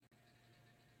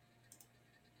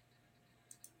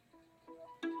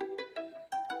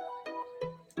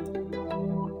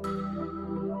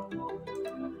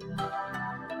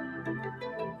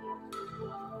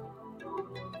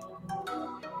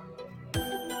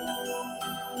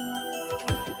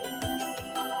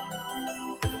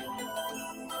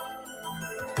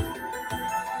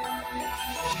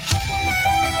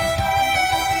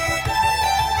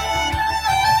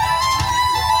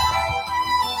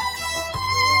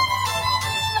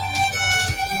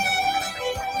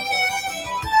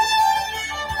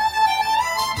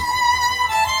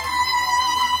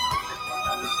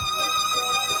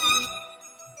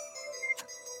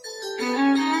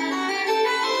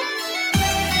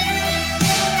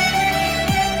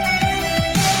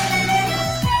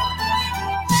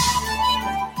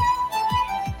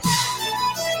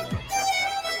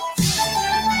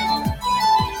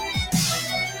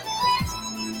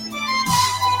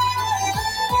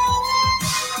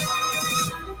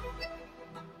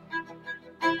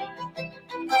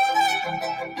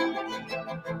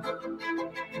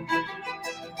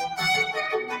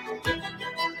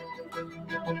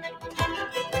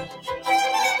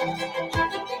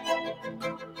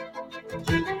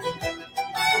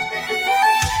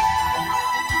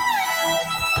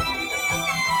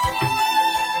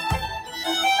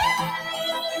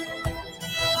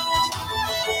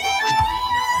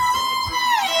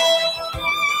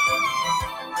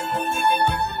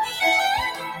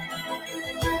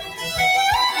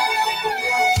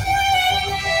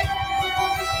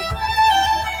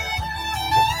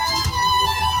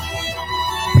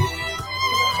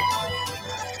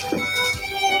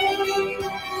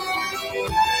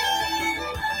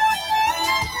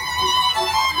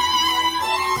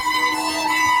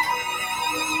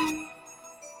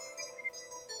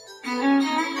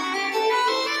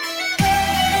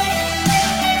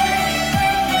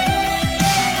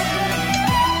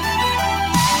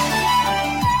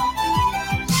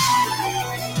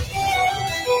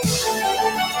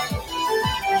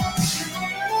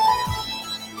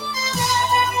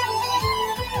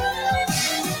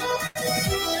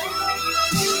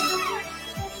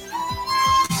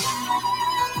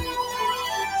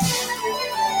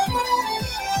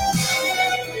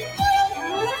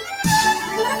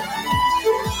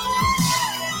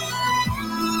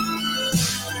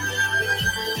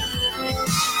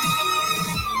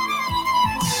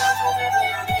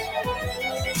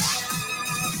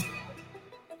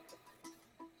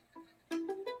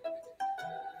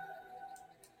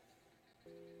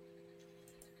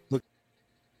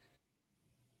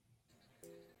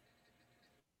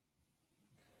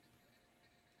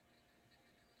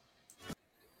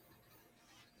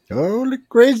Holy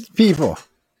crazy people.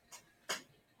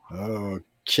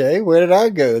 Okay, where did I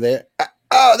go there?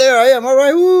 Oh, there I am. All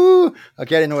right. Woo.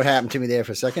 Okay, I didn't know what happened to me there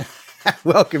for a second.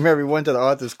 Welcome, everyone, to the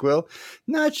Author's Quill.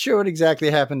 Not sure what exactly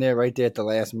happened there right there at the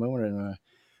last moment. And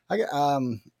I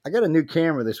got a new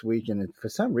camera this week, and for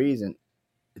some reason,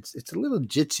 it's a little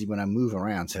jitsi when I move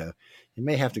around, so you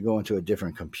may have to go into a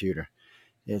different computer.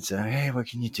 It's hey, what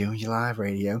can you do in your live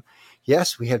radio?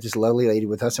 Yes, we have this lovely lady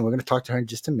with us, and we're going to talk to her in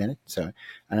just a minute. So,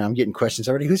 and I'm getting questions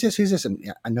already. Who's this? Who's this?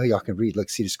 And I know y'all can read. Look,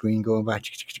 see the screen going by.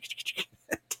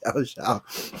 Tells y'all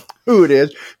who it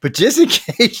is. But just in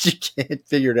case you can't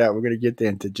figure it out, we're going to get there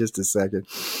into just a second.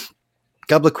 A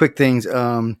couple of quick things.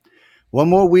 One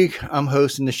more week, I'm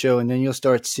hosting the show, and then you'll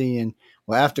start seeing.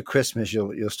 Well, after Christmas,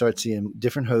 you'll start seeing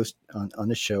different hosts on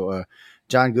the show.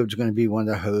 John Good's going to be one of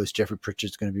the hosts. Jeffrey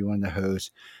Pritchard's going to be one of the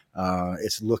hosts.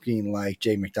 It's looking like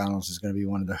Jay McDonald's is going to be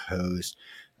one of the hosts.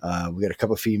 We got a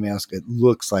couple of females. It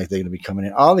looks like they're going to be coming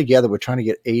in. All together, we're trying to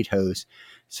get 8 hosts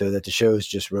so that the show is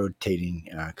just rotating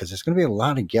because there's going to be a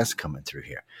lot of guests coming through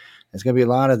here. There's going to be a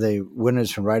lot of the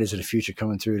winners from Writers of the Future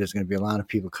coming through. There's going to be a lot of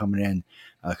people coming in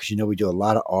because, we do a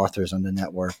lot of authors on the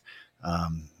network.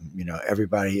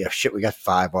 Everybody, we got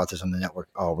 5 authors on the network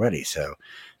already. So,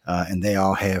 and they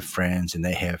all have friends and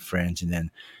they have friends. And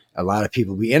then a lot of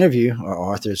people we interview are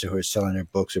authors who are selling their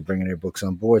books or bringing their books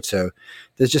on board. So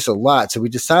there's just a lot. So we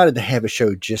decided to have a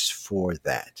show just for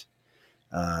that.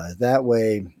 That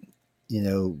way,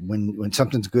 when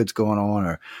something's good's going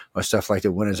on or stuff like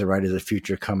the winners of Writers of the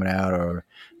Future coming out or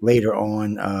later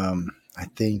on, I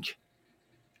think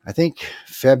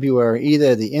February,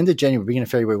 either the end of January, beginning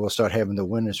of February, we'll start having the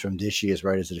winners from this year's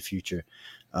Writers of the Future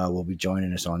will be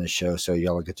joining us on this show. So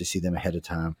y'all will get to see them ahead of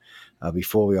time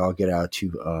before we all get out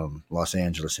to Los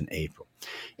Angeles in April.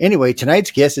 Anyway,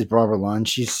 tonight's guest is Barbara Lund.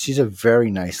 She's a very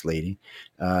nice lady.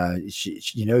 She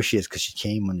is because she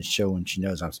came on the show and she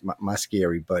knows my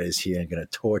scary butt is here and going to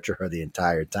torture her the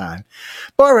entire time.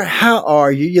 Barbara, how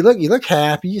are you? You look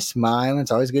happy. You're smiling.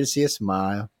 It's always good to see a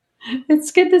smile.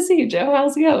 It's good to see you, Joe.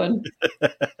 How's it going?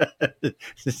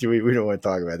 we don't want to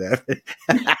talk about that.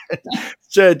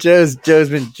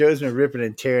 Joe's been ripping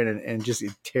and tearing and just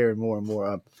tearing more and more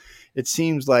up. It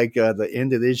seems like the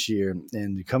end of this year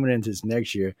and coming into this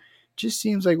next year just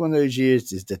seems like one of those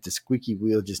years is that the squeaky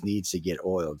wheel just needs to get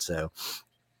oiled. So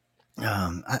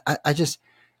I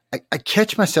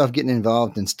catch myself getting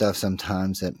involved in stuff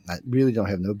sometimes that I really don't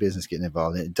have no business getting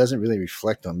involved in. It doesn't really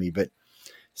reflect on me, but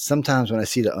sometimes when I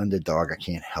see the underdog, I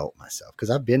can't help myself because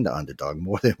I've been the underdog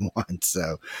more than once.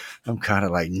 So I'm kind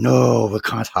of like, no, we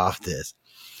can't have this.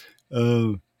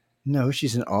 No,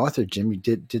 she's an author, Jimmy.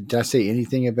 Did I say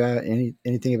anything about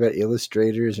anything about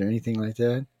illustrators or anything like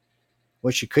that?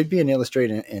 Well, she could be an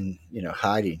illustrator and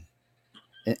hiding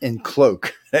in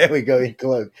cloak. There we go, in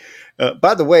cloak.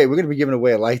 By the way, we're going to be giving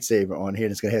away a lightsaber on here,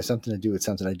 and it's going to have something to do with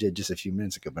something I did just a few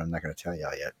minutes ago, but I'm not going to tell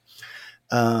y'all yet.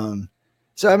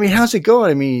 So I mean, how's it going?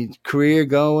 I mean, career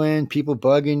going, people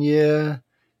bugging you.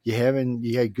 You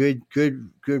had good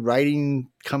writing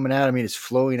coming out. I mean, it's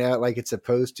flowing out like it's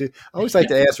supposed to. I always like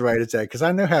to ask writers that because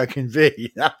I know how it can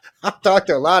be. I've talked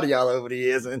to a lot of y'all over the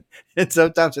years, and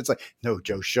sometimes it's like, no,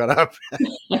 Joe, shut up.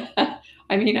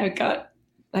 I mean,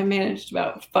 I managed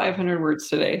about 500 words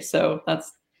today, so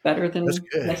that's better That's than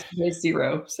good. yesterday's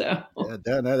 0. So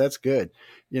Yeah, no, that's good.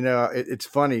 It's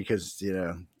funny because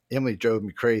Emily drove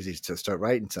me crazy to start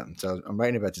writing something. So I'm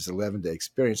writing about this 11-day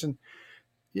experience, and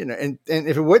and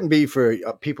if it wouldn't be for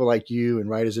people like you and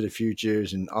Writers of the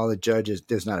Futures and all the judges,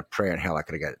 there's not a prayer in hell I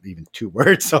could have got even 2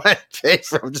 words on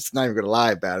paper. I'm just not even going to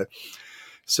lie about it.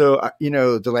 So,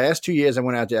 the last 2 years I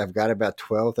went out there, I've got about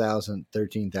 12,000,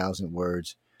 13,000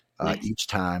 words nice. each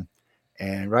time.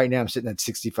 And right now I'm sitting at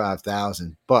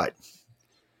 65,000, but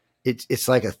it's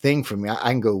like a thing for me. I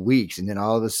can go weeks and then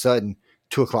all of a sudden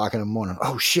 2:00 in the morning,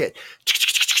 oh shit.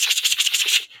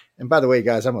 And by the way,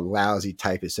 guys, I'm a lousy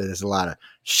typist, so there's a lot of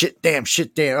shit, damn.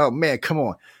 Oh man, come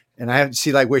on. And I have to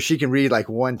see like where she can read like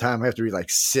one time, I have to read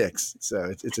like 6.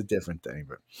 So it's a different thing.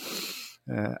 But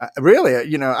really,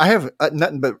 I have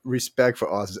nothing but respect for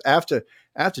authors. After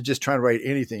just trying to write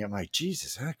anything, I'm like,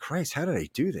 Jesus Christ, how do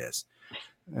they do this?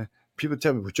 People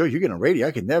tell me, well, Joe, you're getting a radio.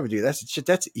 I could never do that. Shit,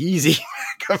 that's easy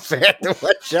compared to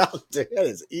what y'all do. That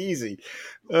is easy.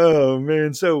 Oh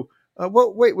man. So,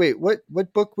 wait.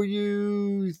 What book were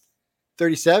you?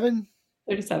 37?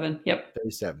 37. Yep.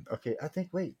 37. Okay.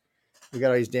 Wait, we got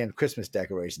all these damn Christmas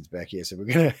decorations back here. So we're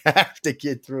going to have to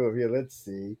get through them here. Let's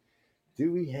see.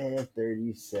 Do we have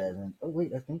 37? Oh,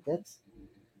 wait. I think that's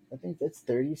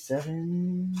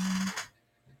 37.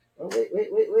 Oh, wait.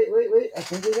 I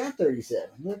think we got 37.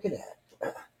 Look at that.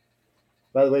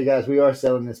 By the way, guys, we are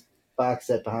selling this box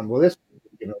set behind. Well, this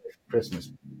for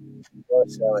Christmas.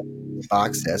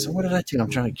 Box set. So what did I do? I'm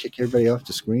trying to kick everybody off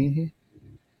the screen here.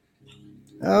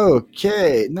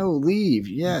 Okay, no leave.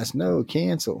 Yes, no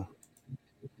cancel.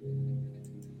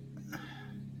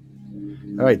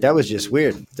 All right, that was just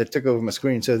weird. That took over my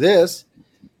screen. So this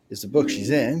is the book she's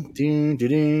in. Dun, dun,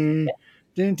 dun,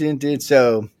 dun, dun, dun.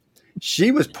 So she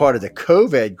was part of the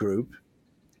COVID group.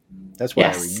 That's why I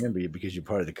Yes. remember you, because you're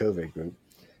part of the COVID group.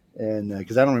 And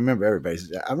because I don't remember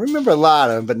everybody's, I remember a lot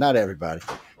of them, but not everybody.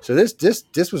 So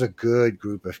this was a good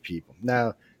group of people.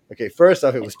 Now, okay, first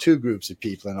off, it was two groups of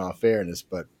people in all fairness,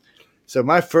 but so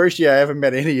my first year I ever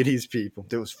met any of these people,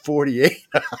 there was 48.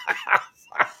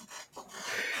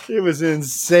 It was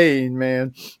insane,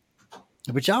 man.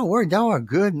 But y'all are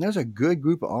good, and there's a good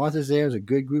group of authors there. There's a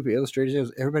good group of illustrators there.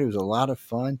 Everybody was a lot of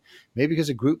fun. Maybe because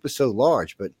the group was so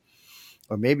large, but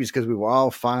or maybe it's because we were all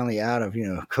finally out of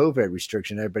COVID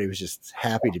restriction. Everybody was just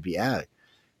happy to be out.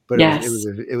 But Yes.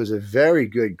 it was a very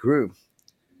good group.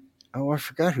 Oh, I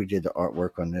forgot who did the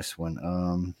artwork on this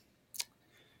one.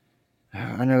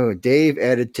 I know Dave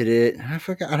edited it. I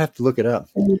forgot. I'd have to look it up.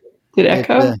 Did It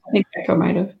Echo? I think Echo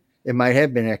might have. it might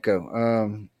have been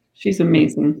Echo. She's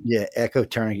amazing. Yeah, Echo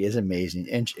Turner is amazing,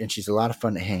 and she's a lot of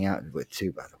fun to hang out with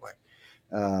too. By the way,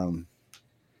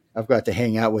 I've got to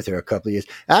hang out with her a couple of years.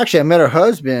 Actually, I met her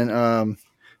husband.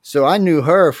 So I knew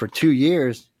her for 2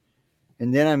 years,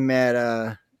 and then I met.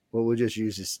 Well, we'll just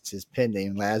use his pen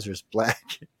name, Lazarus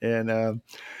Black, and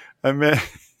I met.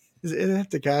 Isn't that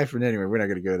the guy from anyway? We're not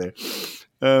going to go there.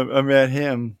 I met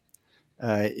him.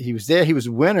 He was there. He was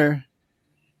a winner.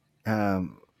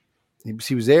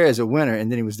 He was there as a winner,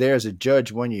 and then he was there as a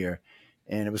judge one year,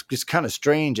 and it was just kind of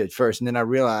strange at first. And then I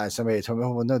realized somebody had told me,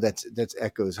 "Oh well, no, that's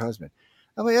Echo's husband."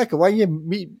 I'm like, Echo, why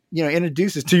you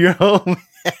introduce us to your home?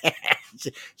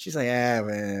 She's like,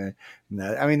 man.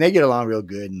 No. I mean, they get along real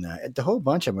good, and the whole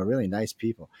bunch of them are really nice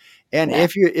people. And Yeah.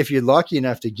 if you're lucky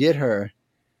enough to get her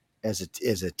as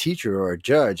a teacher or a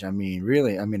judge, I mean,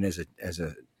 really, I mean, as a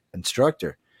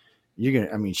instructor, you're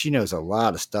gonna. I mean, she knows a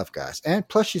lot of stuff, guys, and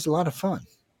plus she's a lot of fun.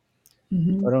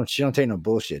 Mm-hmm. She don't take no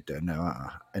bullshit though. No,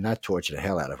 and I torture the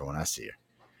hell out of her when I see her.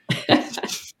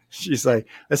 She's like,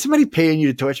 is somebody paying you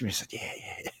to torture me? I said,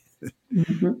 yeah.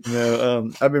 Mm-hmm. No,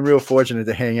 I've been real fortunate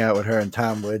to hang out with her and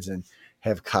Tom Woods and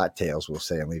have cocktails, we'll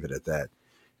say, and leave it at that.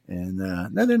 And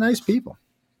no, they're nice people.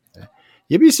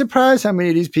 You'd be surprised how many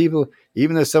of these people,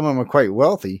 even though some of them are quite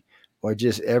wealthy, are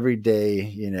just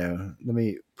everyday, let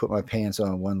me put my pants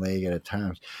on one leg at a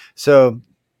time. So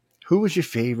who was your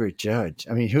favorite judge?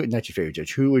 I mean, not your favorite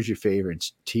judge. Who was your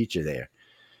favorite teacher there?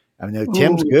 I know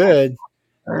Tim's Ooh, good.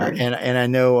 Bird. And I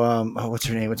know what's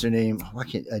her name? What's her name? Why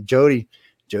can't Jody?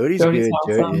 Jody's Jody's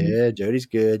good. awesome. Yeah, Jody's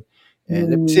good.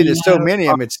 And see, there's so Yeah, many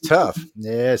of them. It's tough.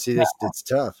 Yeah, see, this it's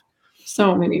tough.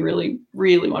 so many really,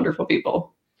 really wonderful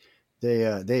people.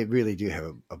 They really do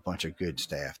have a bunch of good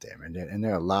staff there, and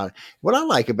they're a lot. What I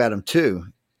like about them too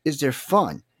is they're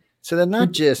fun. So they're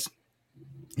not just.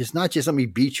 It's not just let me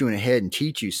beat you in the head and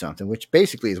teach you something, which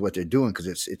basically is what they're doing because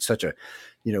it's such a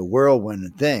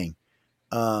whirlwind thing.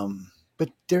 But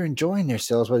they're enjoying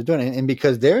themselves while they're doing it. And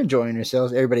because they're enjoying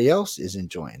themselves, everybody else is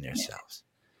enjoying themselves.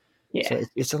 So Yeah.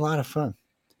 it's a lot of fun.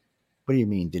 What do you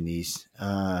mean, Denise?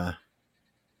 No,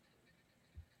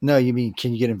 you mean,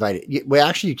 can you get invited? Well,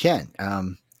 actually, you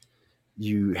can.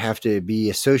 You have to be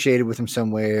associated with them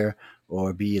somewhere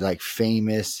or be like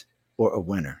famous or a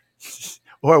winner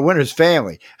or a winner's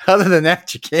family. Other than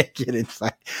that, you can't get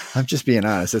invited. I'm just being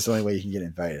honest. That's the only way you can get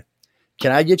invited.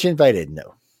 Can I get you invited?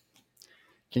 No.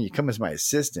 Can you come as my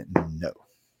assistant? No.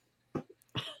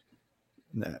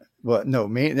 No. Well, no,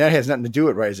 man, that has nothing to do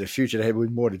with Rise of the Future. That had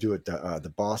more to do with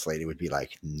the boss lady would be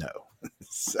like, no.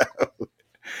 So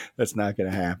that's not going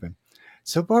to happen.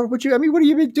 So, Barbara, what have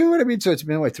you been doing? I mean, so it's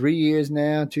been like 3 years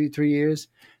now, 3 years.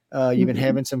 You've been Mhm.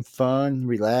 having some fun,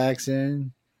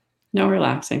 relaxing. No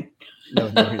relaxing. No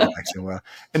relaxing. Well,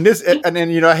 and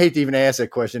then, I hate to even ask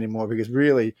that question anymore because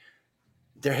really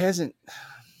there hasn't,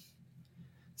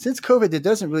 since COVID, there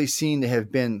doesn't really seem to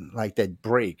have been like that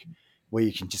break where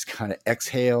you can just kind of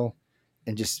exhale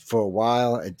and just for a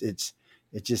while, it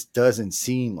just doesn't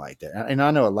seem like that. And I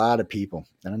know a lot of people,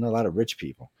 and I know a lot of rich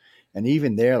people, and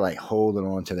even they're like holding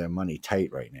on to their money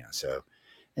tight right now. So,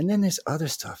 and then there's other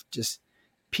stuff. Just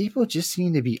people just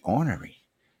seem to be ornery,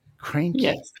 cranky,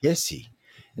 Yes. pissy,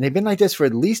 and they've been like this for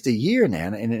at least a year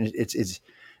now. And it's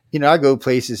I go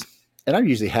places, and I'm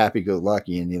usually happy go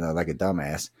lucky and like a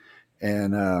dumbass,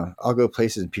 and I'll go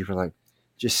places and people are like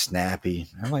just snappy.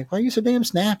 I'm like, why are you so damn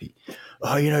snappy?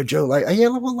 Oh, Joe, like, yeah,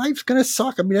 well, life's gonna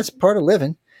suck. I mean, that's part of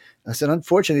living. I said,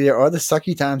 unfortunately, there are the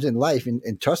sucky times in life,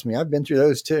 and trust me, I've been through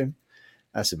those too.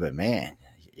 I said, but man,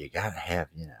 you gotta have,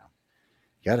 you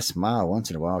gotta smile once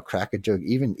in a while, crack a joke.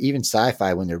 Even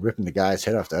sci-fi when they're ripping the guy's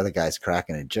head off, the other guy's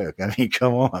cracking a joke. I mean,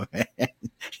 come on, man.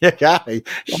 you gotta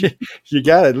you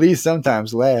gotta at least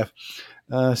sometimes laugh.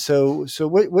 So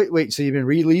wait. So you've been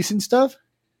releasing stuff?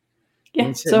 You've Yeah.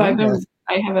 been So sitting there? Yes.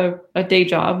 I have a day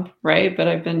job, right? But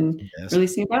I've been Yes.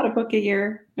 releasing about a book a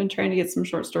year and trying to get some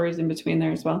short stories in between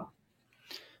there as well.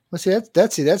 Well, see,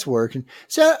 that's working.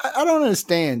 See, I don't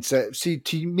understand. So, see,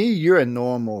 to me, you're a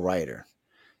normal writer.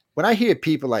 When I hear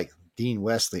people like Dean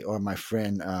Wesley or my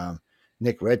friend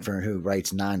Nick Redfern, who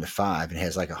writes 9 to 5 and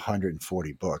has like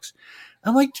 140 books,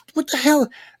 I'm like, what the hell?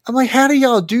 I'm like, how do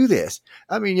y'all do this?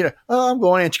 I mean, oh, I'm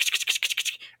going in.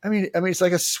 I mean, it's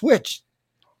like a switch.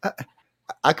 I,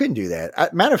 I couldn't do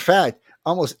that. Matter of fact,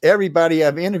 almost everybody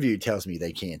I've interviewed tells me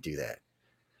they can't do that.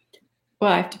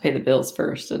 Well, I have to pay the bills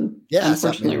first, and Yeah,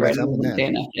 unfortunately, writing something doesn't that. pay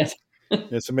enough yet.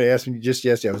 Yeah, somebody asked me just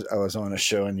yesterday. I was on a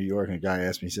show in New York, and a guy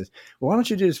asked me, he says, "Well, why don't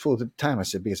you do this full time?" I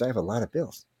said, "Because I have a lot of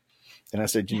bills." And I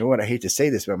said, "You know what? I hate to say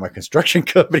this, but my construction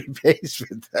company pays for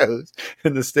those,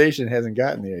 and the station hasn't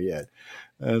gotten there yet."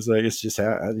 I was like, "It's just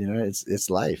how it's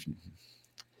life."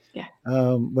 Yeah.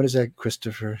 What is that,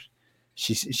 Christopher?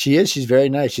 She's very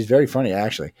nice. She's very funny,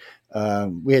 actually.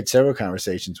 We had several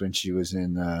conversations when she was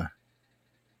in.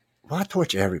 Well, I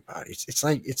torture everybody. It's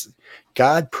like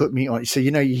God put me on. So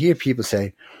you hear people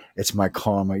say it's my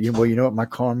karma. Well, you know what my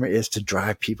karma is? To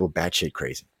drive people batshit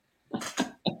crazy.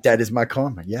 That is my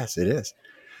karma. Yes, it is.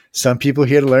 Some people are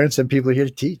here to learn. Some people are here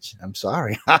to teach. I'm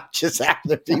sorry. I just happen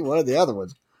to be one of the other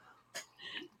ones.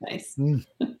 Nice. Mm.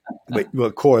 But well,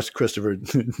 of course, Christopher,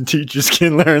 teachers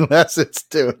can learn lessons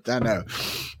too. I know.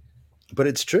 But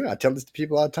it's true. I tell this to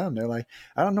people all the time. They're like,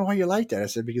 I don't know why you like that. I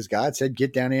said, because God said,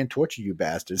 get down there and torture you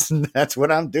bastards. And that's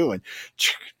what I'm doing.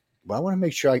 Well, I want to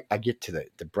make sure I get to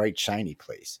the bright, shiny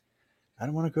place. I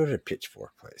don't want to go to the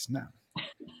pitchfork place. No.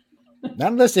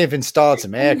 Not unless they've installed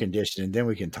some air conditioning, then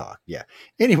we can talk. Yeah.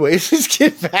 Anyways, let's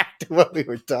get back to what we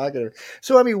were talking about.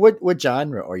 So, I mean, what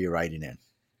genre are you writing in?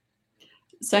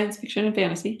 Science fiction and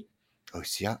fantasy. Oh,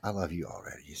 see, I love you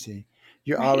already. You see,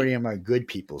 you're Right. already on my good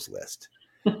people's list.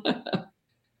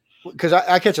 Because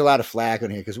I catch a lot of flack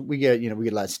on here because we get a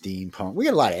lot of steampunk, we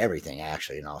get a lot of everything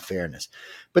actually. In all fairness,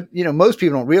 but most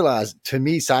people don't realize. To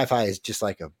me, sci-fi is just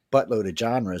like a buttload of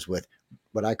genres with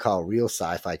what I call real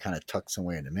sci-fi, kind of tucked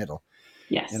somewhere in the middle.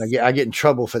 And Yes. I get in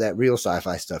trouble for that real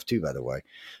sci-fi stuff too, by the way.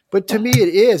 But to me, it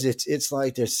is. It's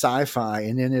like there's sci-fi,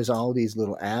 and then there's all these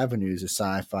little avenues of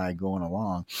sci-fi going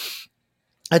along.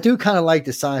 I do kind of like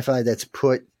the sci-fi that's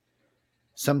put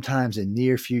sometimes in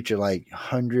near future, like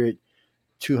 100,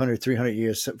 200, 300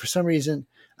 years. So for some reason,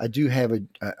 I do have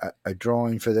a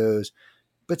drawing for those.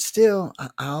 But still,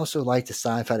 I also like the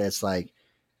sci-fi that's like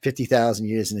 50,000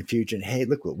 years in the future. And hey,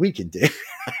 look what we can do.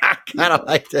 I kind of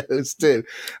Yeah. like those too.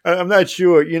 I'm not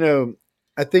sure,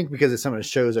 I think because of some of the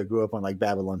shows I grew up on, like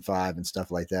Babylon 5 and stuff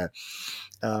like that,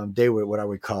 they were what I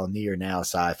would call near now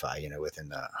sci-fi, within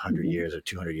 100 Mhm. years or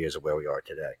 200 years of where we are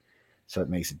today. So it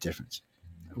makes a difference.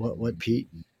 What, Pete?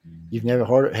 You've never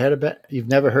heard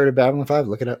of Babylon 5?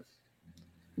 Look it up.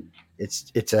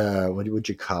 It's a, what would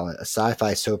you call it? A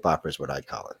sci-fi soap opera is what I'd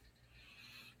call it.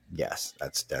 Yes,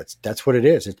 that's what it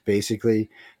is. It's basically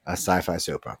a sci-fi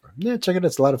soap opera. Yeah, check it out.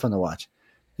 It's a lot of fun to watch.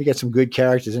 You get some good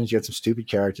characters in it. You got some stupid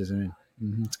characters in it.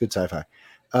 It's good sci-fi.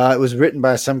 It was written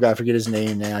by some guy. I forget his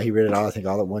name now. He read it all, I think,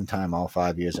 all at one time, all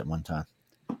 5 years at one time.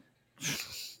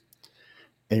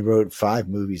 And he wrote 5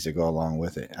 movies to go along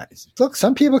with it. Look,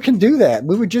 some people can do that.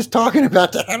 We were just talking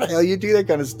about that. How the hell you do that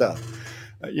kind of stuff?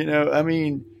 I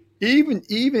mean, even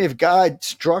if God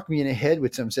struck me in the head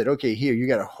with something, said, "Okay, here you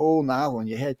got a whole novel in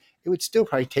your head," it would still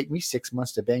probably take me 6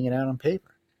 months to bang it out on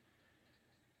paper.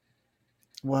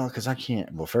 Well, because I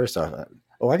can't. Well, first off,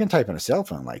 I can type on a cell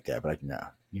phone like that, but no.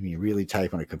 You mean really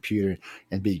type on a computer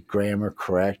and be grammar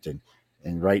correct and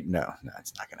write? No,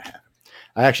 it's not going to happen.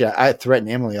 I threaten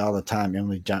Emily all the time.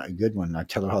 Emily Goodwin. I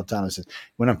tell her all the time. I said,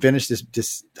 when I'm finished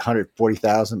this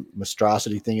 140,000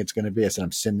 monstrosity thing, it's going to be. I said,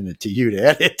 I'm sending it to you to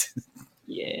edit.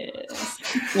 Yes.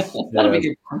 That'll Yeah. be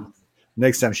good fun.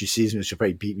 Next time she sees me, she'll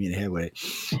probably beat me in the head with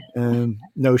it.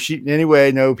 No,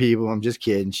 anyway, no people. I'm just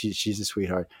kidding. She's a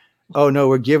sweetheart. Oh no,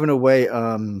 we're giving away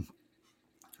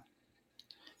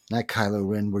not Kylo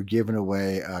Ren. We're giving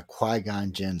away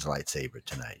Qui-Gon Jinn's lightsaber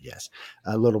tonight. Yes,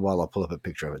 a little while I'll pull up a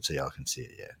picture of it so y'all can see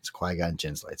it. Yeah, it's Qui-Gon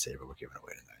Jinn's lightsaber we're giving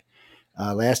away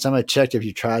tonight. Last time I checked, if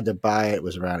you tried to buy it, it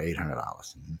was around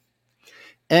 $800.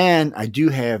 And I do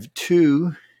have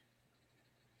 2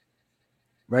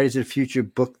 Writers of the Future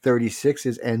book 36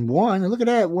 is and one. Look at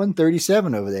that,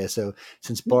 137 over there. So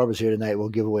since Barbara's here tonight, we'll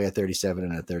give away a 37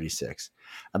 and a 36.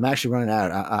 I'm actually running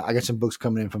out. I got some books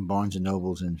coming in from Barnes and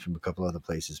Nobles and from a couple other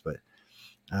places, but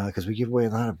because we give away a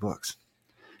lot of books.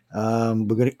 We're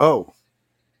gonna. Oh,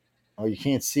 you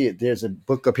can't see it. There's a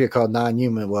book up here called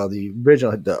Non-Human. Well, the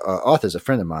author's a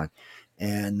friend of mine,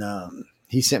 and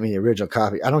he sent me the original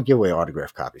copy. I don't give away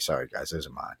autographed copies. Sorry, guys, those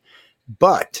are mine.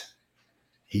 But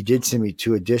he did send me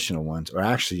 2 additional ones, or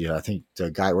actually, I think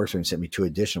the guy who works for him sent me 2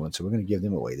 additional ones. So we're going to give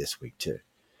them away this week too.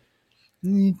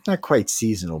 Not quite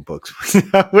seasonal books.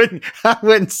 I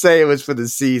wouldn't say it was for the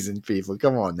season, people.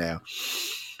 Come on now.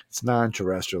 It's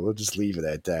non-terrestrial. We'll just leave it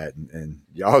at that, and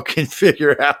y'all can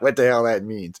figure out what the hell that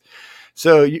means.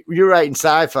 So you're writing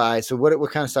sci-fi. So what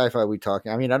kind of sci-fi are we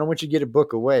talking? I mean, I don't want you to get a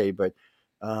book away, but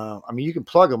I mean, you can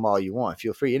plug them all you want.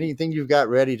 Feel free. Anything you've got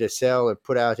ready to sell or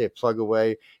put out there, plug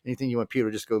away. Anything you want people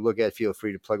to just go look at, feel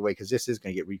free to plug away, because this is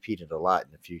going to get repeated a lot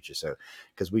in the future. So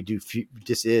because we do,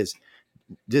 this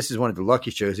is one of the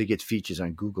lucky shows. It gets features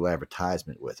on Google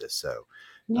advertisement with us. So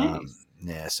Nice.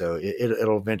 yeah, so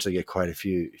it'll eventually get quite a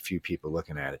few people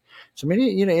looking at it. So I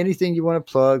mean, anything you want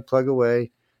to plug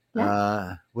away.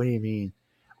 Yeah. What do you mean?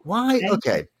 Why?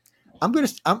 Okay. I'm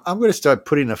gonna start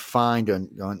putting a fine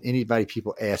on anybody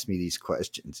people ask me these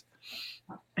questions.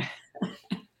 I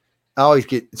always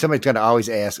get somebody's gonna always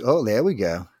ask. Oh, there we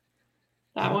go.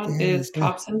 That one is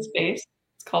Cops in Space.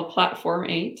 It's called Platform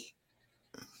 8.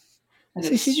 And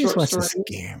See, it's she just short wants to stories.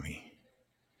 scare me.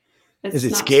 It's Is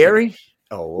it not scary?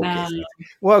 Oh, okay. No.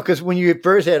 Well, because when you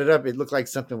first had it up, it looked like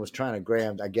something was trying to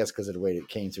grab, I guess, because of the way it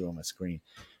came through on my screen.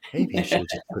 Maybe I should have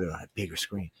just put it on a bigger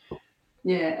screen.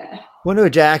 Yeah. Well, no,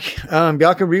 Jack. Y'all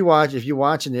can rewatch if you're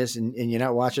watching this and you're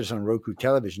not watching this on Roku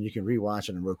television. You can rewatch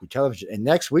it on Roku television. And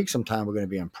next week, sometime we're going to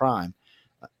be on Prime.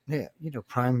 Yeah,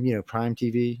 Prime. Prime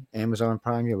TV, Amazon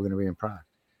Prime. Yeah, we're going to be in Prime.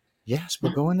 Yes, we're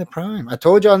going to Prime. I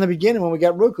told y'all in the beginning when we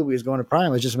got Roku, we was going to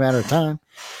Prime. It's just a matter of time.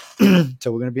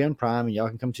 So we're going to be on Prime, and y'all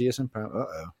can come see us on Prime.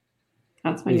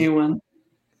 That's my new one.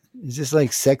 Is this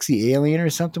like Sexy Alien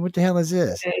or something? What the hell is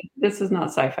this? This is not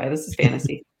sci-fi. This is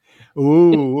fantasy.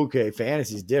 Ooh, okay.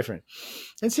 Fantasy's different.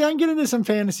 And see, I can get into some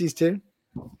fantasies too.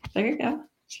 There you go.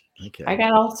 Okay. I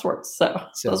got all sorts. So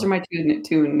those are my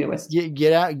two newest.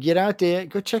 Get out there.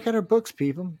 Go check out our books,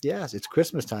 people. Yes, it's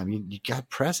Christmas time. You got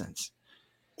presents.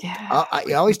 Yeah.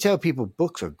 I always tell people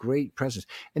books are great presents.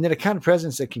 And they're the kind of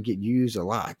presents that can get used a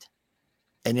lot.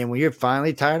 And then when you're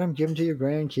finally tired of them, give them to your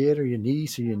grandkid or your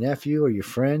niece or your nephew or your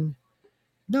friend.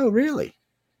 No, really.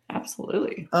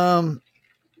 Absolutely.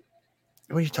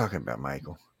 What are you talking about,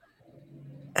 Michael?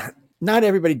 Not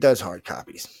everybody does hard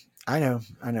copies. I know,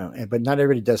 but not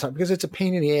everybody does because it's a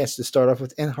pain in the ass to start off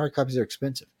with, and hard copies are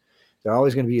expensive. They're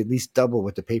always going to be at least double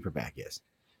what the paperback is.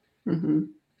 Mm-hmm.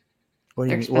 What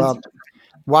do you mean? Well,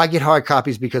 why get hard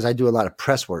copies? Because I do a lot of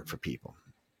press work for people.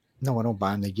 No, I don't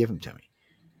buy them; they give them to me.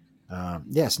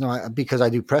 Because I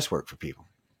do press work for people.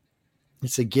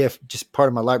 It's a gift, just part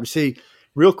of my life. See,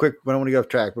 real quick, I don't want to go off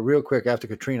track, but real quick, after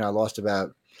Katrina, I lost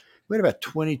we had about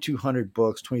 2,200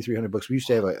 books, 2,300 books. We used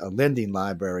to have a lending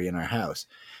library in our house.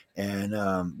 And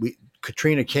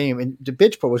Katrina came, and the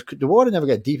bitch part was the water never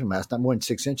got deep in my house, not more than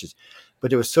 6 inches. But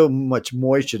there was so much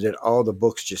moisture that all the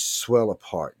books just swell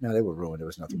apart. Now, they were ruined. There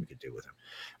was nothing we could do with them.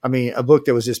 I mean, a book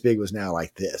that was this big was now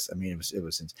like this. I mean, it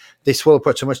was they swelled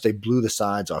apart so much they blew the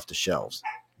sides off the shelves.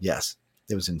 Yes,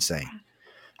 it was insane.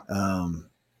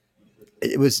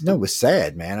 It was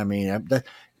sad, man. I mean,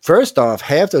 first off,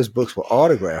 half those books were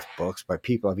autographed books by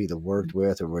people I've either worked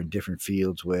with or were in different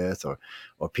fields with,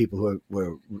 or people who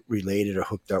were related or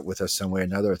hooked up with us some way or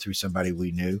another, or through somebody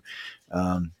we knew.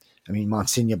 I mean,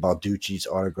 Monsignor Balducci's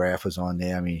autograph was on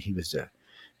there. I mean, he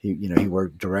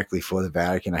worked directly for the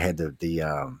Vatican. I had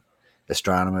the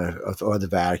astronomer of the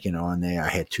Vatican on there. I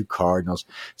had 2 cardinals.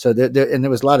 So and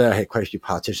there was a lot of, I had quite a few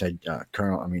politicians. I had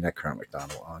Colonel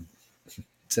McDonald on.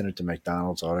 Senator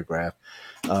McDonald's autograph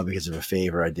because of a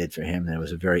favor I did for him. And it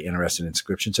was a very interesting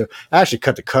inscription. So I actually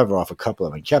cut the cover off a couple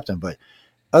of them and kept them. But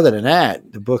other than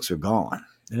that, the books were gone.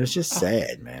 And it was just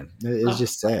sad, man. It was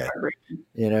just sad,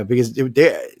 because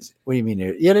what do you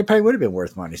mean? Yeah, they probably would have been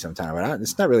worth money sometime, but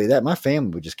it's not really that. My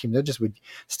family would just keep,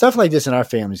 stuff like this in our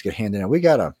families get handed out. We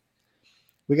got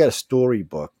a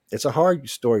storybook. It's a hard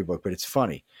storybook, but it's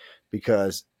funny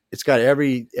because it's got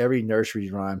every nursery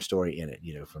rhyme story in it,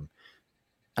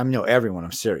 everyone.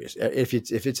 I'm serious. If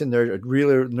it's in there, a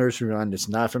real nursery rhyme that's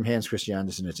not from Hans Christian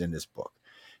Andersen, it's in this book,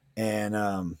 and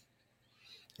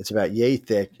it's about yay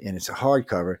thick, and it's a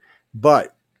hardcover.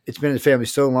 But it's been in the family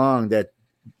so long that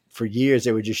for years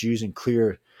they were just using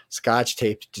clear Scotch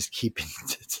tape to just keep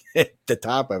the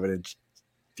top of it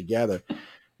together.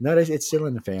 No, it's still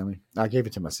in the family. I gave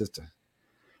it to my sister.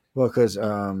 Well, because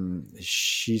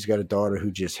she's got a daughter who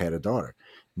just had a daughter.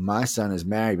 My son is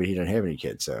married, but he doesn't have any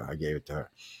kids, so I gave it to her.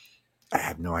 I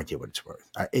have no idea what it's worth.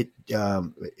 It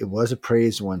was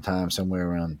appraised one time somewhere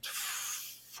around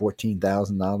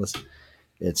 $14,000.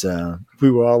 It's we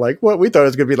were all like, "What?" We thought it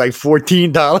was gonna be like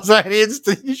 $14. I mean,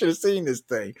 you should have seen this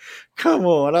thing. Come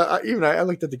on! I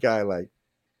looked at the guy like,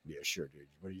 "Yeah, sure, dude.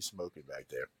 What are you smoking back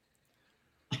there?"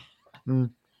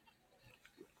 Mm.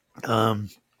 Um,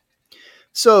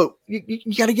 so you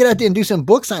got to get out there and do some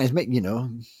book signings. Make you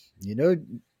know.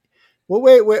 Well,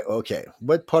 wait. Okay,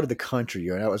 what part of the country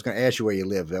you're in? I was going to ask you where you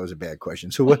live. That was a bad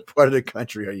question. So, what part of the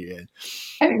country are you in?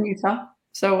 I'm in Utah.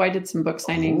 So I did some book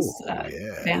signings Oh, at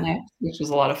yeah. Van X, which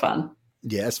was a lot of fun.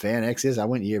 Yes, Fan X is. I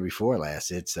went year before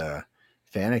last. It's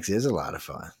Fan X is a lot of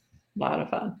fun. A lot of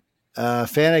fun.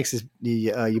 Fan X is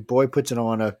your boy puts it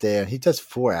on up there. He does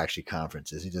 4 actually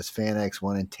conferences. He does Fan X,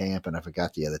 one in Tampa, and I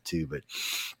forgot the other 2, but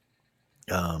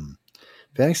um,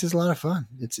 Fan X is a lot of fun.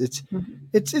 Mhm.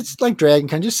 It's like Dragon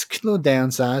Con, just a little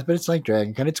downsized, but it's like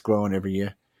Dragon Con. It's growing every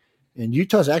year. And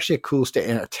Utah's actually a cool state.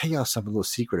 And I'll tell y'all something, a little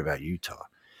secret about Utah.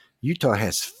 Utah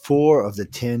has 4 of the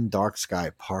 10 dark sky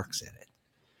parks in it.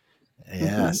 Mhm.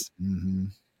 Yes. Mm-hmm.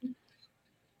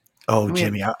 Oh, And we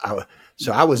have Jimmy,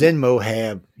 so I was in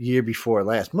Moab year before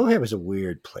last. Moab is a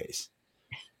weird place.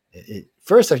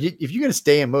 First off, if you're going to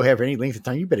stay in Moab for any length of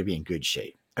time, you better be in good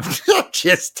shape. I'm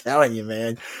just telling you,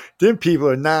 man. Them people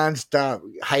are nonstop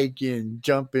hiking,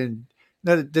 jumping.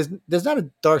 No, there's not a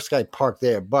dark sky park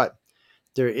there, but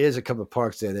there is a couple of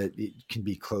parks there that can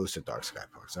be close to dark sky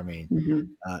parks. I mean, mhm.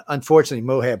 unfortunately,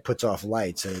 Moab puts off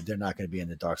light, so they're not going to be in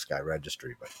the dark sky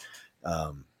registry. But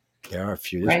there are a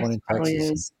few. There's Rice one in probably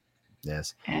Texas. is,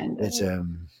 Yes, and it's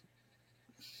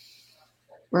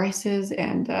Rice is,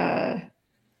 and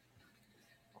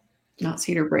not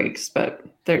Cedar Breaks, but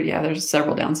there, yeah, there's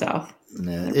several down south.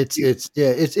 nah, They're it's cute. it's yeah,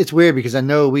 it's weird because I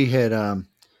know we had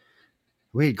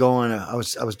gone. I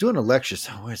was doing a lecture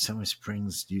somewhere, somewhere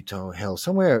Springs, Utah, hell,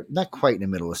 somewhere not quite in the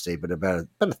middle of the state, but about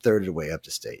a third of the way up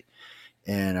the state.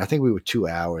 And I think we were 2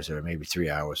 hours or maybe 3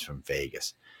 hours from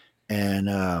Vegas. And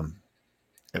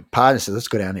Pod said, "Let's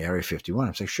go down to Area 51."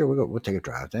 I'm like, "Sure, we'll take a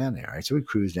drive down there." All right, so we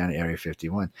cruise down to Area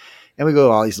 51, and we go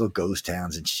to all these little ghost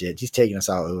towns and shit. He's taking us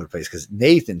all over the place because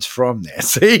Nathan's from there,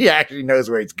 so he actually knows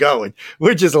where he's going.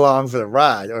 We're just along for the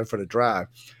ride or for the drive.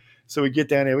 So we get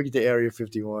down there, we get to Area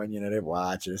 51, they're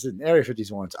watching us. And Area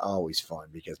 51 is always fun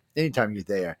because anytime you're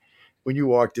there, when you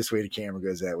walk this way, the camera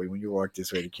goes that way. When you walk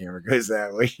this way, the camera goes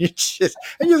that way.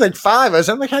 And you're like 5 of us.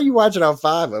 I'm like, how you watching all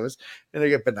 5 of us? And they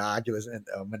get binoculars and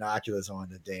monoculars on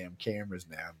the damn cameras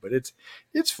now. But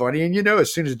it's funny. And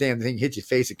as soon as the damn thing hits your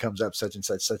face, it comes up such and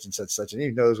such, such and such, such, and he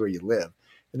knows where you live.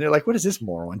 And they're like, what is this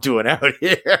moron doing out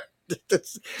here?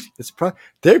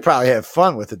 They probably have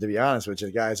fun with it, to be honest with you,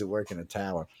 the guys that work in the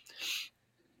tower.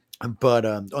 But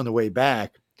on the way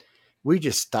back, we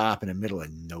just stop in the middle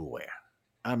of nowhere.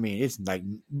 I mean, it's like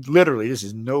literally, this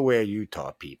is nowhere,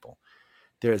 Utah, people.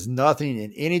 There's nothing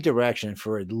in any direction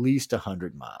for at least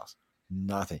 100 miles.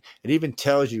 Nothing. It even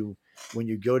tells you when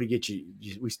you go to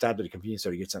we stopped at a convenience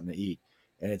store to get something to eat,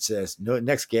 and it says, no,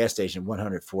 next gas station,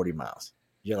 140 miles.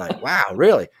 You're like, wow,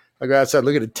 really? I go outside,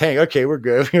 look at the tank. Okay, we're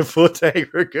good. We're full tank.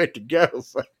 We're good to go.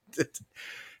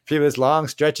 People, there's long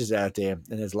stretches out there,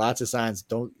 and there's lots of signs.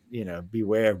 Don't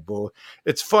beware of bull.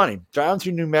 It's funny driving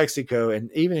through New Mexico,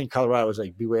 and even in Colorado, it was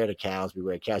like beware the cows,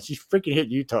 beware cows. You freaking hit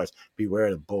Utah's,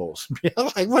 beware the bulls. I'm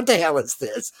like, what the hell is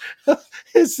this?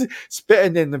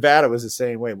 And then Nevada was the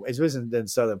same way. It wasn't in the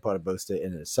southern part of both states,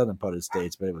 in the southern part of the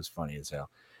states, but it was funny as hell.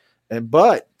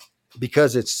 But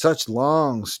because it's such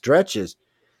long stretches,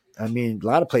 I mean, a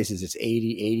lot of places it's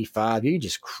 80, 85. You can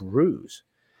just cruise.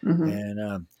 Mhm.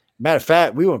 And matter of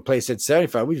fact, we were in a place at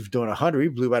 75. We were doing 100. We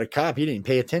blew by the cop. He didn't even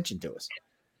pay attention to us.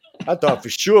 I thought for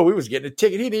sure we was getting a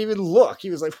ticket. He didn't even look. He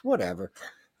was like, whatever.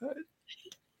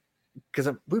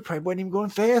 Because we probably wasn't even going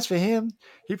fast for him.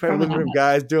 He probably Probably looking not for them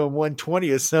guys doing 120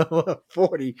 or so,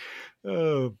 40.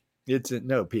 Oh,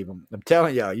 no, people. I'm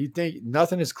telling y'all, you think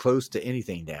nothing is close to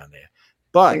anything down there.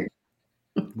 But there.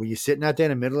 when you're sitting out there in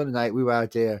the middle of the night, we were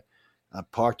out there,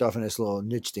 parked off in this little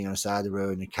niche thing on the side of the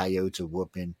road, and the coyotes are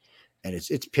whooping, and it's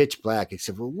pitch black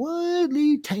except for one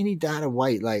little tiny dot of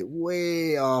white, like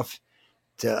way off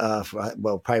to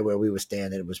probably where we were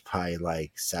standing. It was probably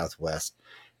like southwest,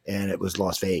 and it was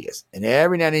Las Vegas. And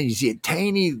every now and then you see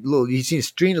you see a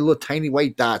string of little tiny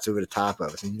white dots over the top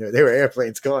of us, and there were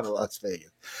airplanes going to Las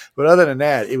Vegas. But other than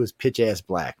that, it was pitch ass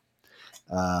black.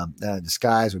 The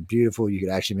skies were beautiful. You could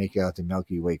actually make out the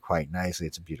Milky Way quite nicely.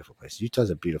 It's a beautiful place. Utah's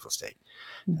a beautiful state.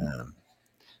 Mhm. Um,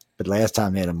 But last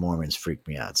time they had a Mormons freaked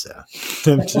me out. So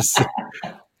I'm just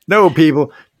no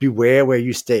people. Beware where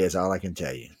you stay is all I can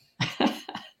tell you.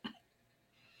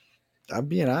 I'm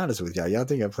being honest with y'all. Y'all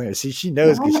think I'm playing? See, she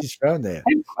knows because she's from there.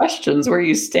 I have questions where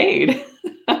you stayed.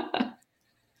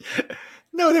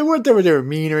 No, they weren't. They were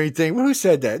mean or anything. Who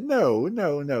said that? No.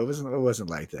 It wasn't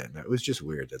like that. No, it was just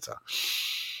weird. That's all.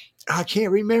 I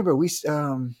can't remember.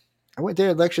 I went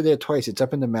there, lectured there twice. It's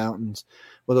up in the mountains.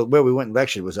 Well, where we went and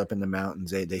lectured was up in the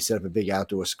mountains. They set up a big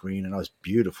outdoor screen, and it was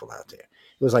beautiful out there.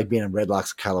 It was like being in Red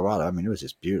Rocks, Colorado. I mean, it was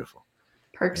just beautiful.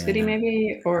 Park And, City,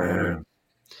 maybe, or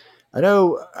I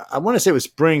know I want to say it was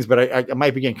Springs, but I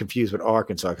might be getting confused with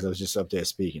Arkansas because I was just up there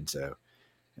speaking. So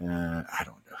I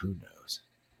don't know. Who knows?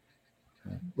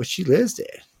 Well, she lives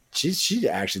there. She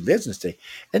actually lives in the state,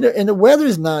 and the weather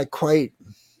is not quite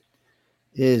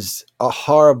as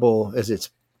horrible as it's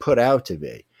put out to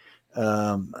be.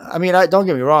 I mean, don't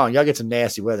get me wrong. Y'all get some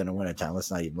nasty weather in the wintertime. Let's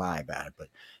not even lie about it. But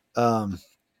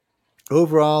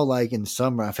overall, like in the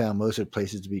summer, I found most of the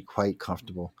places to be quite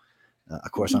comfortable.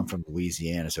 Of course, I'm from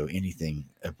Louisiana, so anything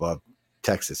above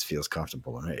Texas feels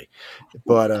comfortable to me.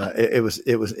 But it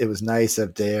was nice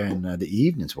up there, and the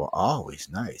evenings were always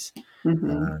nice.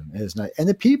 It was nice, and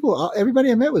the people,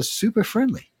 everybody I met was super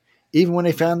friendly. Even when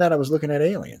they found out I was looking at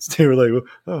aliens, they were like,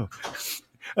 "Oh."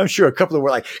 I'm sure a couple of them were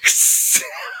like,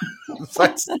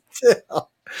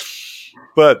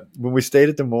 but when we stayed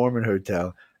at the Mormon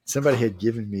hotel, somebody had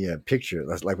given me a picture,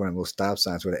 like one of those stop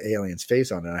signs with an alien's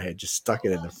face on it. And I had just stuck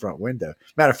it in the front window.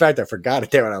 Matter of fact, I forgot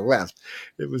it there when I left.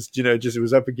 It was, it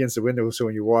was up against the window. So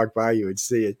when you walk by, you would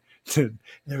see it.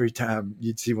 Every time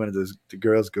you'd see one of the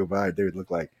girls go by, they would look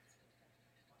like,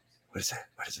 what is that?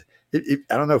 What is it?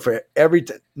 I don't know. For every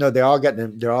no, they're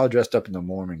all dressed up in the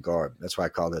Mormon garb. That's why I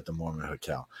called it the Mormon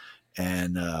Hotel.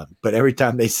 And but every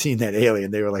time they seen that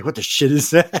alien, they were like, "What the shit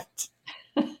is that?"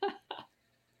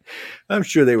 I'm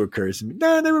sure they were cursing me.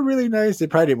 No, they were really nice. They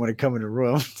probably didn't want to come in the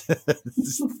room.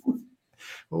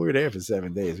 Well, we were there for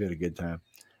 7 days. We had a good time.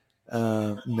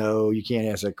 No, you can't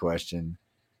ask that question.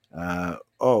 A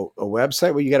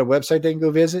website? Well, you got a website they can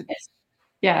go visit? Yes.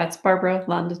 Yeah, it's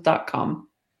barbaralund.com.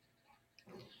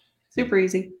 Super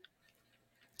easy.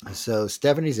 So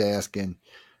Stephanie's asking,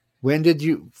 okay,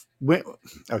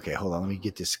 hold on. Let me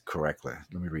get this correctly.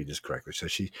 Let me read this correctly. So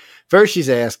she's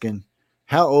asking,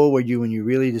 how old were you when you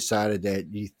really decided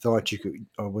that you thought you could,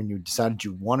 or when you decided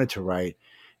you wanted to write?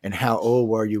 And how old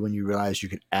were you when you realized you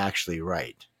could actually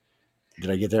write? Did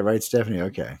I get that right, Stephanie?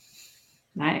 Okay.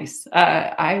 Nice.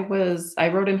 I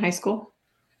wrote in high school,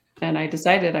 and I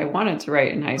decided I wanted to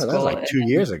write in high school. That was like 2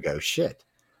 years ago. Shit.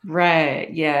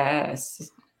 Right. Yes.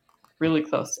 Really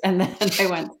close. And then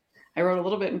I wrote a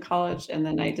little bit in college, and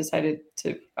then I decided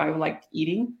I like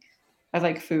eating. I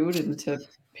like food and to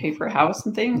pay for a house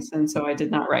and things. And so I did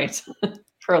not write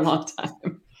for a long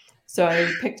time. So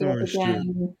I picked it up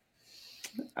again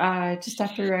just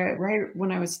after, right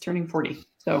when I was turning 40.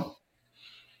 So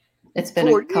it's been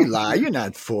a couple. You lie. You're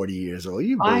not 40 years old.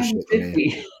 You I'm bullshit.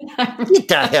 50. Get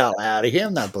the hell out of here.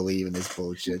 I'm not believing this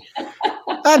bullshit.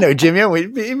 I know, Jimmy.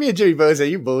 Me and Jimmy both say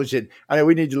you bullshit. I know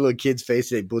we need your little kid's face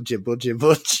today. Bullshit.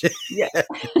 Yeah.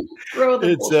 Throw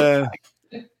the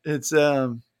bullshit.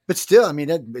 But still, I mean,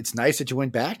 it's nice that you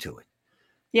went back to it.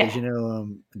 Yeah.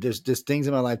 There's things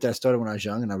in my life that I started when I was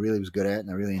young and I really was good at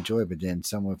and I really enjoyed. But then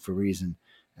somewhat for a reason,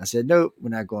 I said, nope, we're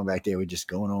not going back there. We're just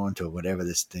going on to whatever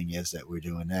this thing is that we're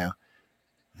doing now.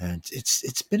 And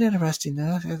it's been interesting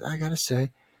now, I gotta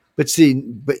say. But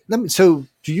so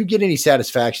do you get any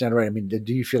satisfaction out of it? I mean,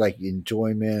 do you feel like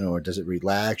enjoyment or does it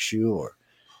relax you or?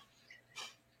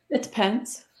 It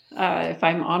depends. If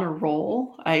I'm on a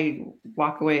roll, I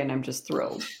walk away and I'm just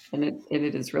thrilled, and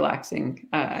it is relaxing.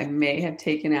 I may have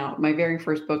taken out my very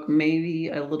first book, maybe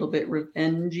a little bit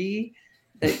revengey,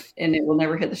 and it will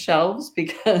never hit the shelves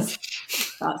because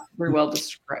it's not very well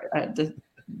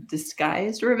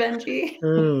disguised revengey.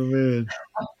 Oh man!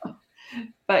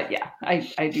 But yeah,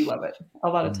 I do love it. A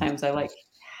lot of times I like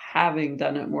having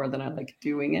done it more than I like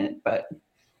doing it, but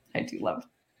I do love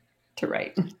to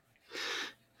write.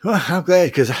 Well, I'm glad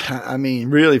because I mean,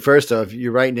 really, first off,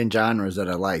 you're writing in genres that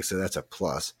I like, so that's a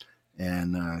plus.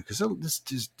 And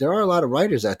because there are a lot of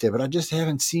writers out there, but I just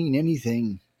haven't seen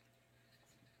anything.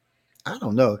 I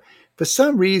don't know. For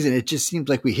some reason, it just seems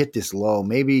like we hit this lull.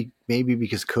 Maybe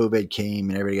because COVID came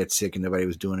and everybody got sick and nobody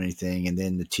was doing anything, and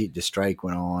then the strike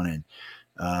went on,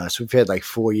 and so we've had like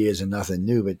 4 years and nothing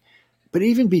new. But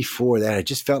even before that, it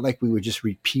just felt like we were just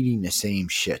repeating the same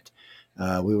shit.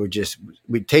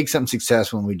 We'd take something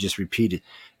successful and we just repeat it.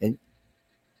 And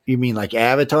you mean like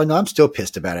Avatar? No, I'm still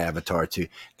pissed about Avatar too.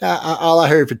 All I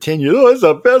heard for 10 years, it's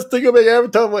the best thing about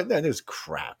Avatar. What? That is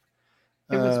crap.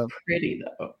 It was Uh, pretty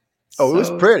though. oh, it was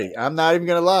So pretty. I'm not even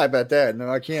gonna lie about that. No,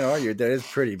 I can't argue. That is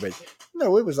pretty, but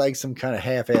no, it was like some kind of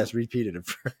half-ass repeat of the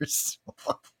first.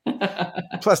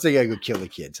 Plus, they gotta go kill the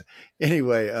kids.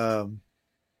 Anyway,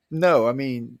 no, I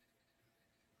mean,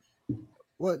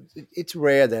 well, it's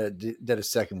rare that a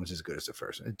second was as good as the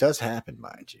first one. It does happen,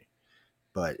 mind you,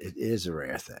 but it is a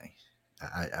rare thing.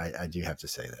 I do have to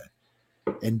say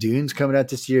that. And Dune's coming out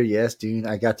this year. Yes, Dune.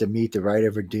 I got to meet the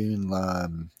writer for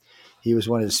Dune. He was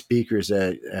one of the speakers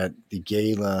at the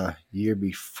gala year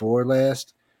before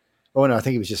last. Oh no, I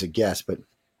think he was just a guest, but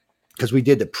because we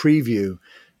did the preview,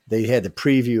 they had the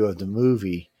preview of the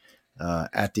movie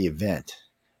at the event.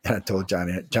 And I told John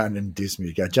introduced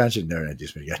me. John should know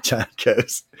introduced me. John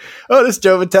goes, "Oh, this is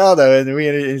Joe Montaldo," and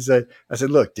he said, "I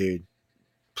said, look, dude,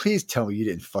 please tell me you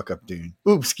didn't fuck up Dune."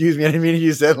 Oops, excuse me, I didn't mean to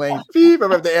use that lane. Beep, I'm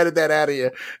gonna have to edit that out of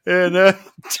here. And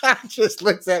John just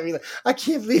looks at me like, I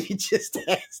can't believe he just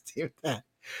asked him that.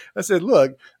 I said,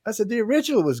 look, I said, the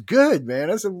original was good, man.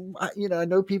 I said, I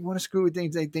know people want to screw with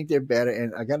things. They think they're better.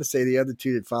 And I got to say the other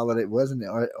two that followed it were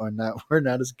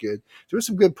not as good. There were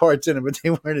some good parts in it, but they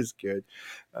weren't as good.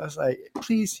 I was like,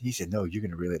 please. He said, no, you're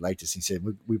going to really like this. He said,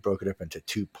 we broke it up into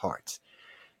two parts.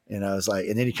 And I was like,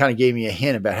 and then he kind of gave me a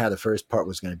hint about how the first part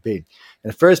was going to be.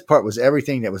 And the first part was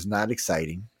everything that was not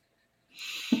exciting.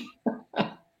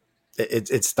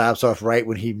 It stops off right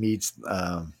when he meets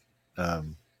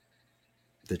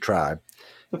the tribe.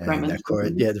 the And Fremen. of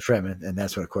course, yeah, the Fremen. And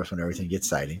that's when, of course, when everything gets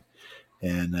exciting.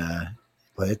 And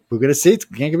but we're going to see. It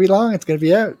can't be long. It's going to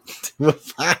be out. We'll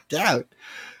find out.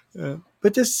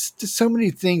 But there's so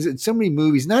many things and so many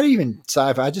movies, not even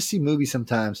sci-fi. I just see movies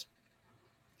sometimes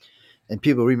and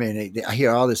people remain. I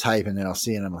hear all this hype, and then I'll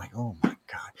see it, and I'm like, oh my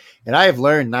god! And I have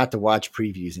learned not to watch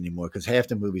previews anymore because half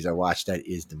the movies I watch, that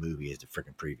is the movie, is the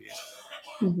freaking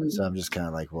previews. So I'm just kind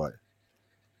of like, what?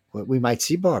 Well, we might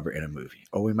see Barbara in a movie,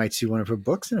 or we might see one of her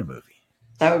books in a movie.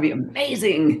 That would be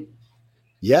amazing.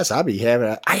 Yes, I'll be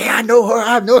having. I know her.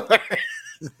 I know her.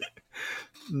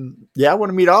 Yeah, I want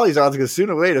to meet all these authors because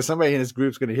sooner or later somebody in this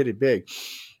group's going to hit it big.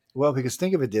 Well, because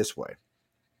think of it this way: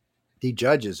 the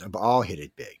judges have all hit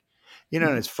it big.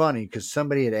 And it's funny because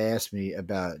somebody had asked me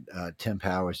about Tim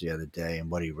Powers the other day and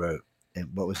what he wrote and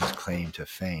what was his claim to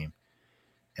fame.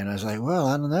 And I was like, well,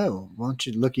 I don't know. Why don't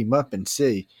you look him up and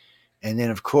see? And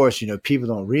then, of course, people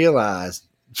don't realize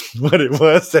what it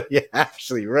was that he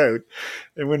actually wrote.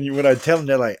 And when I tell them,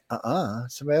 they're like,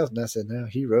 somebody else. And I said, no,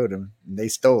 he wrote them. And they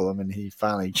stole them, and he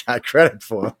finally got credit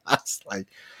for them. I was like,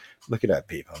 look at that,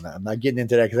 people. I'm not getting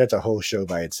into that because that's a whole show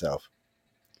by itself.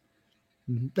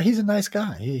 But he's a nice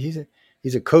guy.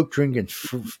 He's a coke drinking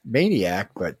maniac.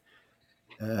 But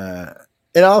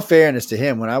in all fairness to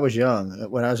him, when I was young,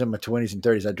 when I was in my 20s and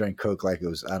 30s, I drank coke like it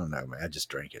was, I don't know, man. I just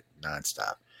drank it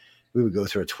nonstop. We would go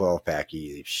through a 12-pack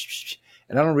easy.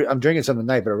 And I'm drinking some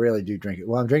tonight, but I rarely do drink it.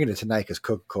 Well, I'm drinking it tonight because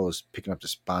Coca-Cola is picking up the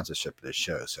sponsorship of this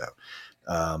show. So,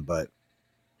 but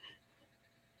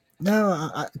no,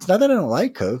 it's not that I don't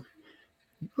like Coke.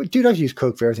 Dude, I've used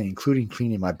Coke for everything, including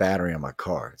cleaning my battery on my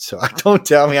car. So don't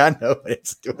tell me I know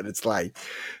what it's like.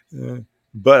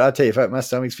 But I'll tell you, if my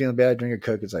stomach's feeling bad, I drink a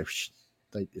Coke. It's like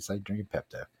drinking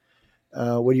Pepto.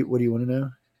 What do you want to know?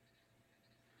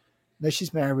 No,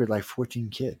 she's married with like 14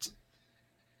 kids.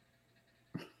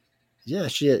 Yeah,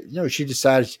 she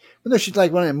decided. Well, no, she's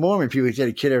like one of the Mormon people who get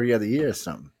a kid every other year or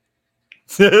something.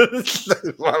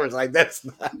 Mormon's like, that's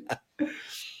not.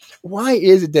 Why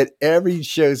is it that every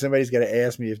show somebody's got to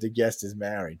ask me if the guest is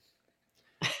married?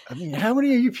 I mean, how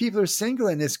many of you people are single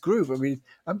in this group? I mean,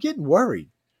 I'm getting worried.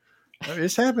 I mean,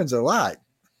 this happens a lot.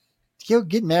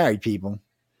 Get married, people.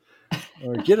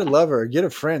 Or get a lover, or get a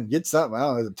friend, get something. I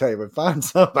don't know what to tell you, but find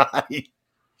somebody.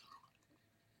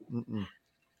 Mm-mm.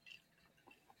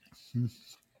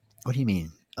 What do you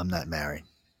mean I'm not married?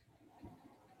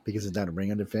 Because it's not a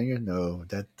ring on the finger? No,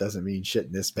 that doesn't mean shit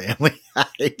in this family. I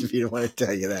hate to be the one to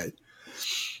tell you that.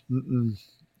 Mm-mm.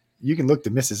 You can look the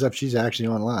missus up. She's actually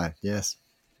online. Yes.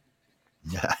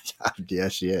 Yeah,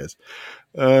 yes, she is.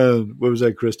 What was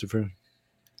that, Christopher?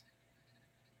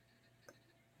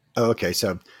 Oh, okay.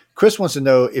 So Chris wants to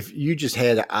know if you just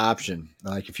had an option,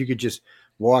 like if you could just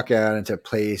walk out into a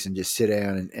place and just sit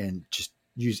down and just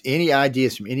use any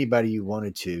ideas from anybody you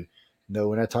wanted to. No,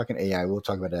 we're not talking AI. We'll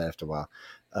talk about that after a while.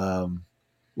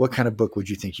 What kind of book would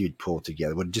you think you'd pull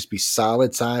together? Would it just be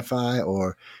solid sci-fi,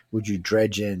 or would you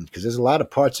dredge in? Because there's a lot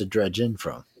of parts to dredge in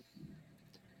from.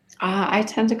 I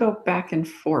tend to go back and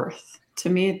forth. To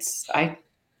me, I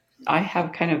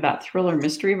have kind of that thriller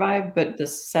mystery vibe, but the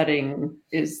setting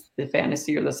is the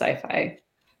fantasy or the sci-fi.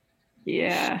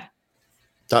 Yeah.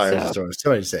 Sorry, So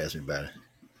somebody just asked me about it.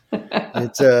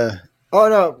 It's Oh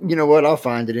no, you know what? I'll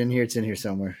find it in here. It's in here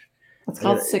somewhere. It's I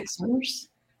got called Sixers.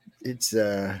 it's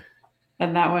And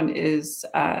that one is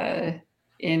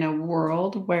in a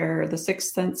world where the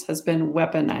sixth sense has been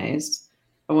weaponized.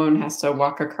 A woman has to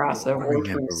walk across oh, a I war torn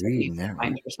remember city reading to that one.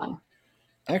 find her son.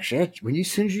 Actually, when you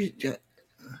soon as you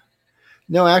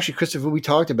no, actually, Christopher, we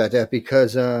talked about that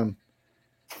because it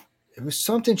was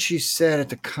something she said at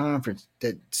the conference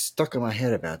that stuck in my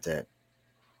head about that.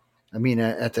 I mean,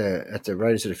 at the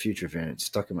Writers of the Future event, it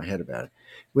stuck in my head about it.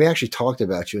 We actually talked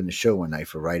about you in the show one night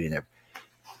for writing it.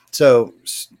 So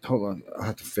hold on, I'll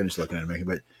have to finish looking at it,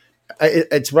 but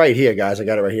it's right here, guys. I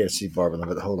got it right here. See, Barbara,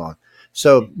 but hold on.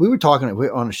 So we were talking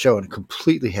on a show, and it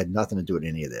completely had nothing to do with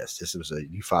any of this. This was a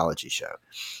ufology show,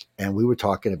 and we were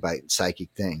talking about psychic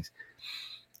things.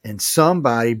 And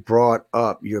somebody brought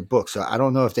up your book. So I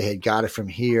don't know if they had got it from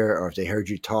here or if they heard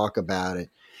you talk about it.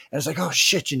 And it's like, oh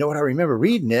shit, you know what? I remember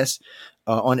reading this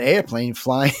on an airplane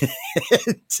flying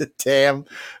to damn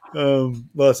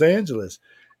Los Angeles.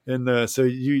 And so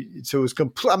it was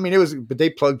complete. I mean, it was, but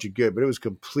they plugged you good, but it was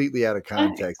completely out of Nice.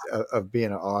 context of being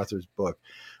an author's book.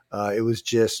 It was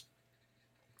just,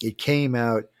 it came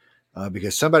out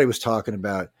because somebody was talking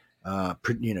about,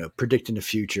 predicting the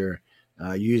future,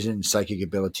 using psychic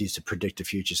abilities to predict the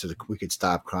future so that we could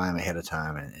stop crime ahead of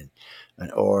time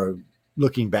and or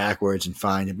looking backwards and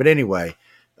find it. But anyway,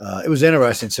 it was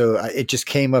interesting. So it just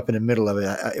came up in the middle of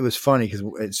it. It was funny because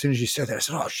as soon as you said that, I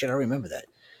said, "Oh shit, I remember that,"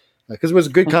 because it was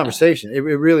a good conversation. It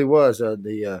really was.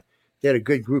 They had a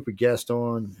good group of guests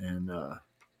on, and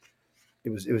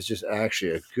it was just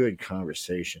actually a good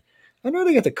conversation. I know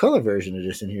they got the color version of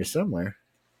this in here somewhere.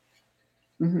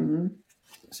 Mm-hmm.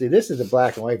 See, this is a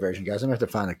black and white version, guys. I'm gonna have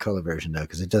to find a color version though,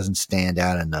 because it doesn't stand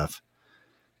out enough.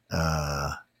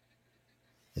 Uh,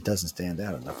 it doesn't stand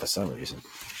out enough for some reason.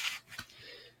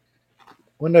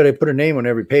 Well, no, they put a name on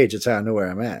every page. That's how I know where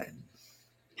I'm at.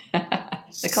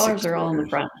 The colors Six are all in the letters.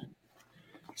 front.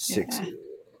 Six. Yeah, So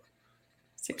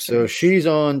Sixers. she's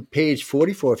on page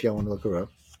 44. If y'all want to look her up,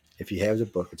 if you have the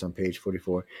book, it's on page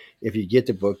 44. If you get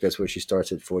the book, that's where she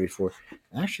starts at 44.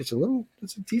 Actually,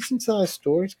 it's a decent sized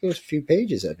story. It's got a few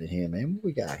pages up in here, man. What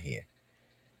we got here?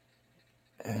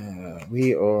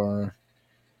 We are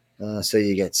so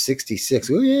you got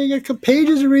 66. Oh, yeah, you got a couple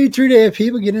pages to read through there.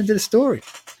 People get into the story.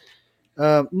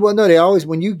 Well, no, they always,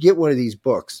 when you get one of these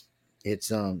books, it's,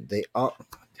 they, hold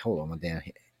on, my damn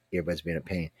earbuds being a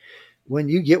pain. When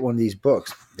you get one of these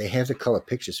books, they have the color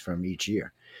pictures from each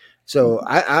year. So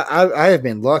Mhm. I have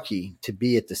been lucky to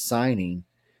be at the signing,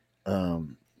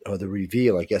 or the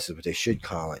reveal, I guess is what they should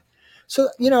call it. So,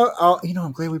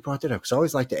 I'm glad we brought that up because I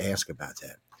always like to ask about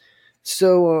that.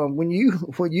 So when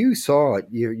you saw it,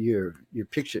 your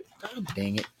picture, oh,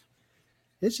 dang it,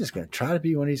 it's just gonna try to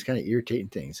be one of these kind of irritating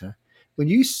things, huh? When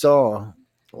you saw,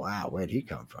 wow, where'd he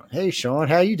come from? Hey, Sean,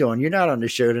 how you doing? You're not on the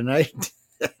show tonight.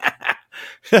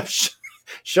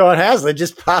 Sean Haslett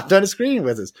just popped on the screen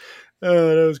with us.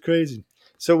 Oh, that was crazy.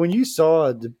 So when you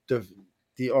saw the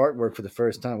artwork for the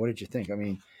first time, what did you think? I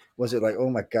mean, was it like, oh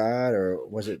my god, or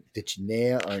was it did you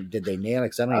nail, or did they nail it?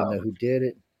 Because I don't even know Oh, who did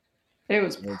it. it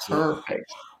was It's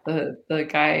perfect. The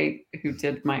guy who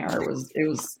did my art was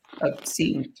a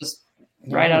scene just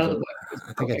no, right what out is of the it? book. It was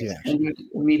I think I do perfect. I actually. knew it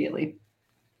immediately.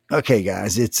 Okay,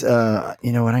 guys, it's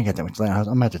you know what? I ain't got that much light. I'm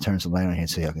gonna have to turn some light on here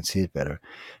so y'all can see it better.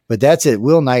 But that's it.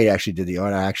 Will Knight actually did the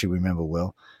art. I actually remember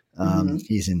Will. Hmm.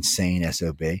 He's insane,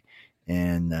 sob.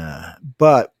 And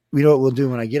but you know what we'll do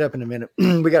when I get up in a minute?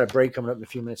 We got a break coming up in a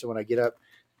few minutes. So when I get up,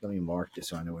 let me mark this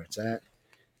so I know where it's at,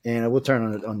 and I will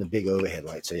turn on the big overhead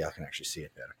light so y'all can actually see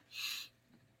it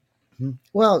better.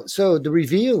 Well, so the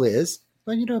reveal is,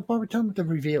 well, Barbara, tell me what the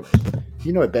reveal is.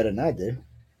 You know it better than I do.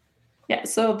 Yeah.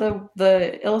 So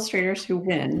the illustrators who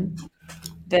win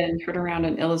then turn around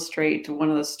and illustrate one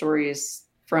of the stories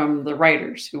from the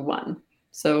writers who won.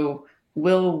 So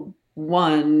Will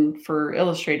won for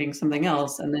illustrating something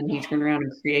else, and then he turned around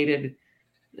and created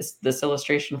this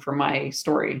illustration for my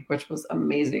story, which was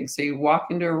amazing. So you walk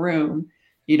into a room,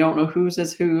 you don't know whose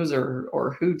is whose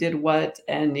or who did what,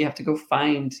 and you have to go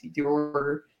find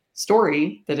your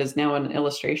story that is now an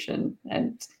illustration.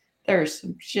 And there's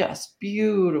some just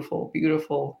beautiful,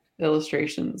 beautiful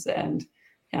illustrations. And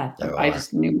yeah, There I are.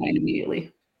 just knew mine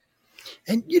immediately.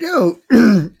 And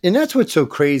and that's what's so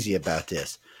crazy about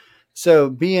this.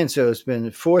 So it's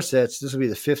been four sets. This will be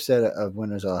the fifth set of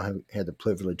winners I have had the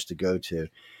privilege to go to.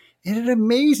 And it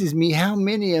amazes me how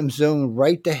many of them zone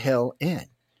right the hell in.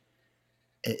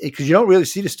 Because you don't really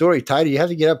see the story title. You have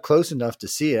to get up close enough to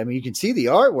see it. I mean, you can see the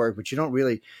artwork, but you don't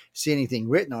really see anything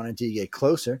written on it until you get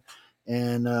closer.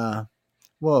 And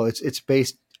well, it's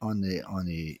based. on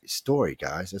the story,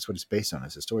 guys. That's what it's based on.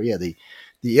 It's a story. Yeah, the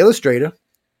illustrator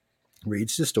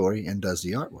reads the story and does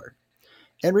the artwork.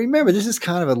 And remember, this is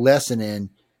kind of a lesson in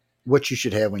what you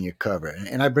should have on your cover.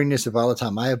 And I bring this up all the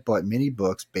time. I have bought many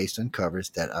books based on covers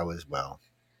that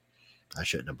I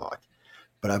shouldn't have bought.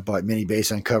 But I bought many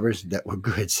based on covers that were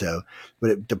good. So,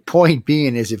 the point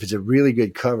being is, if it's a really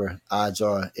good cover, odds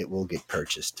are it will get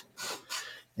purchased.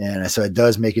 And so it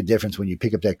does make a difference when you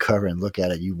pick up that cover and look at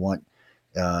it. You want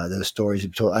those stories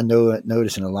told. I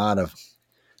notice in a lot of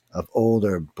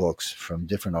older books from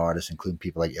different artists, including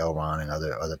people like L. Ron and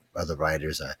other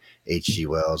writers, H.G.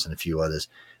 Wells and a few others.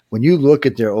 When you look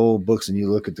at their old books and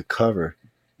you look at the cover,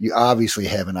 you obviously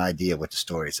have an idea what the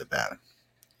story is about.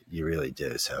 You really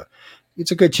do. So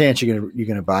it's a good chance you're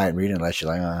gonna buy it and read it, unless you're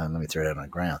like, oh, let me throw that on the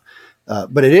ground.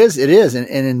 But it is, and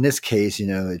in this case,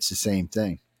 it's the same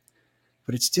thing.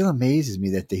 But it still amazes me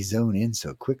that they zone in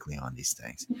so quickly on these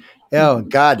things. Oh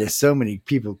God, there's so many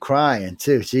people crying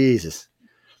too. Jesus.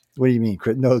 What do you mean?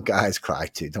 No, guys cry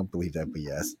too. Don't believe that, but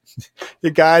yes.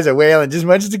 The guys are wailing just as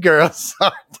much as the girls.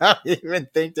 Don't even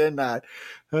think they're not.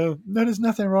 No, there's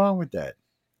nothing wrong with that.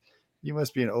 You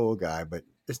must be an old guy, but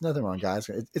there's nothing wrong, guys.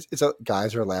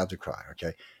 Guys are allowed to cry.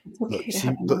 Okay, It's look, okay to see,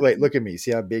 have emotions. look at me.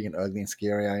 See how big and ugly and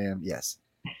scary I am. Yes,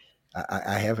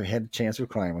 I have had a chance of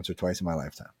crying once or twice in my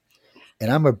lifetime, and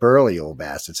I'm a burly old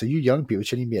bastard. So you young people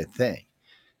shouldn't even be a thing.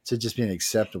 It should just be an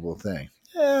acceptable thing.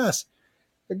 Yes,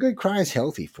 a good cry is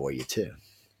healthy for you too.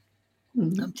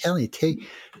 I'm Mhm. telling you,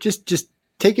 just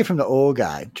take it from the old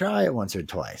guy. Try it once or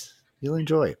twice. You'll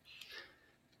enjoy it.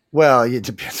 Well, it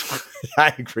depends.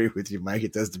 I agree with you, Mike.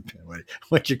 It does depend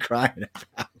what you're crying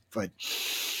about. But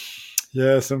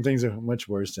yeah, some things are much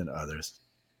worse than others.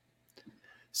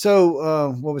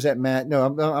 So, what was that, Matt? No,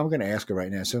 I'm going to ask her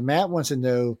right now. So, Matt wants to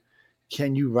know,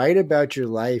 can you write about your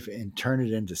life and turn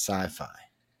it into sci-fi?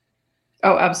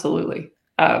 Oh, absolutely.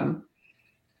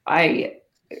 I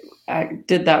I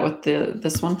did that with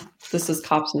this one. This is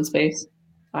Cops in Space.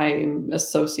 I'm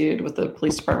associated with the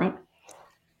police department,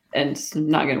 and I'm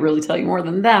not going to really tell you more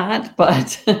than that,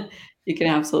 but you can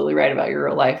absolutely write about your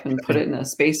real life and put Okay. it in a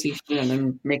space station and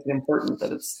then make it important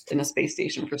that it's in a space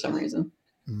station for some reason.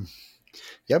 Mm.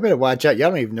 Y'all better watch out. Y'all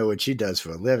don't even know what she does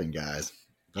for a living, guys.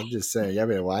 I'm just saying, y'all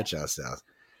better watch yourselves.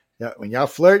 Yeah, when y'all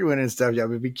flirt with her and stuff, y'all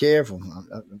better be careful.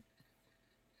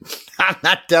 I'm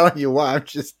not telling you why. I'm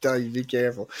just telling you be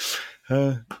careful.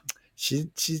 Uh, she's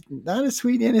not as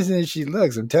sweet innocent as she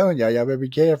looks. I'm telling y'all better be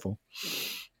careful.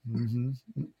 Mm-hmm.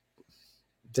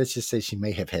 Let's just say she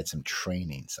may have had some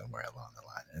training somewhere along the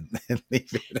line, and leave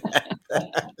it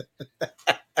at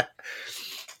that.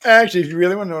 Actually, if you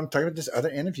really want to know, I'm talking about this other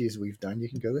interviews we've done. You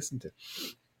can go listen to.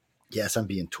 Yes, I'm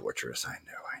being torturous. I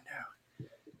know.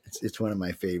 It's one of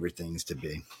my favorite things to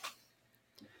be.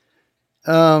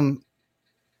 Um,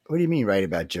 what do you mean, right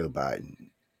about Joe Biden?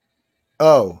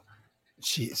 Oh,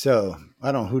 so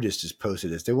I don't know who this just posted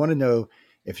this. They want to know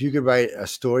if you could write a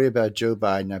story about Joe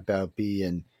Biden about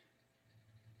being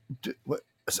what?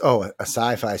 Oh, a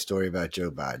sci-fi story about Joe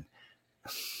Biden.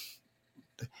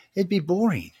 It'd be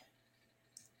boring.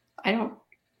 I don't,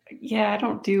 yeah, I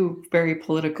don't do very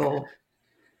political I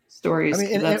stories mean,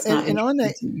 because that's not and on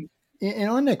interesting that to me. and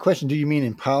on that question, do you mean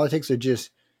in politics or just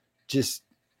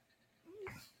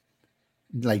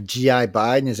like GI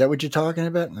Biden? Is that what you're talking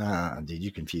about? Ah, dude,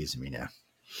 you're confusing me now.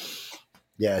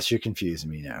 Yes, you're confusing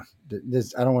me now.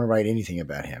 I don't want to write anything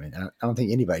about him, and I don't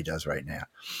think anybody does right now.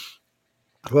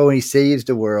 Well, when he saves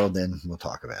the world, then we'll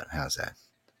talk about it. How's that?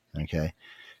 Okay.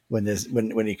 When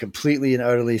he completely and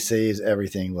utterly saves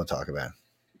everything, we'll talk about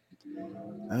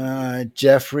it.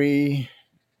 Jeffrey,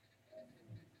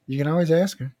 you can always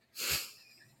ask her.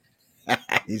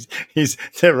 He's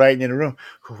they're writing in the room.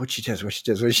 Oh, what she does, what she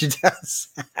does, what she does.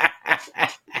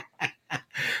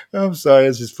 I'm sorry,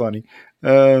 it's just funny.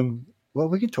 Well,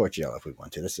 we can torture y'all if we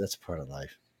want to. That's part of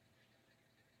life.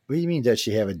 What do you mean? Does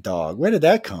she have a dog? Where did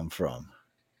that come from?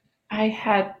 I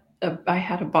had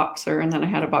a boxer, and then I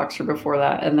had a boxer before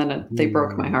that, and then they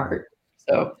broke my Ooh, heart.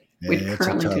 So we yeah, it's a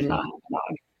currently do tough not one. have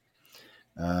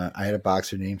a dog. I had a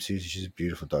boxer named Susie. She's a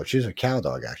beautiful dog. She's a cow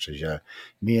dog, actually. Her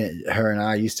and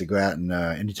I used to go out, and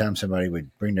anytime somebody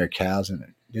would bring their cows,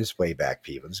 and this way back,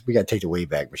 people, we got to take the way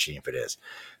back machine for this.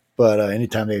 But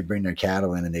anytime they'd bring their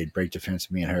cattle in and they'd break the fence,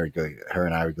 me and her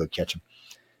and I would go catch them.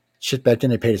 Shit, back then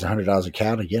they paid us $100 a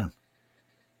cow to get them.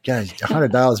 Guys,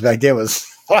 $100 back then was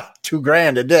what,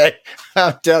 $2,000 a day.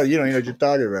 I'm telling you, you don't even know what you're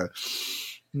talking about.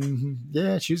 Mm-hmm.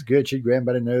 Yeah, she was good. She'd grab him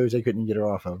by the nose. They couldn't get her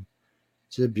off of him.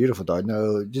 She's a beautiful dog.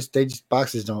 No,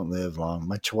 boxes don't live long.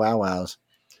 My Chihuahuas,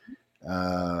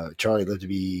 Charlie lived to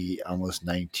be almost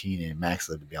 19, and Max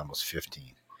lived to be almost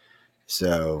 15.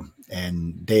 So,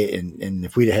 and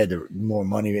if we'd had more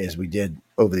money as we did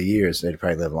over the years, they'd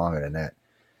probably live longer than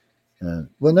that.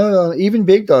 Well, no, even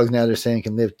big dogs now they're saying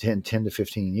can live 10 to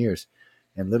 15 years,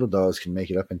 and little dogs can make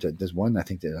it up into. There's one I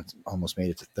think that almost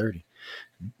made it to 30.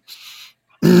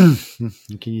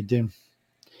 What can you do?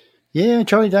 Yeah,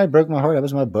 Charlie died, broke my heart. That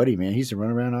was my buddy, man. He used to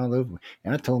run around all over.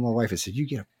 And I told my wife, I said, "You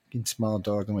get a fucking small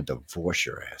dog, I'm gonna divorce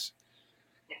your ass."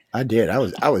 I did.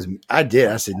 I did.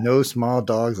 I said, "No small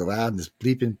dogs allowed in this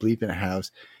bleeping house."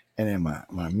 And then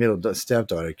my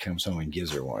stepdaughter comes home and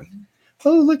gives her one.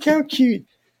 Oh, look how cute.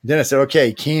 Then I said,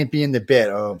 "Okay, can't be in the bed."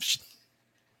 Oh,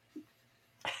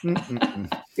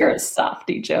 mm-mm-mm. You're a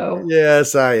softy, Joe.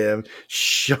 Yes, I am.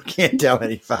 Shh, I can't tell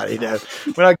anybody that.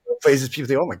 When I go places, people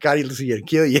think, "Oh my god, he looks like he's gonna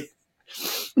kill you."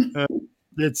 Uh,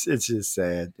 it's just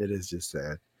sad. It is just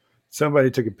sad. Somebody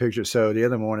took a picture. So the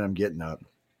other morning, I'm getting up.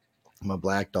 My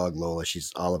black dog Lola,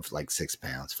 she's all of like 6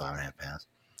 pounds, 5.5 pounds.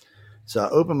 So I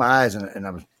opened my eyes and I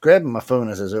was grabbing my phone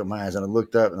as I was opening my eyes and I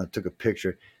looked up and I took a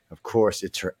picture. Of course,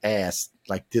 it's her ass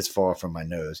like this far from my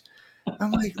nose.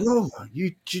 I'm like, Lola,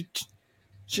 you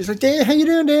she's like, Dad, how you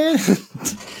doing, Dad?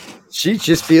 She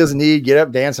just feels the need, get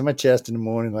up, dance on my chest in the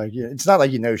morning. Like, yeah, it's not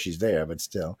like she's there, but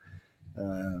still.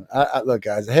 Look,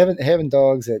 guys, having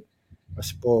dogs that are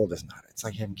spoiled is not. It's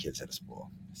like having kids that are spoiled.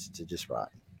 It's just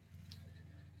rotten.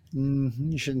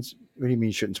 You shouldn't. What do you mean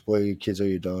you shouldn't spoil your kids or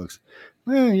your dogs?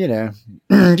 Well,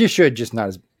 you should, just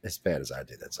not as bad as I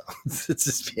do. That's all. Let's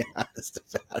just be honest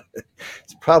about it.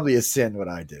 It's probably a sin what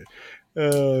I do.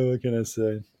 Oh, what can I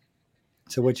say?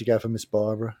 So, what you got for Miss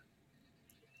Barbara?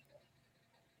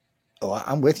 Oh,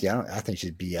 I'm with you. I think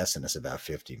she's BSing us about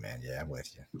 50, man. Yeah, I'm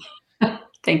with you.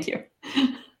 Thank you.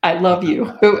 I love you,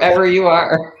 whoever you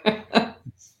are.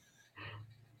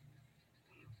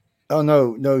 Oh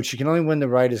no, no, she can only win the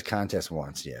writers contest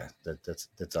once. Yeah,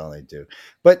 that's all they do.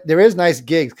 But there is nice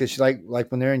gigs because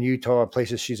like when they're in Utah or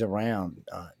places she's around,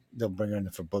 they'll bring her in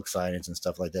for book signings and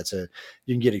stuff like that. So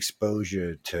you can get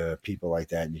exposure to people like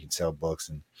that, and you can sell books.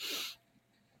 And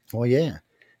well, yeah,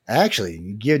 actually,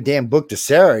 you give a damn book to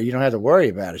Sarah, you don't have to worry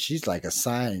about it. She's like a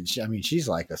signing. I mean, she's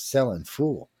like a selling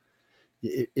fool.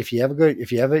 If you ever go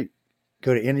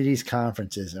to any of these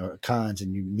conferences or cons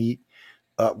and you meet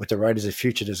with the writers of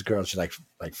Future. This girl, she's like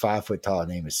 5 foot tall. Her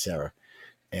name is Sarah,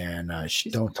 and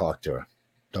don't talk to her.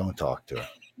 Don't talk to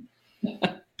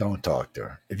her. Don't talk to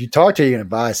her. If you talk to her, you're gonna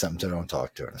buy something. So don't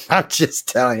talk to her. I'm just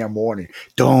telling you, I'm warning you.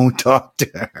 Don't talk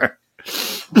to her.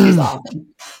 She's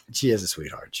awesome. She is a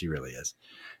sweetheart. She really is.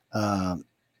 Um,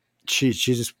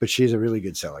 but she's a really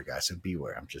good seller, guy. So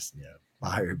beware. I'm just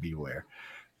buyer beware.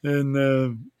 And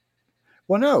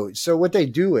well, no. So what they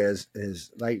do is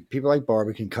like people like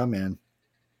Barbie can come in.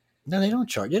 No, they don't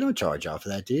charge. They don't charge off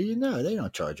of that, do you? No, they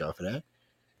don't charge off of that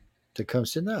to come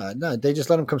sit. No, no, they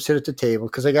just let them come sit at the table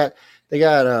because they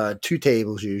got two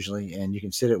tables usually, and you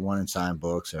can sit at one and sign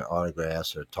books or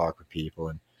autographs or talk with people,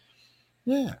 and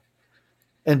yeah.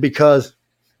 And because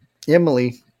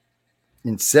Emily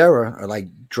and Sarah are like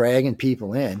dragging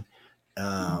people in,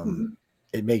 Mhm.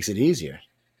 it makes it easier.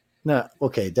 No,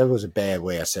 okay, that was a bad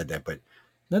way I said that, but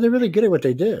no, they're really good at what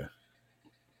they do.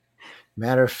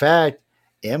 Matter of fact,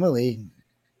 Emily,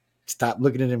 stop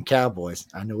looking at them cowboys.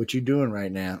 I know what you're doing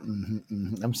right now.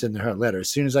 I'm sending her a letter as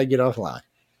soon as I get offline.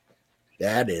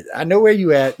 That is, I know where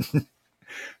you at.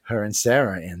 Her and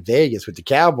Sarah in Vegas with the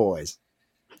Cowboys.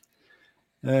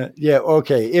 Yeah,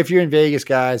 okay. If you're in Vegas,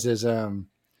 guys, there's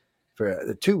for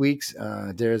the 2 weeks,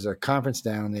 there's a conference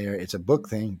down there. It's a book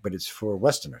thing, but it's for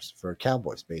Westerners, for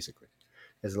cowboys, basically.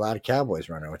 There's a lot of cowboys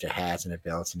running with their hats and their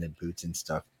belts and their boots and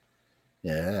stuff.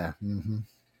 Yeah.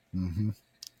 Mm-hmm.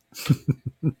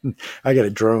 I got a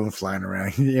drone flying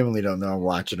around. Emily don't know I'm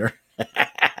watching her.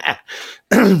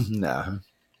 No,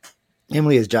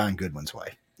 Emily is John Goodwin's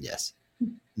wife. Yes.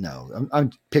 No,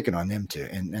 I'm picking on them too,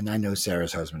 and I know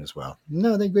Sarah's husband as well.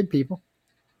 No, they're good people.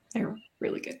 They're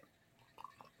really good.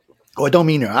 Oh, I don't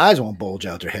mean their eyes won't bulge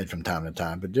out their head from time to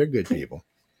time, but they're good people.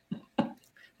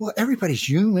 Well, everybody's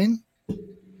human.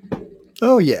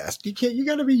 Oh yes, you can't. You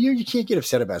got to be you. You can't get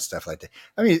upset about stuff like that.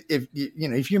 I mean,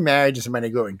 if you're married to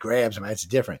somebody, go and grab somebody, it's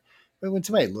different. But when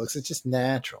somebody looks, it's just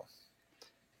natural.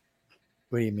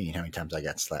 What do you mean? How many times I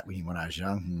got slapped when I was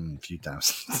young? A few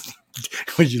times.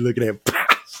 When you looking at?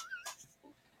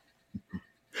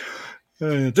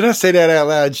 Did I say that out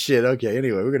loud? Shit. Okay.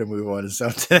 Anyway, we're gonna move on to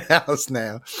something else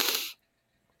now.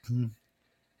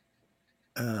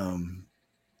 Um,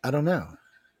 I don't know.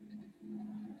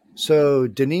 So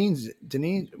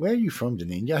Deneen, where are you from,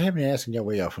 Deneen? Yeah, I haven't asked you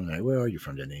where y'all from. Where are you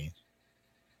from, Deneen?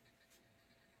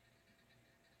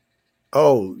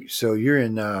 Oh, so you're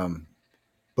in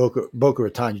Boca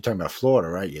Raton. You're talking about Florida,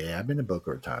 right? Yeah, I've been to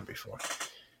Boca Raton before.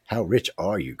 How rich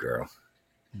are you, girl?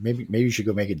 Maybe you should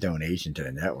go make a donation to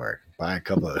the network. Buy a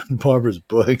couple of Barbara's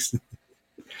books.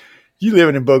 You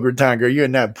living in Boca Raton, girl. You're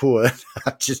not poor.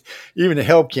 Just even the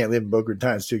help can't live in Boca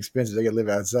Raton. It's too expensive. They got to live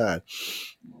outside.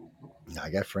 I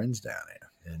got friends down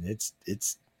there, and it's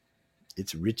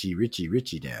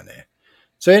richy down there.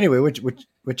 So anyway,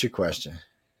 what's your question?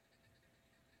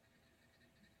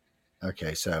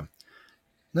 Okay, so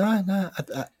no,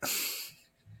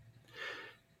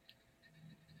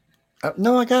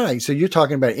 no, I got it. So you're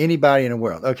talking about anybody in the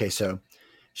world. Okay, so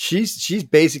she's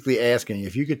basically asking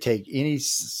if you could take any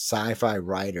sci-fi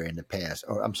writer in the past,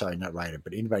 or I'm sorry, not writer,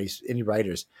 but any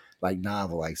writers like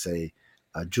novel, like say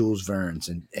Jules Verne's,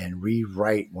 and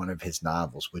rewrite one of his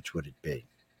novels, which would it be?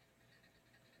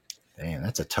 Damn,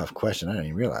 that's a tough question. I didn't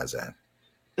even realize that.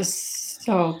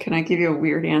 So, can I give you a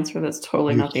weird answer that's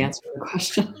totally You not the answer to the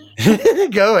question?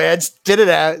 go ahead, spit it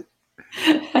out.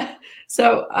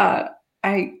 So,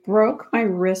 I broke my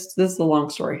wrist. This is a long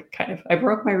story, kind of. I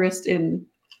broke my wrist in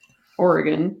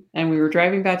Oregon, and we were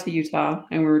driving back to Utah,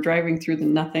 and we were driving through the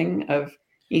nothing of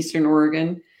Eastern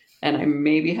Oregon, and I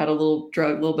maybe had a little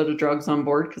bit of drugs on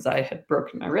board because I had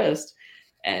broken my wrist.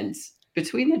 And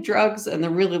between the drugs and the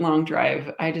really long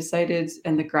drive, I decided,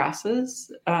 and the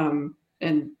grasses,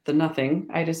 and the nothing,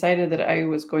 I decided that I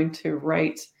was going to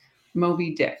write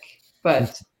Moby Dick,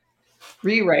 but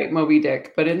rewrite Moby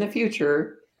Dick, but in the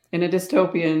future in a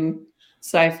dystopian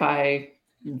sci-fi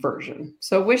version.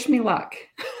 So wish me luck.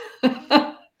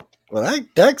 Well,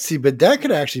 but that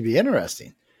could actually be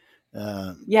interesting.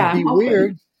 Yeah, It'd I'm be hoping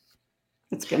weird.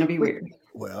 it's going to be weird.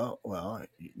 Well,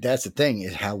 that's the thing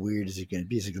is how weird is it going to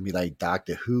be? Is it going to be like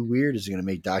Doctor Who weird? Is it going to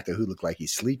make Doctor Who look like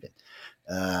he's sleeping?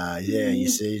 Yeah, you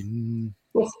see.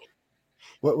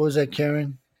 What was that,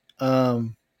 Karen?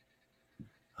 Um,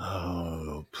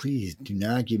 oh, please do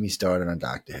not get me started on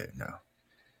Doctor Who. No,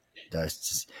 that's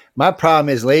just my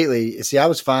problem. Is lately, see, I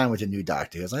was fine with the new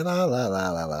Doctor Who. I was like la la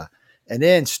la la la, and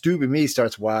then stupid me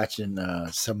starts watching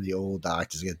some of the old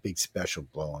Doctors. Get a big special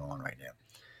blowing on right now,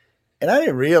 and I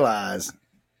didn't realize.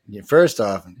 First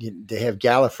off, they have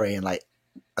Gallifrey in like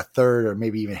a third or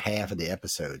maybe even half of the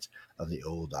episodes of the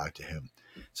old Doctor Who.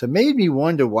 So it made me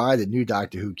wonder why the new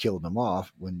Doctor Who killed them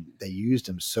off when they used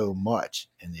them so much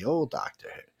in the old Doctor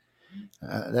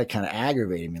Who. That kind of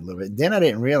aggravated me a little bit. Then I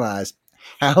didn't realize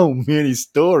how many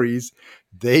stories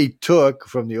they took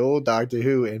from the old Doctor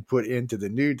Who and put into the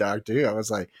new Doctor Who. I was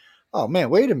like, oh man,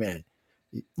 wait a minute.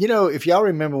 If y'all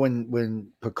remember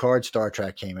when Picard Star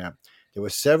Trek came out, there were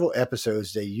several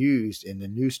episodes they used in the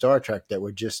new Star Trek that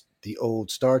were just the old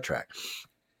Star Trek.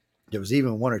 There was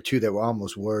even one or two that were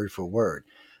almost word for word.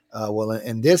 Well,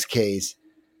 in this case,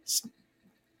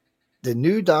 the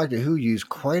new Doctor Who used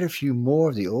quite a few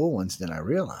more of the old ones than I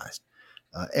realized.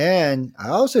 And I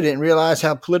also didn't realize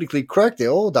how politically correct the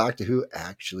old Doctor Who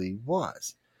actually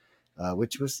was,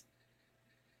 which was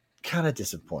kind of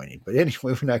disappointing. But anyway,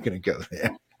 we're not going to go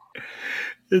there.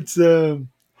 It's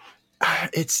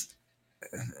it's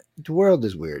the world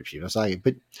is weird, people. It's like,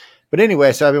 but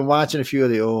anyway, so I've been watching a few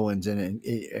of the old ones, and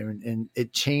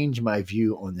it changed my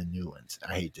view on the new ones.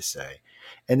 I hate to say,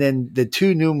 and then the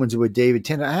two new ones with David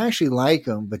Tennant, I actually like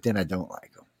them, but then I don't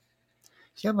like them.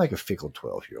 See, I'm like a fickle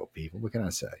 12-year-old people. What can I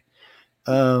say?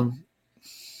 Um,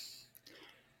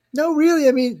 no, really.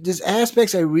 I mean, there's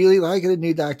aspects I really like of the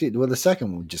new Doctor. Well, the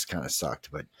second one just kind of sucked,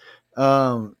 but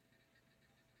um,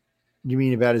 you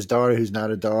mean about his daughter who's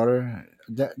not a daughter?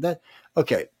 That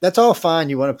okay? That's all fine.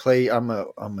 You want to play? I'm a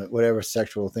whatever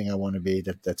sexual thing I want to be.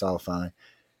 That's all fine.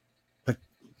 But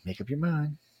make up your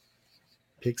mind.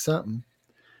 Pick something.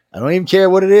 I don't even care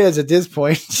what it is at this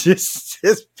point. just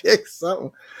pick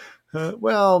something.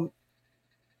 Well,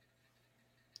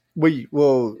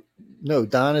 well, no.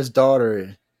 Donna's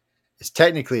daughter is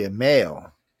technically a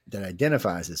male that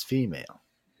identifies as female.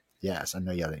 Yes, I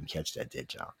know y'all didn't catch that,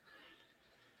 did y'all?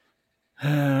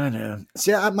 I know.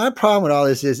 See, my problem with all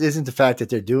this isn't the fact that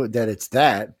they're doing that. It's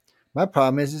that my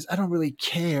problem is I don't really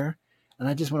care, and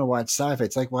I just want to watch sci-fi.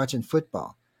 It's like watching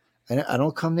football. I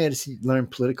don't come there to learn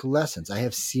political lessons. I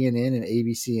have CNN and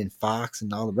ABC and Fox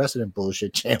and all the rest of them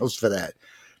bullshit channels for that.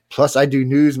 Plus, I do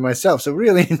news myself. So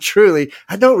really and truly,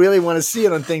 I don't really want to see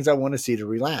it on things I want to see to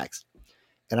relax.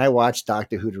 And I watch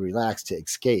Doctor Who to relax, to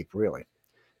escape. Really,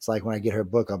 it's like when I get her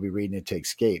book, I'll be reading it to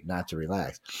escape, not to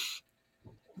relax.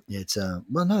 It's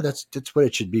well, no, that's what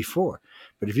it should be for.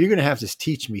 But if you're going to have to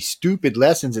teach me stupid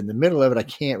lessons in the middle of it, I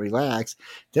can't relax.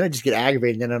 Then I just get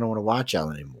aggravated, and then I don't want to watch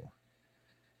y'all anymore.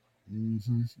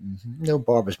 No,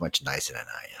 Barbara's much nicer than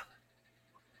I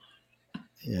am.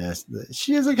 Yes,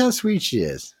 she is. Like how sweet she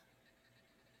is.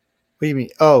 do you mean?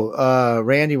 Oh,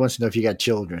 Randy wants to know if you got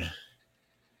children.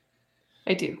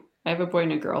 I do. I have a boy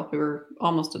and a girl who are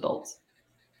almost adults.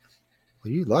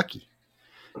 Well, you lucky.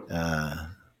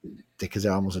 Because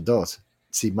they're almost adults.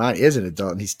 See, mine is an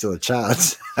adult and he's still a child.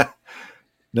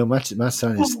 No, my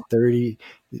son is 30.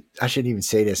 I shouldn't even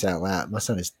say this out loud. My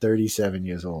son is 37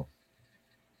 years old.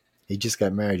 He just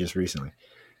got married just recently.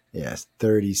 Yes,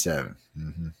 37.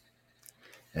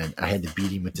 And I had to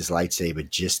beat him with this lightsaber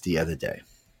just the other day.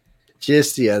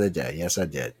 Just the other day. Yes, I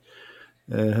did.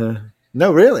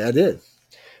 No, really, I did.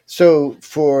 So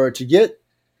to get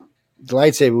the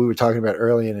lightsaber we were talking about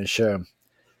early in the show,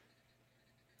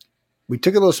 we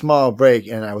took a little small break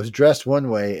and I was dressed one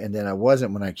way and then I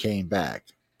wasn't when I came back.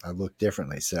 I looked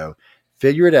differently. So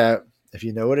figure it out. If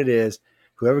you know what it is,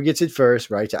 whoever gets it first,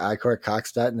 write to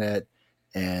iCarCox.net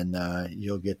and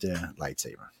you'll get the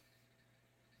lightsaber.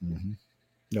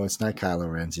 No, it's not Kylo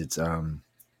Ren's. It's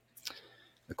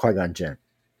Qui-Gon Jinn.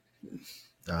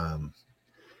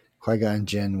 Qui-Gon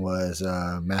Jinn was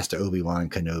Master Obi-Wan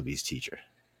Kenobi's teacher.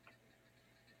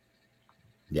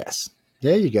 Yes.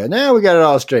 There you go. Now we got it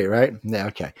all straight, right? Yeah,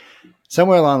 okay.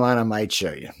 Somewhere along the line, I might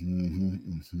show you.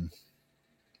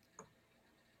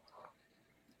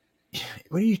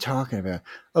 What are you talking about?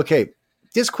 Okay,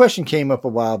 this question came up a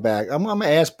while back. I'm going to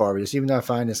ask Barbara this, even though I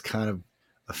find this kind of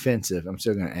offensive. I'm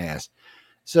still going to ask.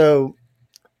 So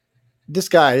this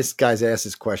guy's asked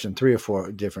this question, 3 or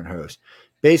 4 different hosts.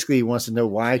 Basically, he wants to know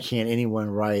why can't anyone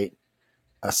write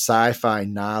a sci-fi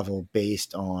novel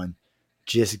based on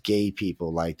just gay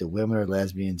people, like the women are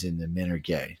lesbians and the men are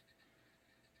gay.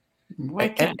 Why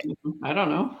can't you? I don't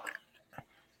know.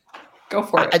 Go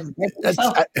for it. I find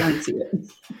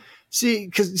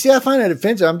that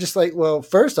offensive. I'm just like, well,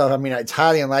 first off, I mean, it's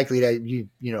highly unlikely that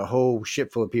a whole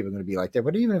ship full of people are going to be like that.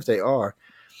 But even if they are,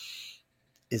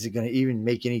 is it going to even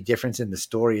make any difference in the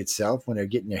story itself when they're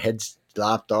getting their heads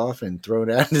lopped off and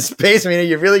thrown out into space? I mean, are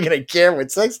you really going to care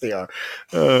what sex they are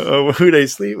or who they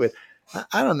sleep with?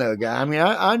 I don't know, guy. I mean,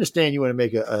 I understand you want to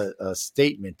make a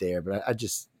statement there, but I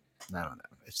don't know.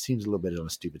 It seems a little bit on the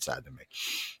stupid side to me.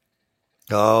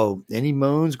 Oh, any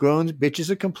moans, groans, bitches,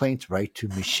 or complaints, write to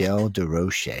Michelle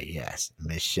DeRoche. Yes,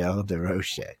 Michelle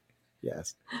DeRoche.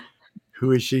 Yes.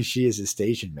 Who is she? She is a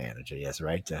station manager. Yes,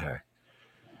 write to her.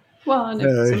 Well, and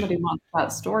if somebody wants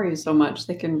that story so much,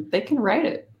 they can write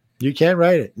it. You can't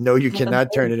write it. No, you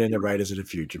cannot turn it into Writers of the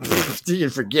Future. You can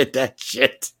forget that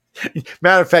shit.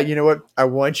 Matter of fact, you know what? I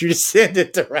want you to send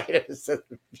it to Writers of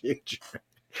the Future.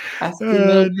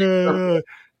 No.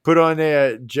 Put on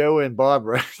there Joe and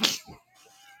Barbara.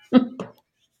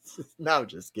 No, I'm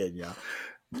just kidding, y'all.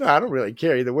 No, I don't really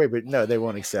care either way, but no, they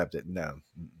won't accept it. No.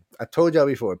 I told y'all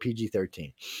before,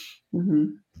 PG-13.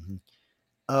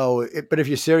 Oh, but if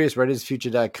you're serious,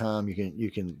 writersfuture.com,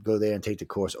 you can go there and take the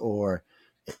course, or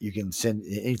you can send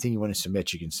anything you want to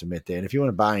submit, you can submit there. And if you want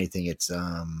to buy anything, it's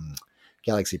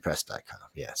galaxypress.com.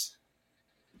 Yes.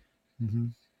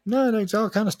 No, there's all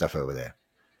kind of stuff over there.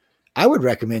 I would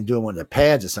recommend doing one of the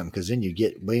pads or something, because then you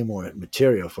get way more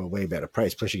material for a way better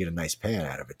price. Plus, you get a nice pad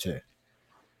out of it too.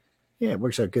 Yeah, it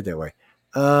works out good that way.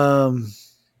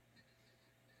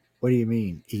 What do you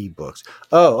mean ebooks?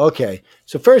 Oh, okay.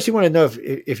 So first, you want to know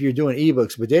if you're doing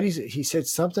ebooks, but then he said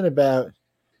something about,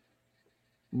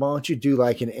 why don't you do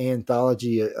like an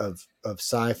anthology of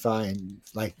sci-fi and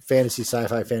like fantasy,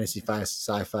 sci-fi,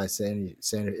 sci-fi, sanity.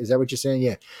 Is that what you're saying?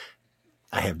 Yeah.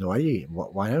 I have no idea.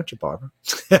 Why don't you, Barbara?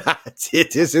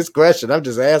 It's his question. I'm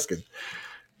just asking.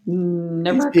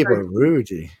 These people are rude.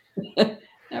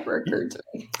 Never occurred to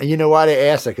me. And you know why they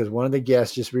asked that? Because one of the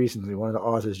guests one of the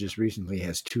authors just recently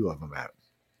has 2 of them out.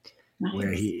 Nice.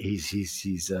 Where he's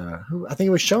who I think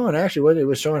it was Sean, actually. It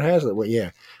was Sean Hazlitt. Well, yeah.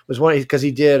 It was one because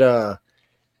he did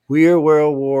Weird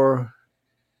World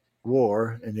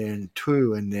War and then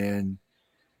 2 and then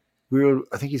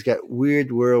I think he's got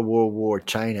Weird World War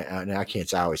China out now. I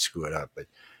always screw it up, but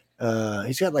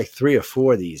he's got like 3 or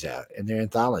 4 of these out, and they're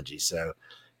anthologies. So,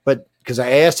 but because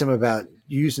I asked him about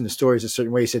using the stories a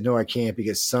certain way, he said no, I can't,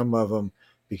 because some of them,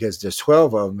 because there's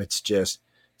 12 of them, it's just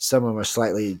some of them are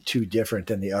slightly too different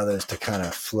than the others to kind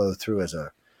of flow through as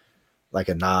a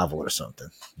novel or something.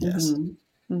 Yes.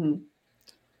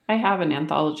 I have an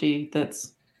anthology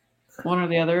that's one or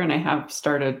the other, and I have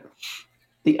started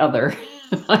the other.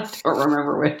 I don't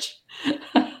remember which.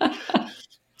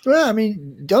 Well, I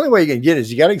mean, the only way you can get it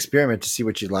is you got to experiment to see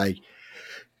what you like.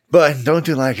 But don't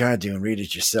do like I do and read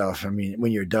it yourself. I mean,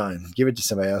 when you're done, give it to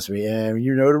somebody else. And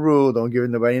you know the rule. Don't give it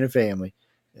to nobody in the family.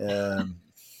 What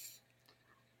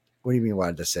do you mean,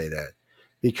 why did I say that?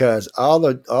 Because all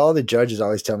the judges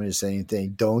always tell me the same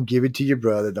thing. Don't give it to your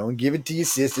brother. Don't give it to your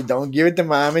sister. Don't give it to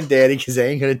mom and daddy, because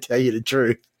they ain't going to tell you the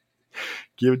truth.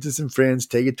 Give it to some friends.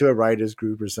 Take it to a writers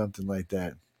group or something like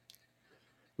that.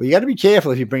 Well, you got to be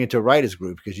careful if you bring it to a writers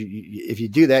group because if you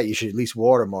do that, you should at least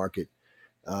watermark it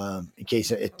in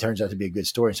case it turns out to be a good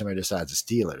story and somebody decides to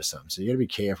steal it or something. So you got to be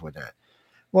careful with that.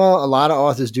 Well, a lot of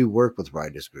authors do work with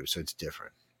writers groups, so it's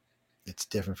different. It's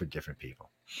different for different people.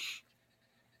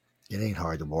 It ain't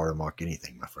hard to watermark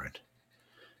anything, my friend.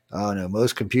 Oh no,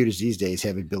 most computers these days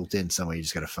have it built in somewhere. You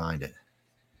just got to find it.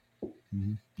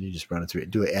 Mm-hmm. You just run it through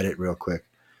it, do an edit real quick.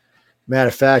 Matter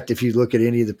of fact, if you look at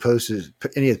any of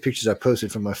the pictures I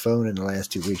posted from my phone in the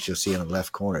last 2 weeks, you'll see on the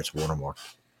left corner it's watermarked.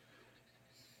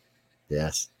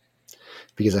 Yes,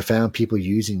 because I found people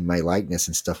using my likeness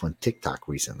and stuff on TikTok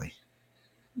recently.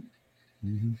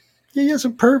 Mm-hmm. Yeah, you got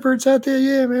some perverts out there.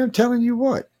 Yeah, man, I'm telling you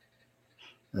what.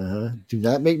 Do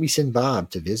not make me send Bob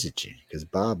to visit you because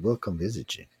Bob will come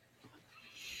visit you.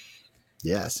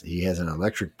 Yes, he has an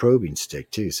electric probing stick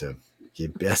too, so you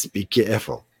best be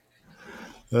careful.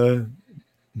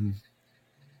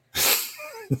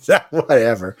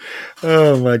 Whatever.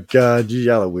 Oh my God,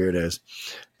 y'all are weirdos.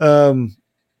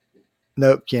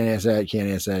 Nope, can't answer that. Can't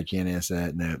answer that. Can't answer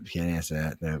that. Nope, can't answer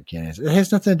that. Nope, can't answer. It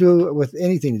has nothing to do with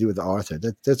anything to do with the author.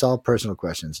 That's all personal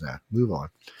questions now. Move on.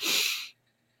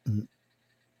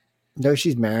 No,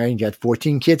 she's married. Got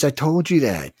 14 kids. I told you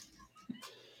that.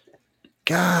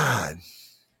 God.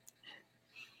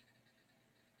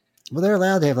 Well, they're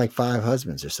allowed to have like 5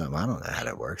 husbands or something. I don't know how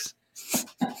that works.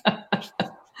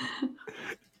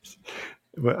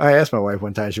 I asked my wife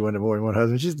one time. She wanted more than one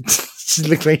husband. She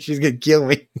looked like she's gonna kill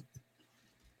me.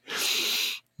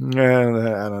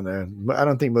 No, I don't know. I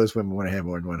don't think most women want to have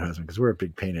more than one husband because we're a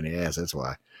big pain in the ass. That's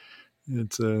why.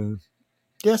 It's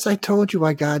yes, I told you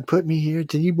why God put me here.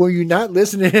 Were you not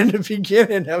listening in the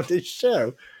beginning of the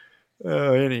show?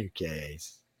 Oh, in any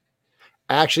case.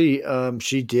 Actually,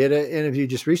 she did an interview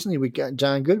just recently with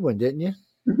John Goodwin, didn't you?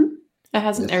 Mm-hmm. It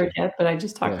hasn't aired yet, but I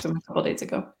just talked to him a couple days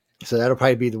ago. So that'll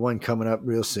probably be the one coming up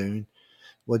real soon.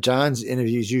 Well, John's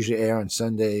interviews usually air on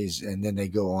Sundays, and then they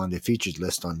go on the featured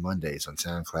list on Mondays on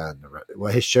SoundCloud.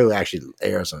 Well, his show actually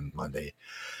airs on Monday,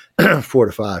 4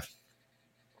 to 5.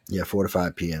 Yeah, 4 to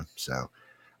 5 p.m. So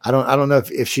I don't know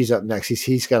if she's up next.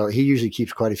 He usually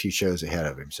keeps quite a few shows ahead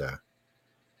of him. So,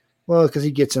 well, because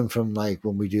he gets them from like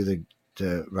when we do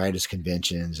the writers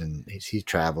conventions, and he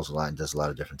travels a lot and does a lot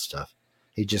of different stuff.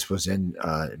 He just was in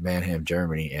Mannheim,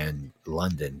 Germany, and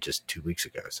London just 2 weeks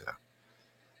ago. So.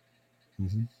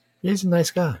 Mm-hmm. He's a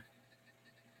nice guy.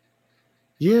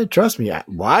 Yeah, trust me.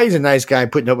 Why he's a nice guy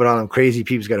putting up with all them crazy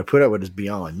people's got to put up with is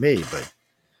beyond me. But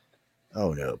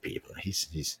oh no, people,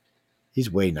 he's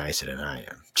way nicer than I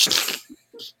am.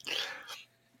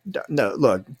 No,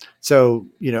 look. So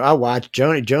I watch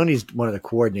Joni. Joni's one of the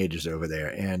coordinators over there,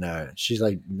 and she's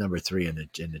like number 3 in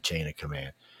the chain of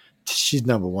command. She's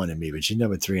number 1 in me, but she's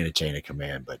number 3 in the chain of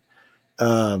command. But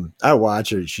I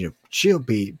watch her. There'll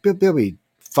be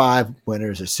 5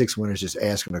 winners or 6 winners just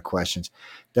asking her questions.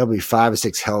 There'll be 5 or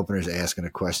 6 helpers asking her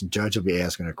questions. Judge will be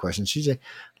asking her questions. She's like,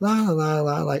 la, la,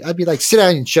 la. Like, I'd be like, sit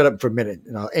down and shut up for a minute,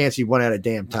 and I'll answer you one at a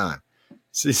damn time.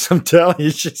 See, so I'm telling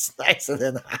you, she's nicer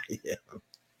than I am.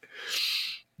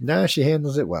 No, she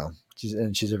handles it well.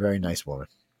 She's a very nice woman.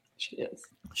 She is.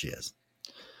 She is.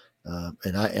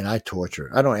 And I torture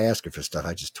her. I don't ask her for stuff.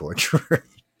 I just torture her.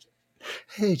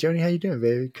 Hey, Joni, how you doing,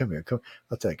 baby? Come here. Come.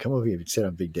 I'll tell you. Come over here and sit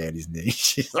on Big Daddy's knee.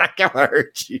 She's like, I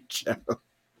hurt you, Joe.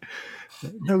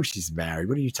 No, she's married.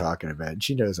 What are you talking about? And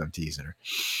she knows I'm teasing her.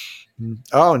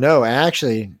 Oh, no.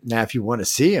 Actually, now, if you want to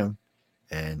see them,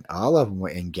 and all of them were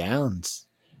in gowns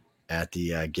at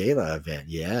the gala event.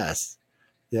 Yes.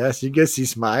 Yes, you can see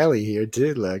Smiley here,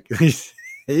 too. Look. You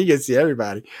can see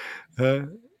everybody.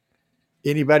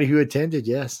 Anybody who attended,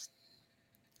 yes.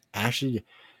 Actually,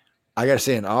 I got to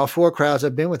say, in all 4 crowds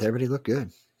I've been with, everybody looked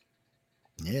good.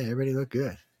 Yeah, everybody looked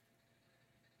good.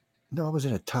 No, I was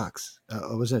in a tux.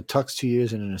 I was in a tux 2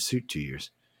 years and in a suit 2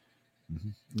 years. Mm-hmm.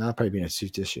 No, I'll probably be in a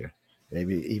suit this year.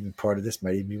 Maybe even part of this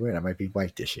might even be weird. I might be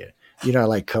white this year. I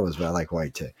like colors, but I like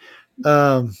white too.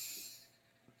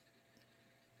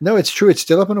 No, it's true. It's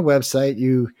still up on the website.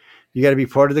 You got to be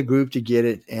part of the group to get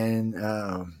it, and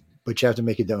but you have to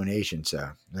make a donation. So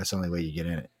that's the only way you get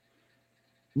in it.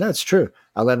 No, it's true.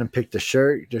 I let them pick the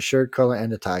shirt color,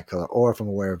 and the tie color, or if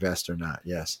I'm wear a vest or not.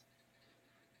 Yes,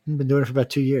 I've been doing it for about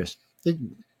 2 years.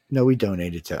 We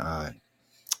donated to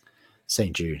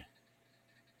St. Jude.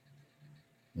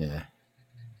 Yeah,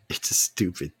 it's a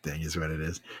stupid thing, is what it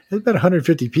is. There's about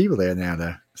 150 people there now,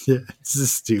 though. Yeah, it's a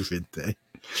stupid thing.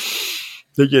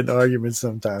 They get in arguments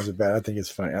sometimes about it. I think it's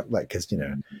funny, like because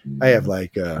I have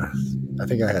like I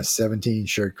think I have 17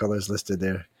 shirt colors listed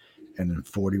there. and then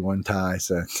 41 ties.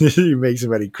 So you make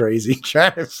somebody crazy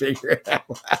trying to figure it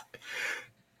out.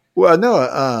 Well, no,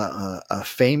 a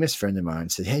famous friend of mine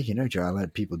said, "Hey, Joe, I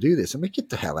let people do this." I'm like, "Get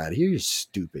the hell out of here! You're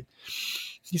stupid."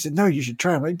 He said, "No, you should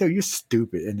try." I'm like, "No, you're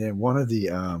stupid." And then one of the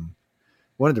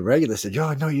regulars said,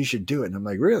 "Oh, no, you should do it." And I'm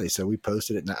like, "Really?" So we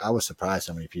posted it, and I was surprised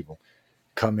how many people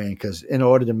come in because in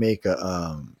order to make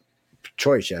a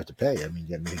choice, you have to pay. I mean,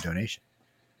 you got to make a donation.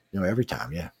 Every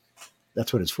time. Yeah,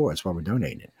 that's what it's for. That's why we're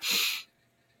donating it.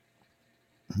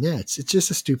 Yeah, it's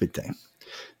just a stupid thing.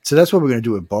 So that's what we're gonna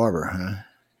do with Barber, huh?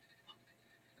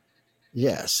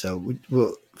 Yeah. So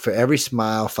we'll for every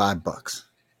smile, $5.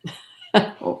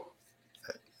 Oh,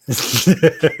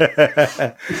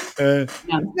 yeah.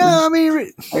 No, I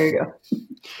mean, There you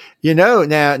go.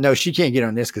 now, no, she can't get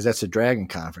on this because that's a dragon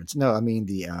conference. No, I mean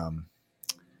the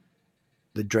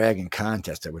dragon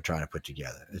contest that we're trying to put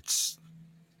together.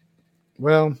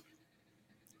 Well,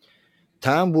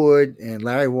 Tom Wood and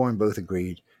Larry Warren both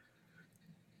agreed.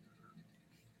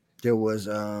 There was,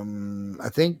 I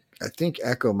think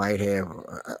Echo might have,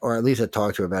 or at least I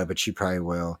talked to her about it, but she probably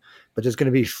will. But there's going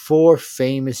to be 4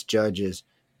 famous judges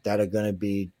that are going to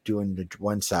be doing the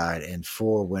one side and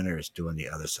 4 winners doing the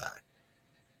other side.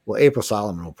 Well, April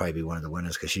Solomon will probably be one of the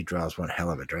winners because she draws one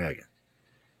hell of a dragon.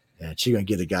 And she's going to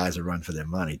give the guys a run for their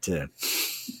money, too.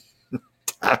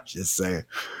 I'm just saying.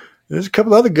 There's a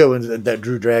couple other good ones that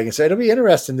drew dragons. So it'll be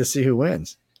interesting to see who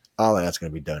wins. All of that's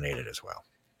going to be donated as well.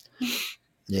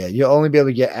 Yeah, you'll only be able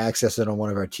to get access to it on one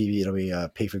of our TV. It'll be a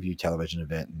pay-per-view television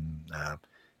event, and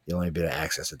you'll only be able to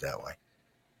access it that way.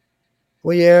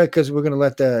 Well, yeah, because we're going to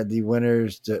let the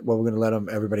winners, we're going to let them,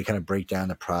 everybody kind of break down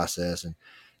the process and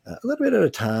a little bit at a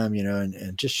time,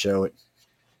 and just show it.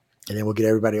 And then we'll get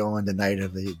everybody on the night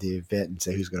of the event and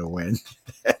say who's going to win.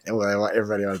 And we'll want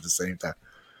everybody on at the same time.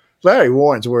 Larry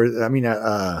Warren's worth, I mean,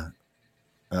 not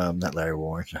Larry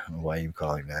Warren. I don't know why you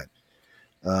call him that.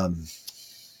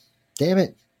 Damn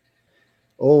it.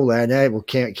 Oh, lad,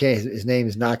 can't, his name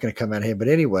is not going to come out of him. But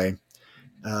anyway,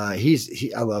 I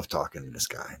love talking to this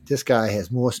guy. This guy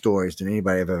has more stories than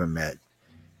anybody I've ever met.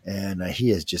 And he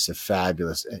is just a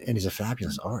fabulous, and he's a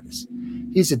fabulous artist.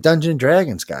 He's a Dungeons and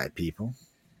Dragons guy, people.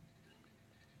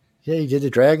 Yeah, he did the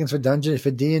dragons for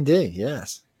D&D.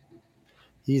 Yes,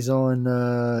 he's on.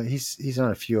 He's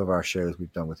on a few of our shows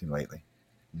we've done with him lately.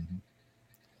 Mm-hmm.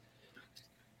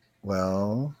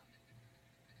 Well,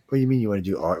 what do you mean you want to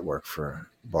do artwork for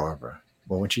Barbara?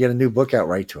 Well, once you get a new book out,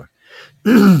 write to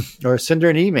her or send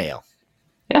her an email.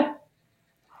 Yeah.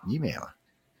 Email her.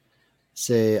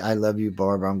 Say, "I love you,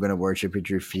 Barbara. I'm going to worship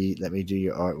at your feet. Let me do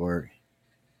your artwork."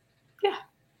 Yeah.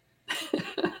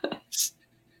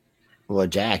 Well,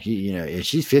 Jack, if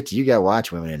she's 50, you got to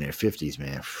watch women in their 50s,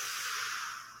 man.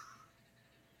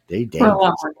 They We're a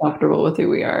lot dangerous. more comfortable with who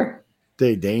we are.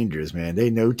 They dangerous, man. They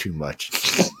know too much.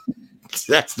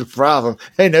 That's the problem.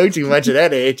 They know too much at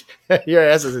that age. Your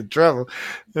ass is in trouble.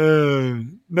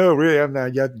 No, really, I'm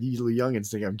not. You little youngins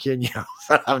think I'm kidding you,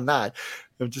 but I'm not.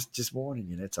 I'm just warning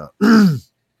you. That's all.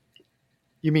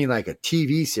 You mean like a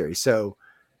TV series? So,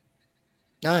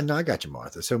 no, I got you,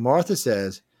 Martha. So Martha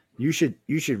says you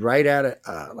should write out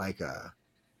like a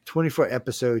 24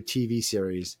 episode TV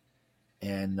series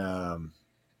and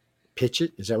pitch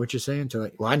it. Is that what you're saying?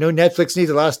 Well, I know Netflix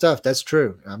needs a lot of stuff. That's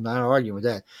true. I'm not arguing with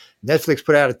that. Netflix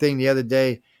put out a thing the other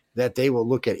day that they will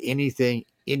look at anything.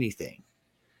 They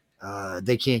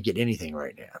can't get anything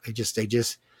right now. They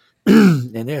just,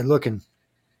 and they're looking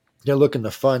to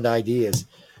fund ideas.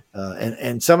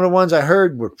 And some of the ones I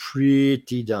heard were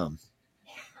pretty dumb.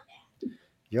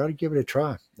 You ought to give it a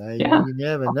try. Yeah. You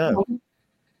never know.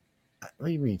 What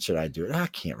do you mean, should I do it? I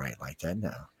can't write like that.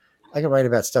 No. I can write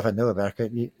about stuff I know about.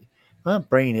 My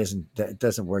brain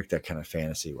doesn't work that kind of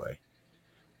fantasy way.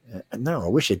 No, I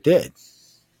wish it did.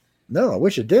 No, I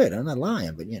wish it did. I'm not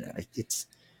lying, but it's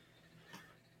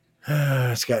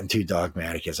gotten too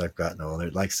dogmatic as I've gotten older.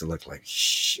 It likes to look like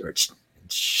stuff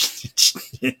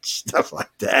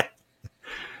like that.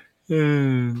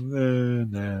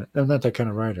 No, I'm not that kind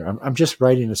of writer. I'm just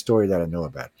writing a story that I know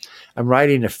about. I'm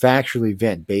writing a factual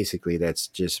event, basically, that's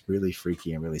just really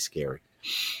freaky and really scary.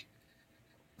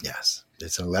 Yes,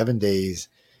 it's an 11 days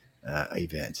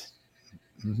event.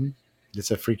 Mm-hmm.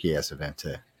 It's a freaky ass event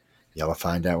too. Y'all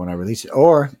find out when I release it,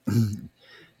 or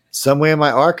somewhere in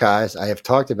my archives. I have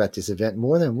talked about this event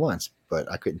more than once, but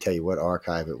I couldn't tell you what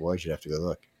archive it was. You'd have to go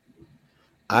look.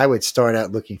 I would start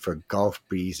out looking for golf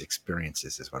breeze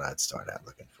experiences is what I'd start out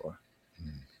looking for.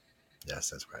 Yes,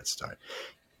 that's where I'd start.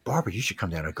 Barbara, you should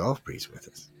come down to Golf Breeze with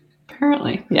us.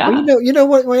 Apparently, yeah. Well, you know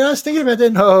what? When I was thinking about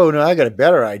that, no, I got a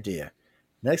better idea.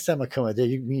 Next time I come out there,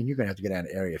 you're going to have to go down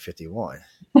to Area 51.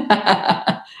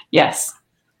 Yes.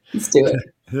 Let's do it.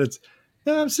 It's,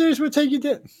 no, I'm serious. We'll take you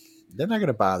there. They're not going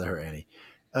to bother her any.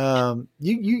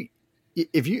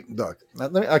 If you look,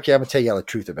 okay, I'm going to tell y'all the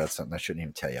truth about something. I shouldn't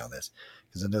even tell y'all this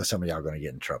because I know some of y'all are going to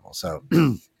get in trouble. So,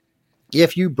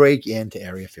 if you break into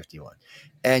Area 51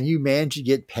 and you manage to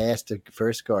get past the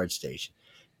first guard station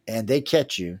and they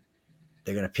catch you,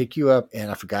 they're going to pick you up.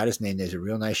 And I forgot his name. There's a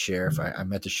real nice sheriff. I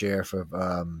met the sheriff of,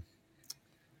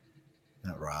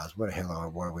 not Roz. What the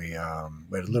hell were we?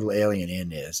 Where the little alien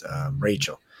inn is,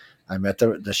 Rachel. I met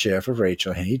the sheriff of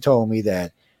Rachel, and he told me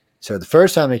that. So the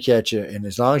first time they catch you, and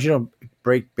as long as you don't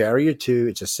break barrier 2,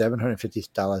 it's a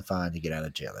 $750 fine to get out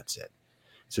of jail. That's it.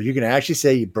 So you can actually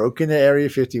say you broke into Area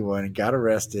 51 and got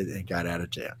arrested and got out of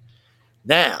jail.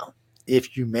 Now,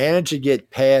 if you manage to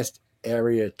get past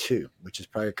Area 2, which is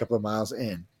probably a couple of miles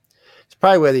in, it's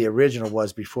probably where the original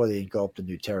was before they engulfed the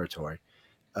new territory.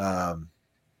 Then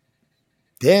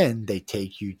they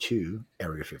take you to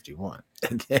Area 51.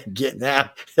 And then getting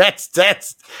out,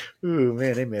 ooh,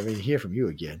 man, they may even hear from you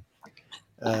again.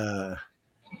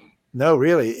 No,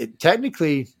 really.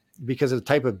 Technically, because of the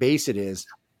type of base it is,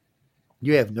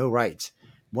 you have no rights.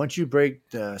 Once you break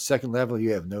the second level,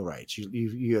 you have no rights.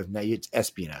 You have it's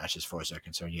espionage as far as they're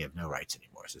concerned. You have no rights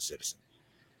anymore as a citizen.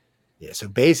 Yeah, so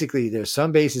basically, there's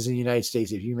some bases in the United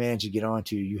States, if you manage to get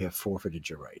onto, you have forfeited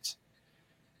your rights.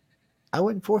 I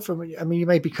wouldn't forfeit. I mean, you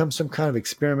might become some kind of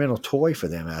experimental toy for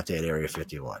them out there at Area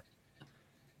 51.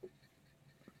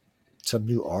 Some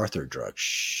new Arthur drug.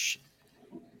 Shh.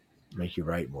 Make you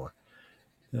write more.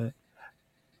 There's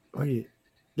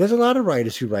a lot of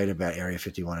writers who write about Area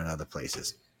 51 and other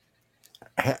places.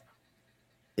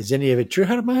 Is any of it true?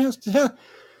 How did my house?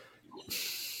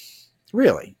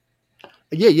 Really?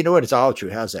 Yeah, you know what? It's all true.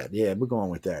 How's that? Yeah, we're going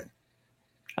with that.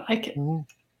 I like it. Mm-hmm.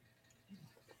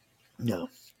 No,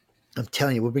 I'm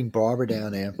telling you, we'll bring Barbara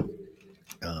down there.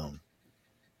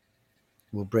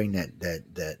 We'll bring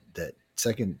that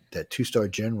second 2-star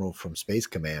general from Space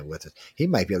Command with us. He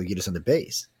might be able to get us on the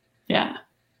base. Yeah.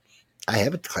 I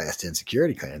have a Class 10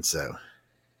 security clearance, so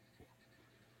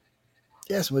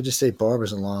yes, we'll just say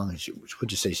Barbara's along. We'll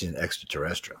just say she's an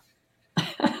extraterrestrial.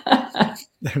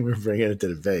 And we're bringing it to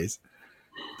the base.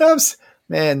 Oops.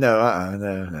 Man,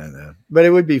 no. But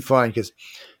it would be fun because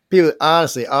people,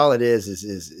 honestly, all it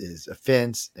is a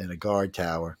fence and a guard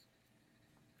tower.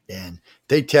 And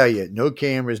they tell you no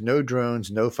cameras, no drones,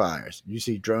 no fires. You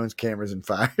see drones, cameras, and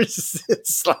fires.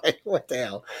 It's like, what the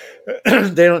hell?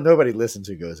 Nobody listens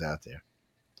who goes out there.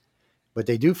 But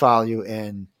they do follow you,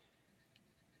 and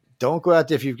don't go out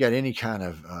there if you've got any kind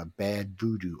of bad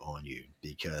voodoo on you,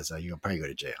 because you'll probably go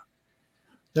to jail.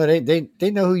 No,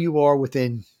 they know who you are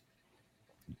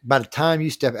by the time you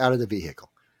step out of the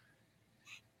vehicle.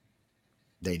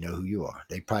 They know who you are.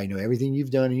 They probably know everything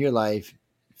you've done in your life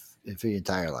for your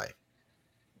entire life.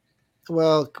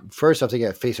 Well, first off, they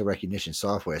got facial recognition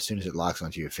software. As soon as it locks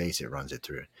onto your face, it runs it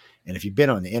through. And if you've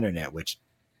been on the internet, which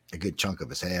a good chunk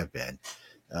of us have been,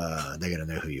 they're going to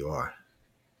know who you are.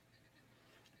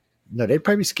 No, they'd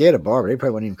probably be scared of Barbara. They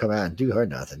probably wouldn't even come out and do her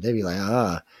nothing. They'd be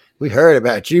like, we heard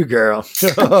about you, girl.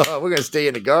 We're going to stay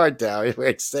in the guard tower where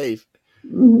it's safe.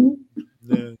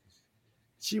 Mm-hmm.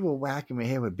 She will whack him in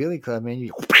the head with Billy Club, man.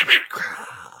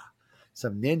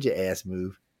 Some ninja ass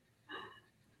move.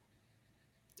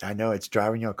 I know it's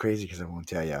driving y'all crazy because I won't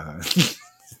tell y'all. Huh?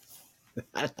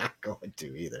 I'm not going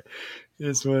to either.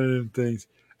 It's one of them things.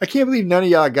 I can't believe none of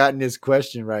y'all gotten this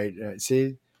question right.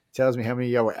 See, tells me how many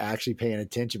of y'all were actually paying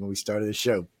attention when we started the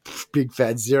show. Big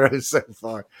fat 0 so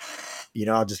far.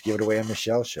 I'll just give it away on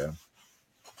Michelle's show.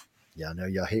 Y'all know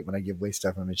y'all hate when I give away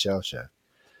stuff on Michelle's show.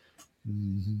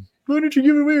 Mm-hmm. Why don't you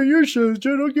give it away on your shows,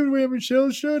 Joe? Don't give it away on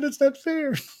Michelle's show. That's not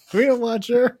fair. We don't watch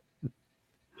her.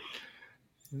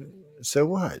 So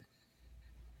what?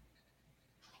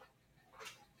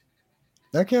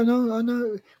 Okay,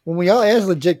 no. When we all ask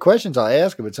legit questions, I'll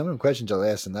ask them. But some of the questions I'll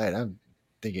ask tonight, I'm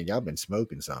thinking y'all been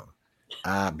smoking something.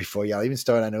 Before y'all even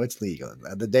start, I know it's legal.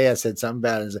 The day I said something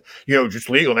about it, it's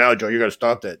legal now, Joe. You got to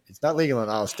stop that. It's not legal in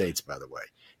all states, by the way.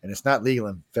 And it's not legal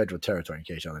in federal territory, in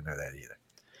case y'all didn't know that either.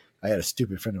 I had a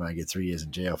stupid friend of mine get 3 years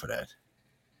in jail for that.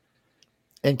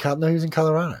 And no, he was in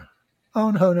Colorado.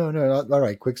 Oh, no. All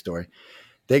right, quick story.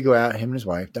 They go out, him and his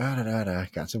wife,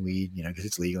 got some weed, because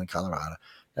it's legal in Colorado.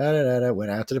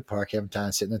 Went out to the park, having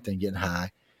time, sitting in the thing, getting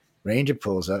high. Ranger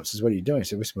pulls up, says, "What are you doing?" I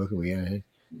said, "We're smoking weed."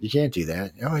 "You can't do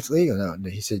that." "Oh, it's legal." No.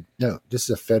 He said, "No, this is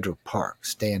a federal park.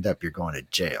 Stand up, you're going to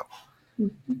jail."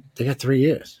 Mm-hmm. They got 3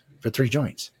 years for 3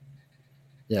 joints.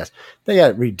 Yes, they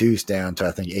got reduced down to,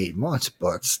 I think, 8 months,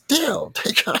 but still,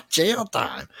 they got jail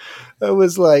time. I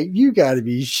was like, you got to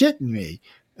be shitting me.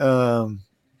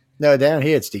 No, down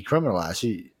here it's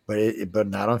decriminalized. but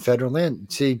not on federal land.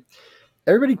 See,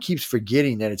 everybody keeps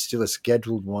forgetting that it's still a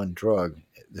Scheduled One drug.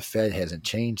 The Fed hasn't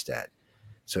changed that.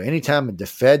 So anytime the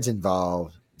Fed's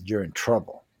involved, you're in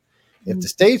trouble. If the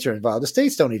states are involved, the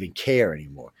states don't even care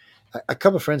anymore. A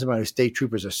couple of friends of mine who state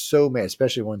troopers are so mad,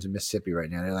 especially ones in Mississippi right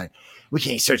now. They're like, "We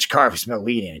can't search a car if we smell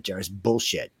weed in it, Joe. It's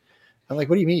bullshit." I'm like,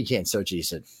 "What do you mean you can't search it?" He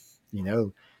said,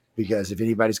 because if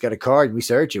anybody's got a card and we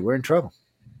search it, we're in trouble.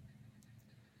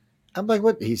 I'm like,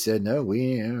 "What?" He said, "No,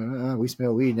 we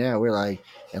smell weed now. We're like,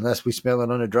 unless we smell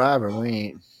it on the driver, we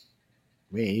ain't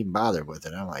even bothered with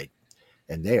it." I'm like,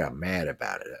 and they are mad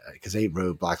about it because they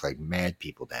roadblock like mad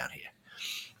people down here.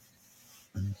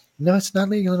 No, it's not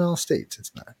legal in all states.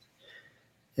 It's not.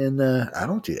 And I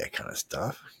don't do that kind of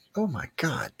stuff. Oh my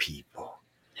God, people.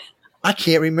 I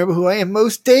can't remember who I am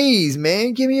most days,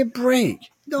 man. Give me a break.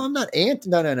 No, I'm not anti.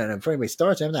 No. Before anybody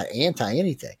starts, I'm not anti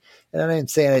anything. And I didn't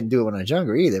say I didn't do it when I was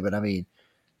younger either. But I mean,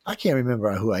 I can't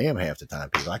remember who I am half the time,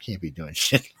 people. I can't be doing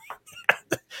shit.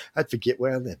 I'd forget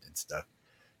where I lived and stuff.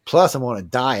 Plus, I'm on a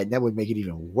diet, and that would make it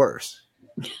even worse.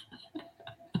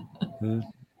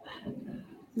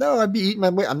 No, I'd be eating my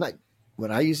way. I'm not.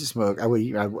 When I used to smoke, I would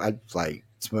eat. I'd like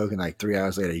smoke, and like 3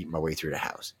 hours later, I'd eat my way through the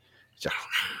house. So,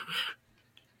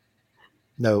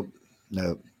 no.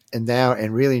 And now,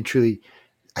 and really and truly,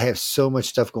 I have so much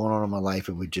stuff going on in my life.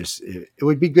 It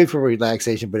would be good for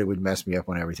relaxation, but it would mess me up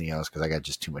on everything else because I got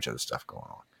just too much other stuff going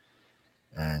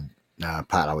on. And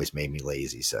pot always made me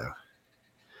lazy, so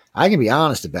I can be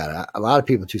honest about it. A lot of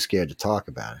people are too scared to talk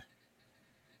about it.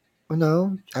 Well,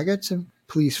 no, I got some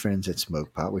police friends that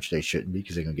smoke pot, which they shouldn't be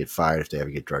because they're gonna get fired if they ever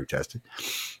get drug tested.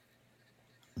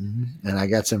 And I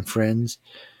got some friends.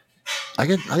 I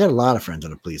got a lot of friends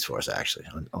on the police force actually,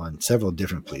 on several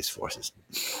different police forces.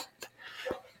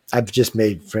 I've just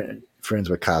made friends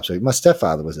with cops. My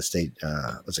stepfather was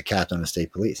a captain of the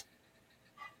state police.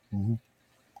 Mm-hmm.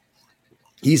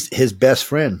 He's his best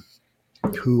friend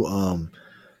who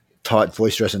taught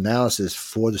voice stress analysis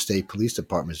for the state police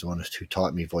department is the one who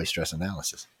taught me voice stress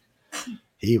analysis.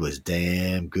 He was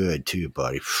damn good too,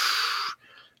 buddy.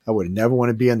 I would never want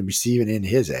to be on the receiving end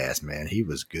of his ass, man. He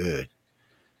was good.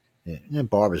 Yeah. And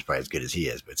Barbara's probably as good as he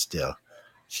is, but still.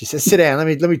 She said, "Sit down.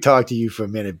 Let me talk to you for a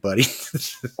minute, buddy."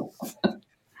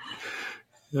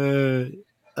 No,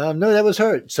 that was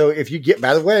her. So if you get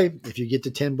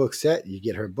the 10-book set, you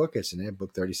get her book. It's in there,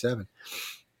 book 37.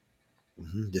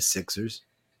 The Sixers.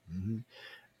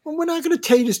 Well, we're not going to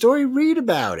tell you the story. Read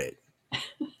about it.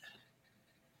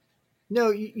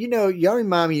 No, y'all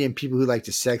remind me of people who like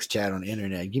to sex chat on the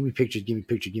internet. Give me pictures, give me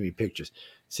pictures, give me pictures.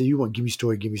 So you want give me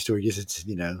story, give me story. Yes, it's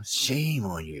shame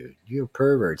on you. You're a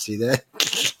pervert. See that?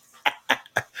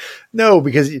 No,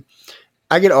 because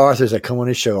I get authors that come on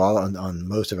this show on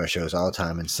most of our shows all the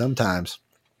time, and sometimes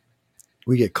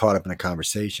we get caught up in a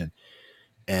conversation,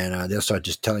 and they'll start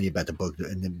just telling you about the book,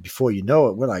 and then before you know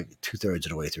it, we're like 2/3 of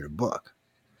the way through the book.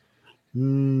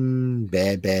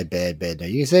 Bad. Now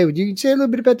you can say a little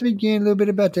bit about the beginning, a little bit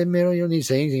about the middle. You don't need to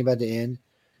say anything about the end.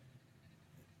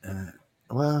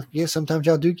 Well, yeah, sometimes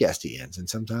y'all do guess the ends, and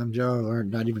sometimes y'all are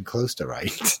not even close to right.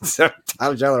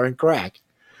 Sometimes y'all are in crack.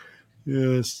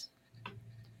 Yes.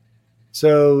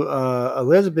 So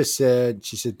Elizabeth said,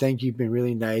 "Thank you, you've been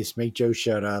really nice. Make Joe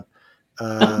shut up."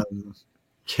 Can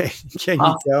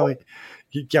you tell me?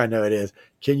 I know it is.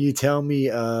 Can you tell me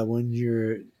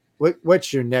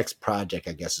what's your next project?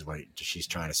 I guess is what she's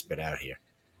trying to spit out here.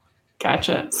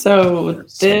 Gotcha. So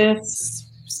this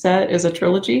set is a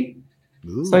trilogy.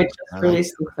 Ooh, so I just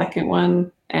released the second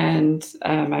one, and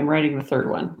I'm writing the third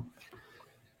one.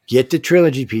 Get the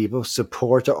trilogy, people.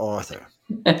 Support the author.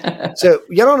 So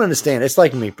y'all don't understand. It's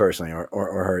like me personally, or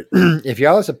her. If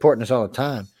y'all are supporting us all the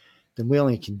time, then we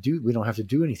don't have to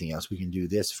do anything else. We can do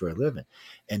this for a living.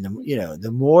 And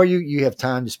the more you have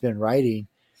time to spend writing,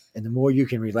 and the more you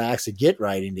can relax to get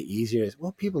writing, the easier it is.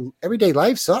 Well, people, everyday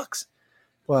life sucks.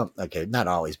 Well, okay, not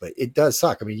always, but it does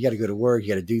suck. I mean, you got to go to work, you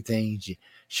got to do things,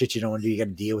 shit you don't want to do. You got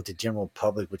to deal with the general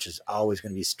public, which is always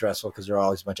going to be stressful because there are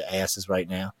always a bunch of asses right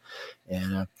now.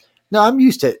 And no, I'm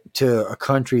used to a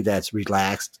country that's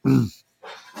relaxed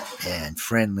and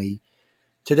friendly.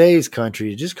 Today's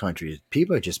country,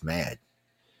 people are just mad.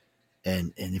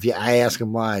 And if I ask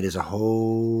them why, there's a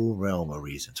whole realm of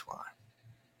reasons why.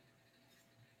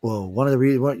 Well, one of the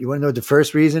reasons, you want to know what the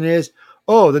first reason is?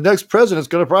 Oh, the next president's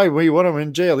going to probably be one of them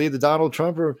in jail, either Donald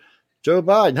Trump or Joe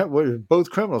Biden. We're both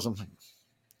criminals.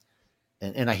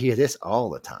 And I hear this all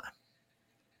the time.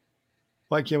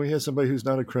 Why can't we have somebody who's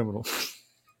not a criminal?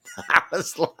 I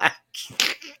was like,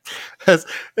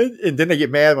 and then they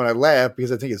get mad when I laugh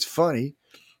because I think it's funny.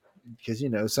 Because,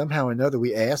 somehow or another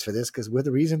we asked for this because we're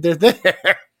the reason they're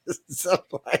there. So,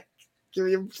 like, Give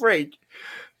me a break.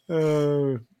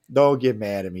 Don't get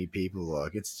mad at me, people.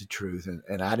 Look, it's the truth,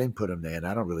 and I didn't put them there, and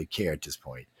I don't really care at this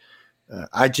point.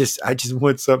 I just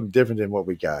want something different than what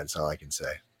we got. That's all I can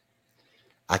say.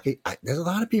 There's a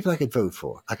lot of people I could vote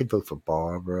for. I could vote for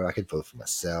Barbara. I could vote for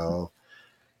myself.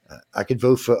 I could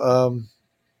vote for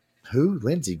who?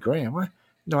 Lindsey Graham. What?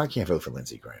 No, I can't vote for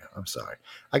Lindsey Graham. I'm sorry.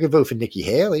 I could vote for Nikki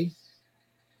Haley.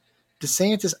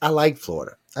 DeSantis. I like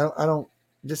Florida. I don't.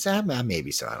 DeSantis.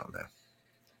 Maybe so. I don't know.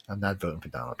 I'm not voting for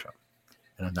Donald Trump,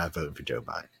 and I'm not voting for Joe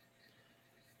Biden,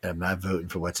 and I'm not voting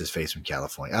for what's his face from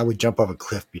California. I would jump off a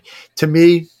cliff. To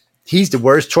me, he's the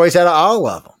worst choice out of all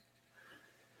of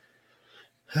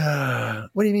them.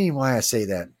 What do you mean? Why I say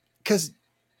that? Because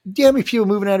do you know how many people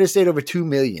moving out of the state? Over 2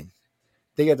 million.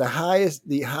 They got the highest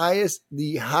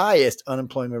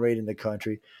unemployment rate in the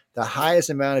country, the highest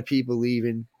amount of people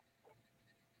leaving.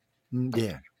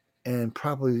 Yeah, and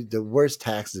probably the worst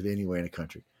taxes of anywhere in the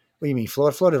country. What do you mean,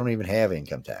 Florida? Florida don't even have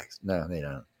income tax. No, they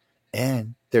don't.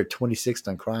 And they're 26th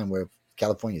on crime, where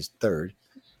California is third.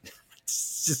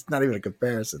 It's just not even a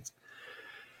comparison.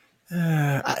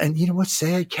 And you know what's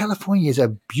sad? California is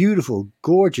a beautiful,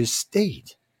 gorgeous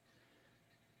state.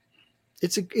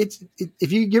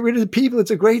 If you get rid of the people, it's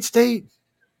a great state.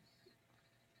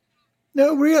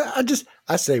 No, real.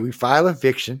 I say we file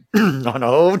eviction on the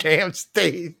whole damn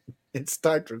state and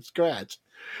start from scratch.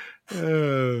 I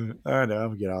know I'm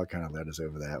gonna get all kind of letters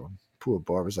over that one. Poor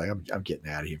Barbara's like, I'm getting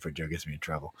out of here before Joe gets me in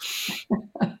trouble.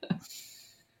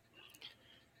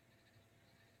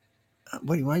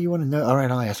 Why do you want to know? All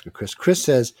right, I'll ask her, Chris. Chris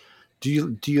says,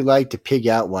 do you like to pig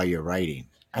out while you're writing?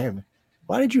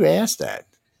 Why did you ask that?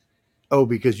 Oh,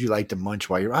 because you like to munch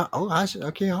while you're.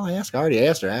 Okay, I'll ask. I already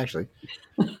asked her actually.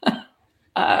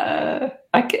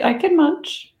 I can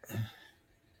munch.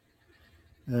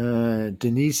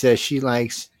 Denise says she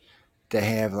likes to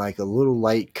have like a little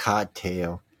light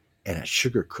cocktail and a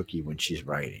sugar cookie when she's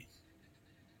writing.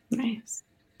 Nice.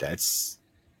 That's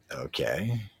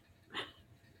okay.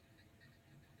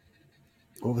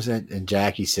 What was that? And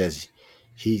Jackie says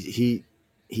he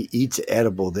eats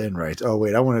edible then writes. Oh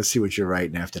wait, I want to see what you're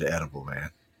writing after the edible,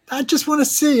 man. I just want to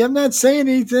see. I'm not saying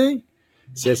anything.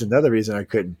 See, that's another reason I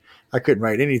couldn't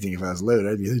write anything if I was loaded.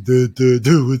 I'd be like,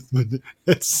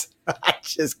 I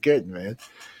just couldn't, man.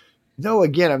 No,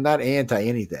 again, I'm not anti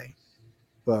anything.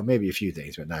 Well, maybe a few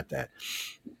things, but not that.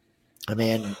 I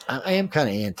mean, I am kind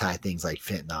of anti things like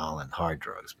fentanyl and hard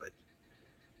drugs, but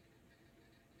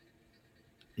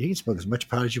you can smoke as much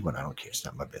pot as you want. I don't care. It's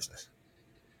not my business.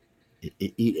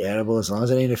 Eat edible as long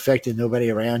as it ain't affecting nobody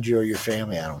around you or your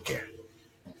family. I don't care.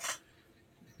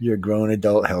 You're a grown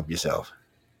adult. Help yourself.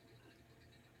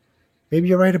 Maybe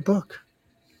you write a book.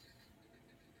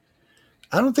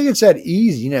 I don't think it's that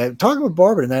easy. Talking with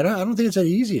Barbara tonight, I don't think it's that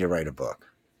easy to write a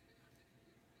book.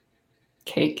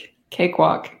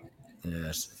 Cakewalk.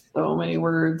 Yes. So many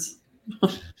words.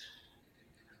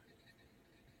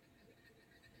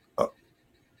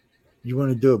 You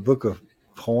want to do a book of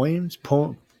poems,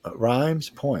 rhymes,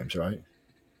 poems, right?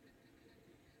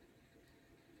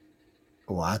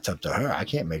 Well, that's up to her. I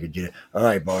can't make her do it. All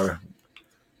right, Barbara,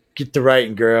 get to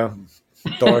writing, girl.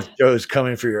 Darth Joe's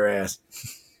coming for your ass.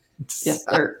 Yes,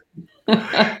 sir.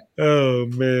 Oh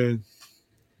man,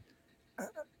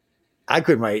 I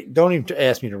couldn't write. Don't even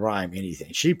ask me to rhyme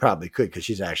anything. She probably could because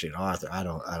she's actually an author. I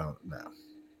don't know.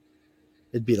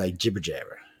 It'd be like jibber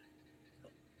jabber.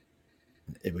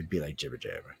 It would be like jibber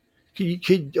jabber.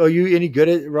 Are you any good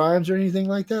at rhymes or anything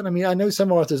like that? I mean, I know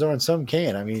some authors are and some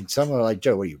can't. I mean, some are like,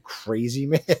 Joe, what are you crazy,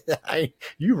 man?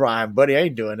 You rhyme, buddy. I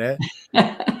ain't doing that.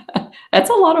 That's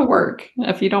a lot of work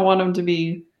if you don't want them to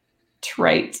be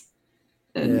trite.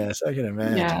 Yes, I can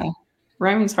imagine. Yeah,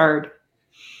 rhyming's hard.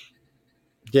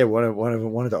 Yeah, one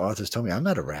of the authors told me, I'm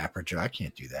not a rapper, Joe. I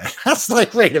can't do that. I was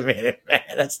like, wait a minute, man.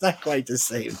 That's not quite the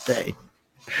same thing.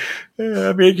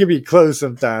 I mean, it can be close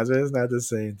sometimes, but it's not the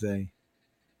same thing.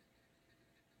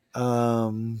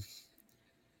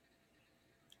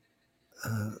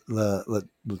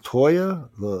 Latoya,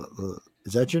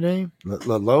 is that your name?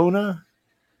 Lalona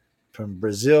from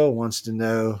Brazil wants to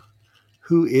know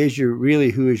who is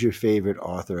your favorite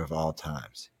author of all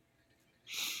times?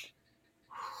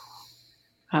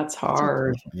 That's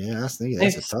hard. Yeah, I was thinking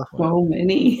that's a tough one. So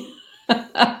many.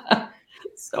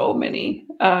 So many.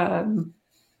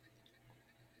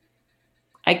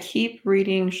 I keep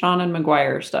reading Seanan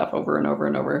McGuire stuff over and over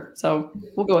and over. So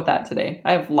we'll go with that today.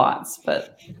 I have lots,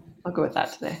 but I'll go with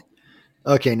that today.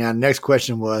 Okay, now the next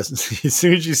question was, as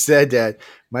soon as you said that,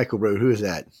 Michael wrote, who is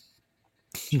that?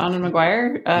 Seanan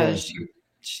McGuire? Yes.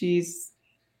 She's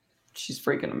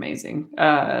freaking amazing.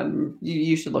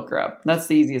 You should look her up. That's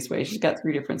the easiest way. She's got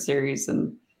 3 different series,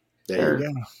 and There you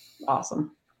They're go.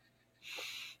 awesome.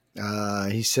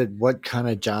 He said, "What kind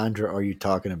of genre are you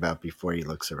talking about?" Before he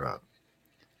looks her up.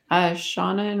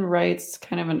 Shannon writes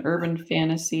kind of an urban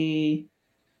fantasy.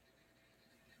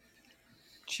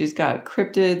 She's got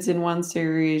cryptids in one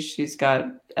series. She's got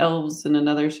elves in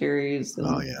another series,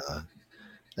 Oh and yeah,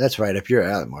 that's right. Up your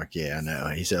alley, Mark. Yeah, I know.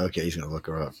 He said, "Okay, he's gonna look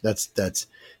her up." That's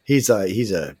he's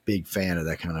a big fan of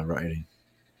that kind of writing.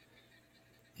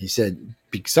 He said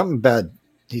something about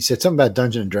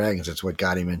Dungeons and Dragons. That's what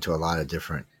got him into a lot of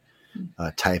different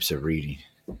types of reading.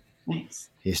 nice.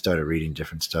 He started reading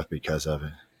different stuff because of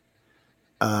it.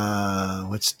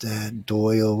 What's that?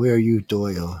 Doyle, where are you,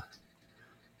 Doyle?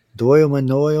 Doyle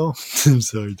Manoyle? I'm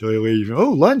sorry, Doyle. Where are you from?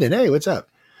 Oh, London. Hey, what's up?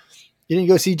 You didn't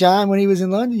go see John when he was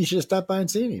in London? You should have stopped by and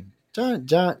seen him.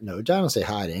 John will say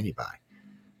hi to anybody.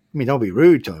 I mean, don't be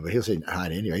rude to him, but he'll say hi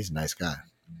to anybody. He's a nice guy.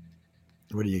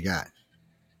 What do you got?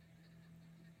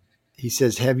 He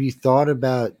says, have you thought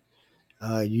about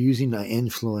using an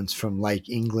influence from like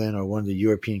England or one of the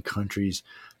European countries,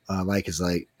 what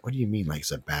do you mean, like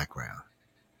as a background?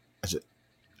 As a,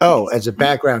 Like, as a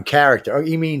background character. Oh,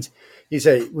 he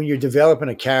said, when you're developing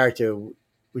a character,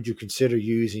 would you consider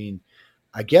using,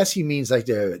 I guess he means like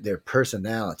their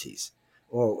personalities,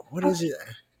 or what is it?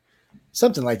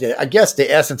 Something like that. I guess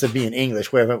the essence of being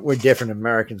English, where we're different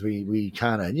Americans, we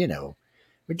kind of,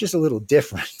 we're just a little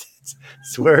different.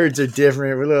 Words are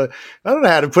different. I don't know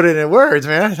how to put it in words,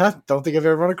 man. I don't think I've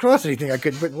ever run across anything I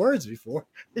couldn't put in words before.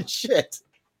 Shit.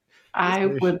 I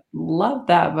would love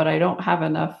that, but I don't have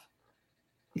enough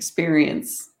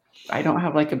experience. I don't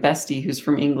have like a bestie who's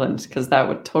from England because that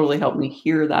would totally help me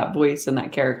hear that voice and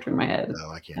that character in my head. No,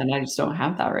 I can't. And I just don't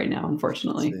have that right now,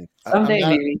 unfortunately. See, I'm Someday, not.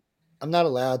 maybe. I'm not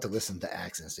allowed to listen to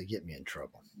accents. They get me in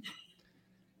trouble.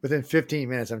 Within 15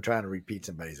 minutes, I'm trying to repeat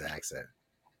somebody's accent.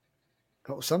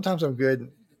 Sometimes I'm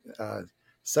good. Uh,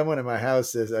 Someone in my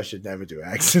house says I should never do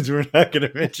accents. We're not going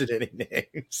to mention any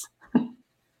names.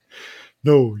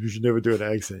 No, you should never do an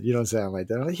accent. You don't sound like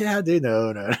that. I'm like, yeah, I do.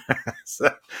 No. So,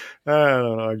 I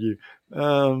don't argue.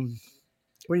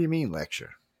 What do you mean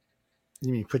lecture?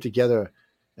 You mean put together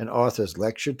an author's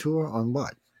lecture tour on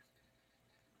what?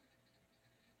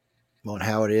 On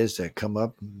how it is to come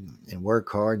up and work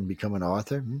hard and become an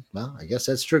author? Well, I guess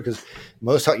that's true because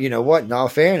you know what? In all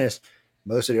fairness,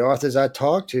 most of the authors I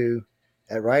talk to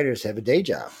at writers have a day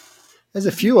job. There's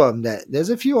a few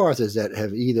authors that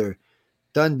have either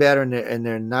done better and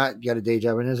they're not got a day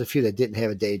job, and there's a few that didn't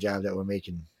have a day job that were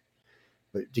making.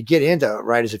 But to get into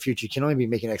writers of future, you can only be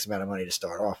making X amount of money to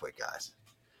start off with, guys.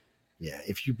 Yeah,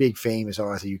 if you big famous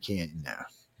author, you can't now.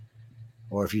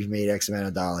 Or if you've made X amount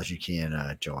of dollars, you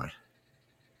can join.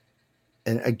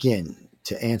 And again,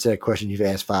 to answer that question you've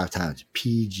asked 5 times,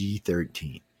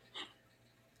 PG-13.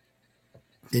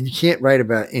 And you can't write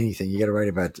about anything. You got to write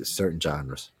about certain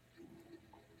genres.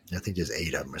 I think there's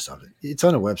 8 of them or something. It's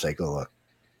on the website. Go look.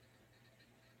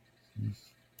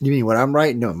 You mean what I'm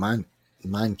writing? No, mine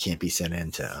can't be sent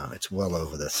into. It's well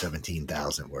over the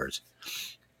 17,000 words.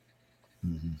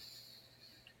 Mm-hmm.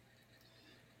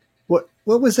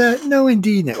 What was that? No,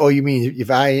 indeed. Oh, you mean if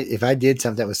I did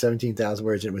something that was 17,000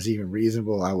 words and it was even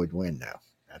reasonable, I would win? No,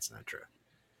 that's not true.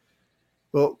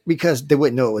 Well, because they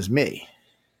wouldn't know it was me.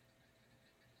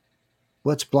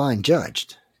 What's blind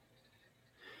judged?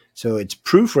 So it's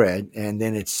proofread and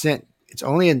then it's sent. It's the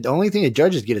only thing the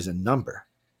judges get is a number.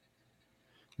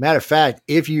 Matter of fact,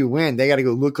 if you win, they got to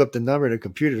go look up the number in the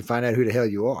computer to find out who the hell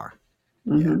you are.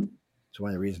 Mm-hmm. Yeah, it's one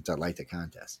of the reasons I like the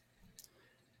contest.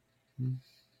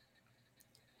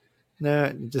 No,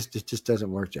 it just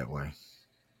doesn't work that way.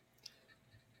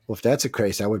 Well, if that's the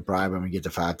case, I would bribe them and get the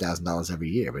 $5,000 every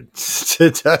year, but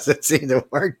it doesn't seem to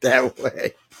work that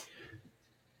way.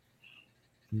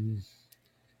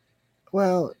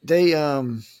 Well, they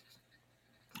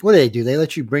what do they do? They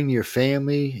let you bring your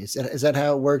family. Is that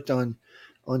how it worked on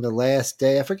the last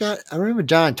day? I forgot. I remember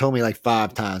John told me like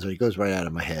 5 times, but it goes right out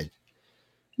of my head.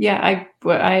 Yeah,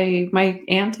 my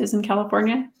aunt is in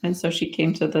California, and so she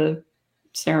came to the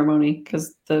ceremony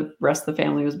because the rest of the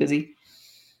family was busy.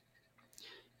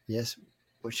 Yes.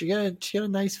 Well, she got a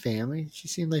nice family. She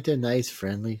seemed like they're nice,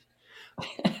 friendly.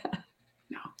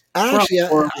 No, Actually,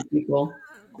 horrible people.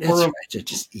 That's right. They're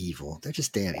just evil. They're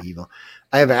just damn evil.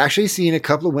 I have actually seen a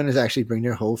couple of winners actually bring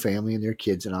their whole family and their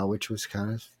kids and all, which was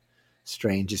kind of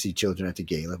strange to see children at the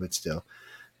gala, but still,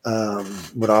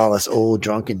 with all us old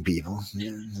drunken people.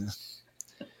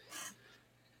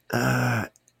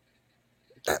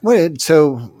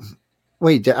 So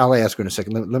wait, I'll ask her in a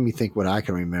second. Let me think what I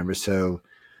can remember. So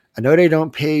I know they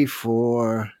don't pay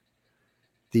for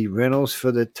the rentals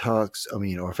for the tux,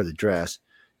 or for the dress,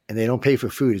 and they don't pay for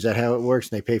food. Is that how it works?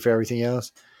 And they pay for everything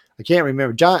else? I can't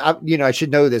remember. John, I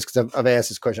should know this because I've asked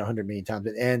this question 100 million times,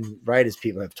 and writers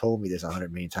people have told me this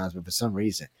 100 million times, but for some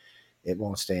reason, it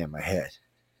won't stay in my head.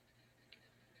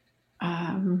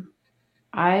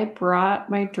 I brought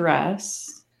my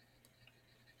dress.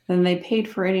 Then they paid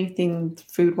for anything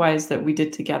food wise that we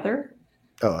did together.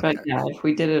 Oh, But okay. yeah, if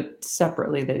we did it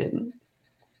separately, they didn't.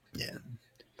 Yeah.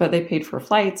 But they paid for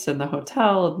flights and the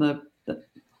hotel and the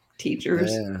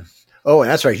teachers. Yeah. Oh,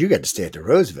 and that's right. You got to stay at the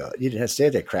Roosevelt. You didn't have to stay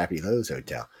at that crappy Lowe's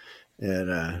hotel.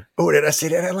 And oh, did I say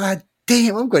that out loud?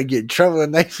 Damn, I'm going to get in trouble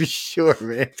tonight for sure,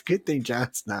 man. It's a good thing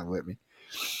John's not with me.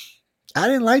 I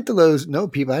didn't like the Lowe's. No,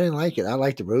 people, I didn't like it. I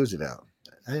liked the Roosevelt.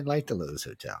 I didn't like the Lowe's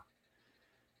hotel.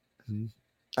 Hmm.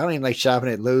 I don't even like shopping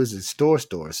at Lowe's and store.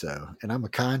 So, and I'm a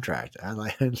contractor.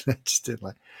 I just didn't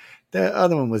like the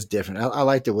other one was different. I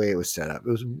liked the way it was set up. It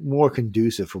was more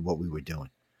conducive for what we were doing.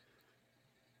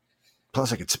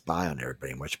 Plus, I could spy on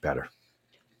everybody much better.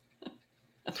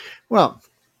 Well,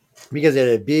 because they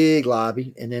had a big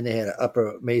lobby and then they had an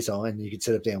upper maison and you could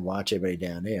sit up there and watch everybody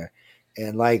down there.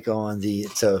 And like on the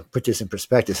so put this in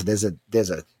perspective. So there's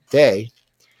a day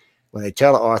when they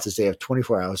tell the authors they have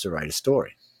 24 hours to write a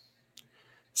story.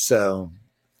 So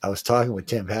I was talking with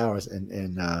Tim Powers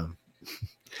and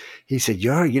he said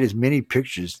you ought to get as many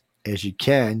pictures as you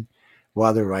can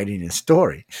while they're writing a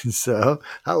story. So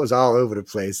I was all over the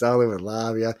place, all over the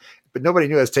lobby. But nobody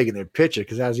knew I was taking their picture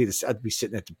because I'd be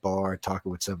sitting at the bar talking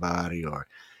with somebody or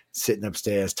sitting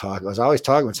upstairs talking. I was always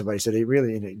talking with somebody. So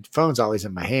the phone's always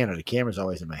in my hand or the camera's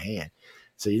always in my hand.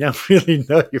 So you don't really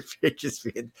know your pictures.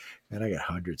 Man, I got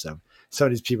hundreds of them. Some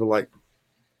of these people are like,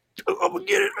 oh, I'm gonna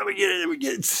get it. I'm gonna get it. I'm gonna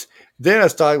get it. Then I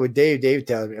was talking with Dave. Dave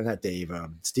tells me, not Dave.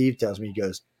 Steve tells me, he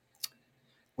goes,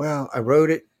 well, I wrote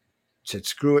it, said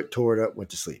screw it, tore it up, went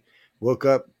to sleep. Woke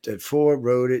up at 4,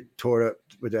 wrote it, tore it up,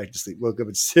 went back to sleep. Woke up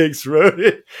at 6, wrote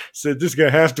it, said this is gonna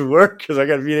have to work because I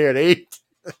got to be there at 8.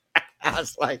 I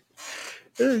was like,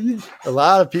 a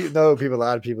lot of people. No, people. A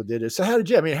lot of people did it. So how did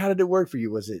you? I mean, how did it work for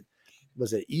you? Was it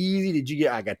easy? Did you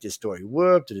get? I got this story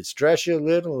whooped. Did it stress you a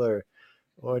little,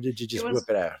 or did you It just whip was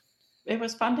it out? it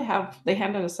was fun to have. They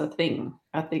handed us a thing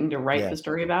to write Yeah. the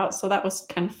story about. So that was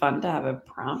kind of fun to have a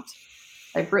prompt.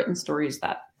 I've written stories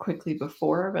that quickly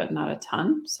before, but not a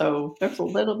ton. So there was a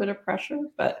little bit of pressure,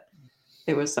 but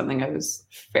it was something I was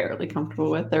fairly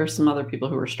comfortable with. There were some other people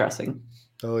who were stressing.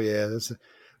 Oh yeah.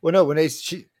 Well, no.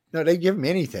 No, they give them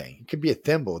anything. It could be a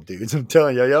thimble, dudes. I'm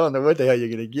telling you, y'all don't know what the hell you're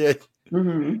gonna get.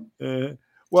 Mm-hmm. Uh,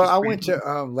 well, I Just went to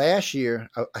random. last year.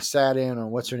 I sat in on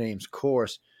what's her name's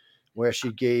course where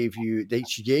she gave you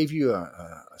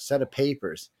a set of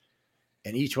papers,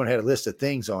 and each one had a list of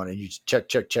things on it. And you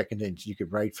check, and then you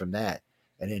could write from that.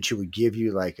 And then she would give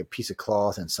you like a piece of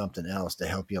cloth and something else to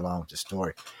help you along with the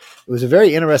story. It was a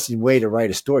very interesting way to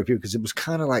write a story because it was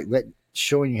kind of like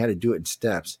showing you how to do it in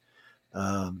steps.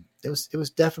 It was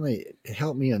definitely, it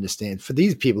helped me understand. For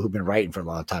these people who've been writing for a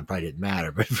long time, probably didn't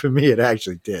matter, but for me, it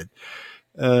actually did.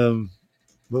 Um,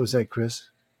 what was that, Chris?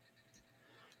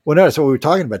 Well, no, so we were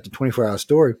talking about the 24-hour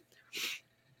story.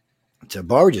 So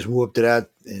Barbara just whooped it out.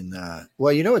 And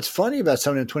well, what's funny about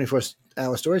some of the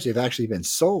 24-hour stories? They've actually been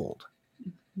sold.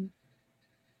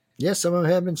 Yes, some of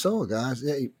them have been sold, guys.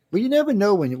 Yeah, well, you never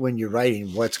know when you're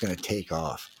writing what's going to take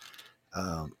off.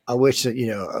 I wish that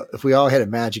if we all had a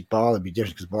magic ball, it'd be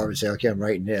different because Barbara would say, "Okay, I'm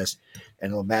writing this,"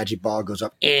 and a little magic ball goes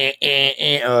up.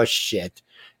 Oh shit!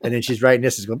 And then she's writing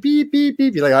this. It's going beep beep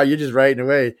beep. You're like, oh, you're just writing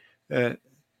away.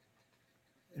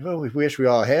 Well, we wish we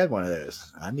all had one of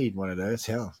those. I need one of those.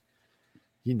 Hell,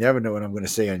 you never know what I'm going to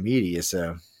say on media.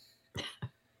 So,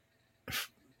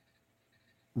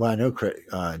 well, I know,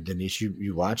 Denise,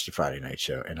 you watch the Friday night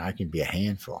show, and I can be a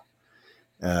handful,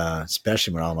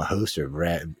 especially when all my hosts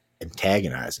are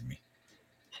antagonizing me.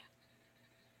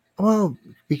 Well,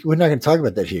 we're not going to talk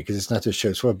about that here because it's not the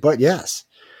show's for. But yes,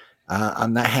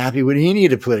 I'm not happy with any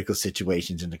of the political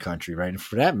situations in the country, right? And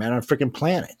for that matter, on the freaking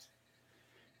planet.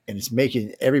 And it's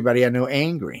making everybody I know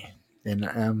angry.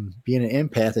 And being an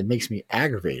empath, it makes me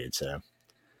aggravated. So,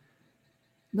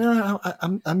 no,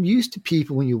 I'm used to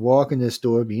people when you walk in the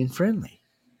store being friendly.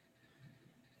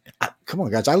 Come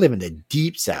on, guys. I live in the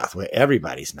deep South where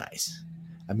everybody's nice.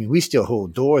 I mean, we still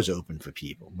hold doors open for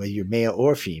people, whether you're male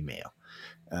or female.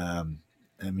 Um,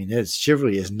 I mean,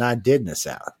 chivalry is not dead in the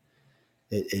South.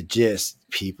 It just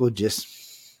people just.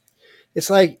 It's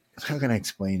like, how can I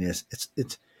explain this?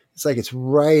 It's like it's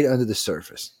right under the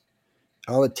surface.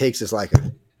 All it takes is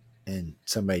and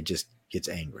somebody just gets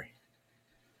angry.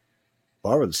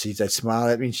 Barbara sees that smile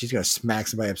at me, and she's gonna smack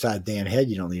somebody upside the damn head.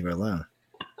 You don't leave her alone.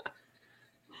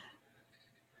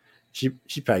 She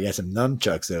probably got some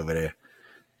nunchucks over there.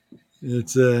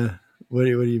 It's what do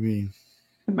you mean?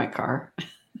 In my car.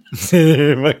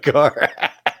 My car.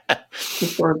 The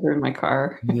swords are in my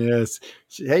car. Yes.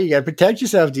 Hey, you got to protect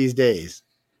yourself these days.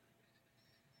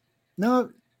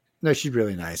 No, no, she's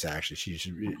really nice. Actually, she's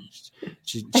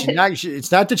not.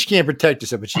 It's not that she can't protect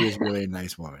herself, but she is really a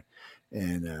nice woman.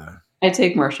 And I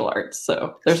take martial arts,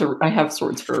 so I have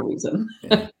swords for a reason.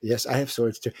 yeah, yes, I have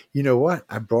swords too. You know what?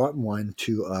 I brought one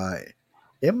to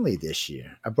Emily this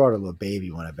year. I brought a little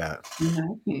baby one about,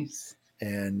 Nice.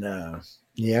 and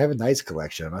yeah, I have a nice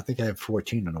collection of 'em. I think I have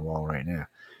 14 on the wall right now.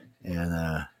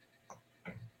 And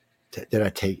did I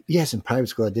take? Yes, in private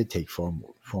school I did take foam,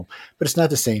 but it's not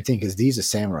the same thing because these are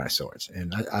samurai swords,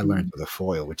 and I learned Mm. with a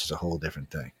foil, which is a whole different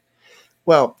thing.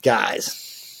 Well,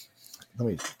 guys, I'm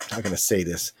not going to say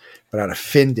this without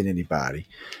offending anybody.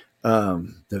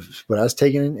 What I was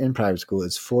taking in private school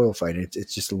is foil fighting.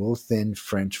 It's just a little thin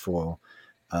French foil.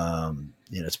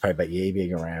 It's probably about yay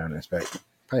big around. It's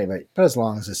probably about as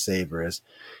long as a saber is,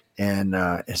 and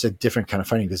it's a different kind of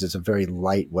fighting because it's a very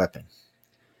light weapon.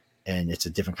 And it's a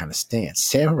different kind of stance.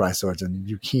 Samurai swords, and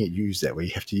you can't use that way.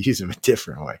 You have to use them a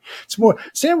different way. It's more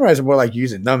samurais are more like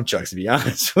using nunchucks, to be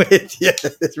honest with you.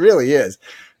 It really is.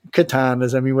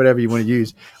 Katanas, I mean, whatever you want to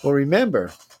use. Well,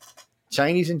 remember,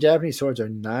 Chinese and Japanese swords are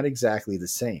not exactly the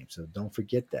same. So don't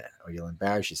forget that, or you'll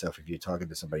embarrass yourself if you're talking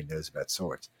to somebody who knows about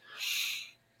swords.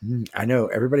 I know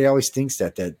everybody always thinks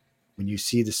that when you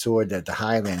see the sword that the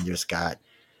Highlanders got,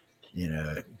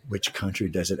 which country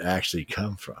does it actually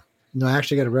come from? No, I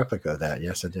actually got a replica of that.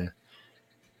 Yes, I did.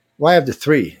 Well, I have the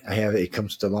three. It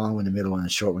comes with the long one, the middle one, and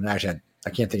the short one. Actually, I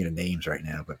can't think of the names right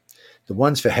now, but the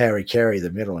ones for Harry Carey, the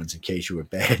middle ones, in case you were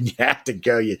bad and you have to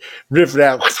go, you rip it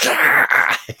out,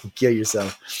 and kill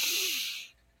yourself.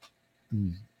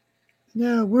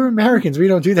 No, we're Americans. We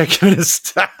don't do that kind of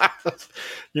stuff.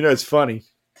 It's funny.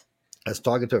 I was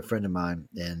talking to a friend of mine,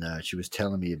 and she was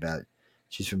telling me about.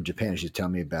 She's from Japan. She was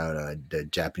telling me about the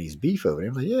Japanese beef over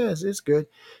there. I'm like, yeah, it's good.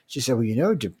 She said,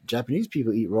 well, Japanese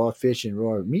people eat raw fish and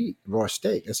raw meat, raw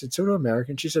steak. I said, so do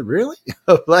Americans. She said, really?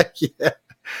 I'm like, yeah.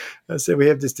 I said, we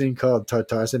have this thing called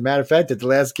tartar. As a matter of fact, at the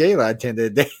last gala I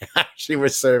attended, they actually were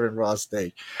serving raw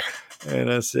steak.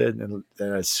 And I said, and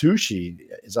sushi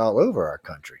is all over our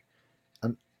country.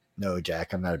 No,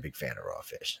 Jack, I'm not a big fan of raw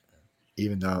fish.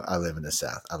 Even though I live in the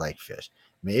South, I like fish.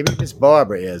 Maybe Miss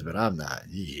Barbara is, but I'm not.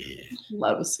 Yeah.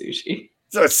 Love sushi.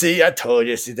 So see, I told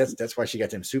you. See, that's why she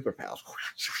got them superpowers.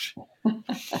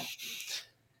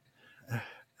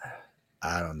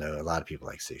 I don't know. A lot of people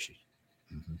like sushi.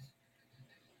 Mm-hmm.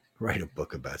 Write a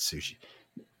book about sushi.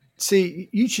 See,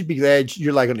 you should be glad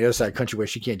you're like on the other side of the country where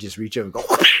she can't just reach over and go.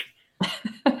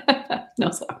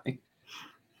 No, sorry.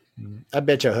 I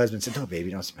bet your husband said, "No, baby,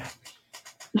 don't smack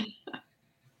me."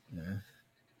 Yeah.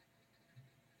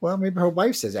 Well, maybe her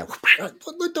wife says that.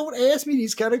 Don't ask me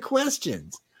these kind of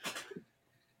questions.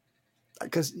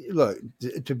 Because look,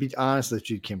 to be honest with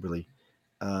you, Kimberly,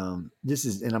 this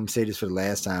is, and I'm gonna say this for the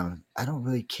last time. I don't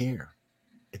really care.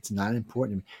 It's not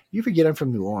important to me. You forget I'm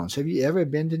from New Orleans. Have you ever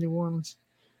been to New Orleans?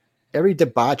 Every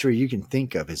debauchery you can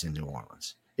think of is in New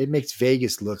Orleans. It makes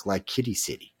Vegas look like Kitty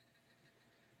City.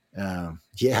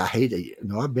 Yeah, I hate it.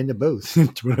 No, I've been to both.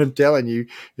 What I'm telling you,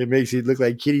 it makes it look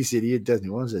like Kitty City. It doesn't.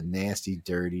 New Orleans is a nasty,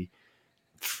 dirty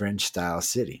French style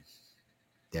city.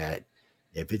 That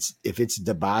if it's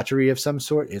debauchery of some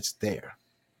sort, it's there.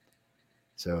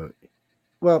 So,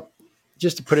 well,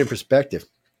 just to put it in perspective,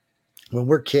 when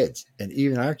we're kids, and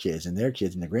even our kids and their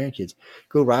kids and their grandkids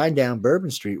go riding down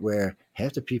Bourbon Street where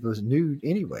half the people is nude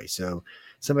anyway. So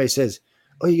somebody says,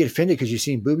 "Oh, you get offended because you've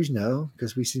seen boobies?" No,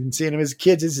 because we've been seeing them as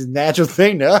kids. This is a natural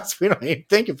thing to us. We don't even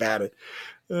think about it.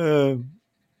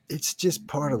 It's just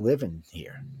part of living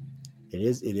here. It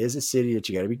is. It is a city that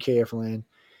you got to be careful in.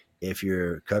 If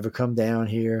you're ever come down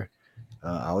here,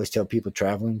 I always tell people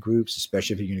travel in groups,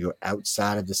 especially if you're going to go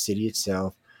outside of the city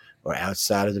itself or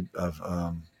outside of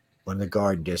one of the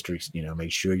garden districts.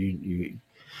 Make sure you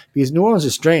because New Orleans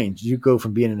is strange. You go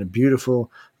from being in a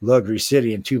beautiful luxury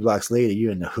city, and 2 blocks later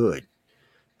you're in the hood,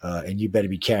 and you better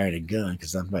be carrying a gun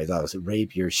because somebody's always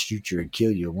rape you, or shoot you, or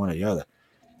kill you, or one or the other.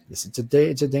 It's a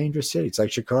dangerous city. It's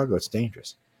like Chicago. It's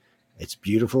dangerous. It's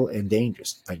beautiful and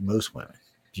dangerous, like most women.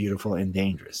 Beautiful and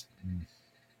dangerous.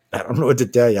 I don't know what to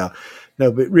tell y'all.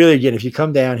 No, but really, again, if you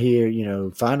come down here,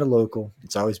 find a local.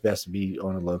 It's always best to be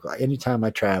on a local. Anytime I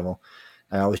travel,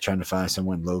 I always trying to find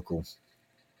someone local.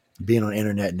 Being on the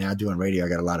internet now, doing radio, I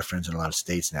got a lot of friends in a lot of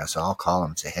states now, so I'll call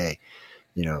them and say, "Hey,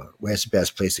 where's the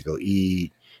best place to go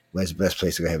eat? Where's the best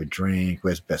place to go have a drink?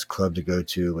 Where's the best club to go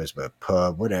to? Where's the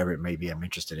pub? Whatever it may be, I'm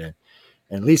interested in."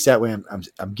 And at least that way,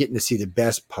 I'm getting to see the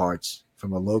best parts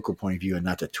from a local point of view and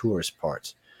not the tourist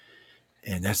parts.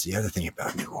 And that's the other thing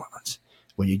about New Orleans.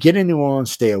 When you get in New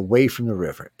Orleans, stay away from the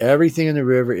river. Everything in the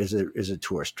river is a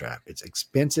tourist trap. It's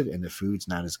expensive and the food's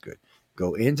not as good.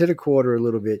 Go into the quarter a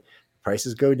little bit,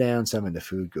 prices go down some, and the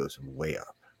food goes way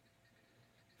up.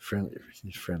 Friendly,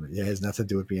 friendly. It has nothing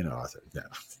to do with being an author. No,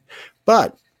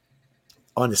 but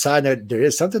on the side note, there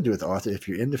is something to do with author. If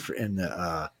you're in the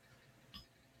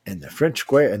French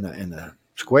Square in the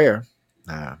square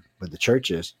where the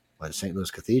church is, where the St.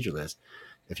 Louis Cathedral is,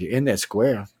 if you're in that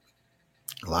square,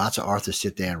 lots of authors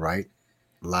sit there and write,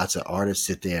 lots of artists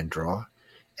sit there and draw,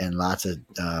 and lots of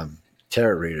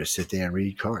tarot readers sit there and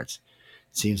read cards.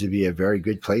 It seems to be a very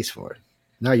good place for it.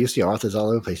 Now you see authors all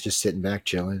over the place just sitting back,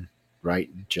 chilling,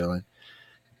 writing, chilling,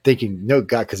 thinking, no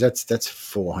God, because that's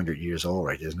 400 years old,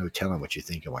 right? There's no telling what you're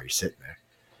thinking while you're sitting there.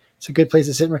 It's a good place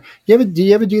to sit and write. Do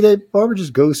you ever do that, Barbara?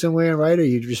 Just go somewhere and write, or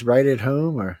you just write at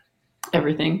home, or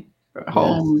Everything. yeah?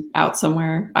 Home, out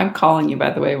somewhere. I'm calling you,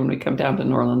 by the way, when we come down to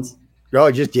New Orleans.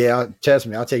 Oh, just yeah. Test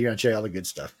me. I'll take you and show you all the good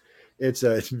stuff. It's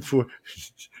before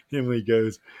Emily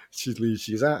goes, she leaves.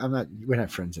 She goes, I'm not. We're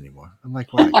not friends anymore. I'm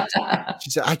like, why?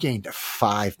 She said, I gained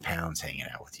 5 pounds hanging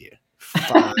out with you.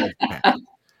 5 pounds.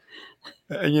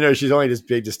 And she's only this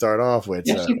big to start off with.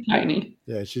 Yeah, So she's tiny.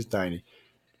 yeah, she's tiny.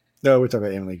 No, we're talking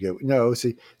about Emily. Go. No,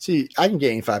 see, I can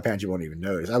gain 5 pounds. You won't even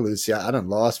notice. I lose. See, I done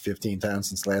lost 15 pounds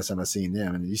since last time I seen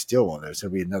them, and you still won't notice.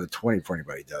 It'll be another 20 before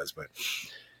anybody does. But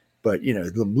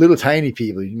the little tiny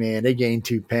people, man, they gain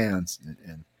 2 pounds.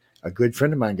 And a good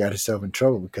friend of mine got herself in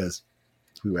trouble because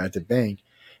we were at the bank.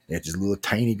 They had this little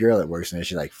tiny girl that works in there.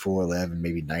 She's like 4'11",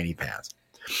 maybe 90 pounds.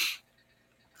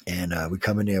 And we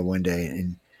come in there one day,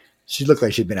 and she looked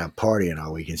like she'd been out partying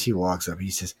all week. And she walks up, and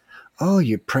he says, "Oh,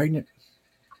 you're pregnant?"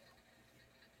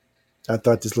 I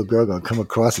thought this little girl going to come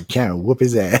across the counter and whoop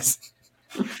his ass.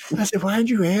 I said, "Why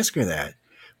did you ask her that?"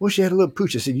 Well, she had a little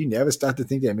pooch. I said, "You never start to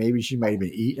think that maybe she might have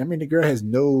been eating?" I mean, the girl has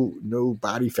no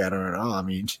body fat on her at all. I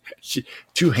mean,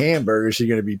 2 hamburgers, she's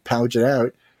going to be pouching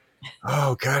out.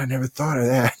 Oh, God, I never thought of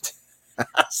that. I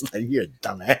was like, you're a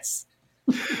dumbass.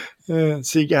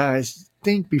 See, guys,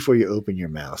 think before you open your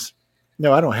mouth.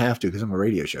 No, I don't have to because I'm a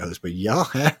radio show host, but y'all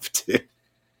have to.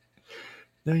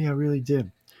 No, y'all really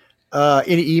do.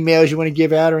 Any emails you want to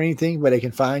give out or anything where they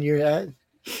can find you at?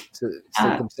 So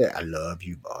they can say, "I love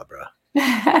you, Barbara."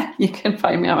 You can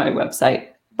find me on my website,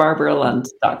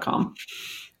 barbaralund.com.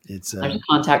 It's There's a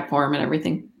contact form and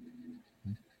everything.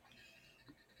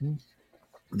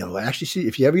 No, actually,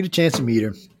 if you ever get a chance to meet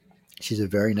her, she's a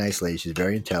very nice lady. She's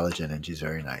very intelligent and she's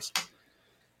very nice.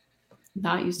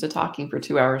 Not used to talking for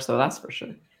 2 hours, though, that's for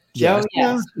sure. Yes, Joe,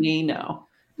 yes, we know.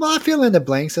 Well, I fill in the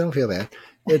blanks. I don't feel bad.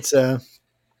 It's no,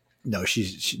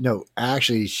 no.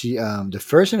 Actually, she the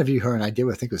first interview her and I did,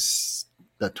 I think, was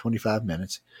about 25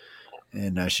 minutes,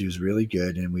 and she was really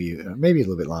good. And we maybe a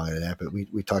little bit longer than that, but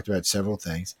we talked about several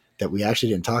things that we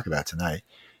actually didn't talk about tonight.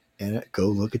 And go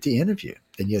look at the interview,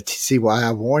 and you'll see why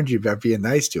I warned you about being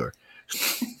nice to her.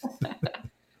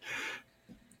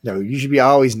 No, you should be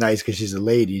always nice because she's a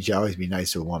lady. You should always be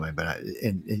nice to a woman. But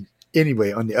and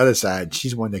anyway, on the other side,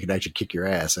 she's one that could actually kick your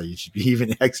ass, so you should be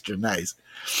even extra nice.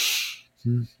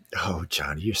 Oh,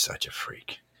 Johnny, you're such a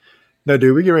freak. No,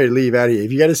 dude, we get ready to leave out of here.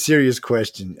 If you got a serious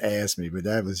question, ask me. But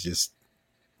that was just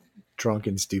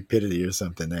drunken stupidity or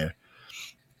something there.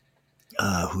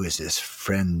 Who is this?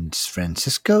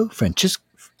 Francisco?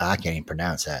 I can't even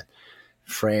pronounce that.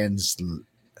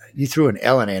 You threw an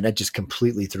L in it, and that just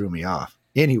completely threw me off.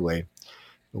 Anyway,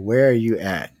 where are you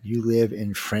at? You live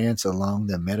in France along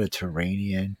the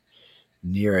Mediterranean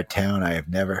near a town I have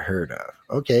never heard of.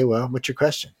 Okay, well, what's your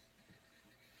question?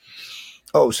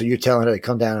 Oh, so you're telling her to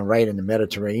come down and write in the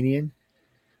Mediterranean?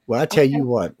 Well, I tell you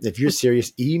what, if you're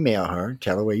serious, email her,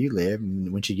 tell her where you live,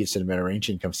 and when she gets to the Mediterranean,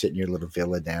 she can come sit in your little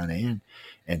villa down there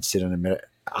and sit on the Mediterranean.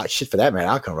 Shit, for that matter,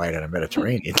 I'll come right on the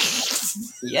Mediterranean.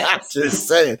 Yes. Just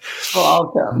saying.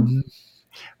 Welcome.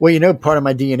 Well, part of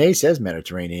my DNA says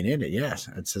Mediterranean in it. Yes,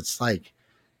 it's like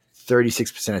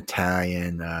 36%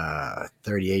 Italian,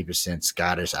 38%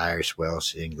 Scottish, Irish,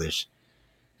 Welsh, English.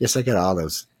 Yes, I got all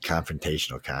those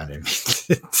confrontational kind of.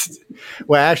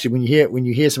 Well, actually, when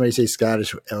you hear somebody say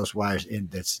Scottish, Welsh, Irish,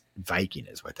 that's Viking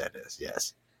is what that is.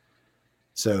 Yes.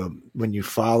 So when you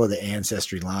follow the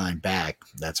ancestry line back,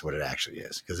 that's what it actually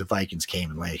is, because the Vikings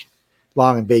came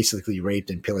long and basically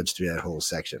raped and pillaged through that whole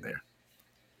section there.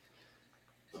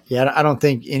 Yeah, I don't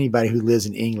think anybody who lives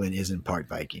in England isn't part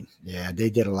Viking. Yeah, they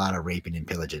did a lot of raping and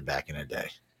pillaging back in the day.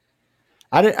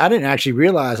 I didn't actually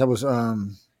realize I was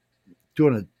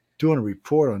doing a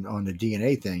report on the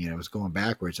DNA thing, and it was going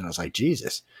backwards, and I was like,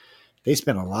 Jesus, they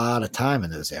spent a lot of time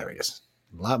in those areas,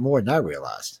 a lot more than I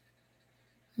realized.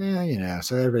 Yeah,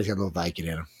 so everybody's got a little Viking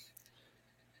in them,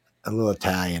 a little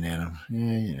Italian in them.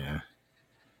 Yeah,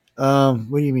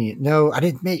 What do you mean? No, I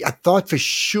didn't make. I thought for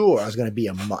sure I was going to be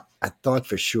a mutt. I thought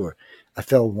for sure. I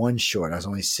fell one short. I was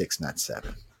only 6, not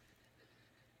 7.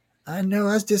 I know.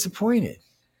 I was disappointed.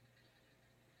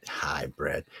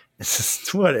 Hybrid. It's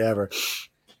just whatever.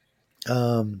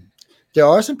 Um, there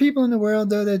are some people in the world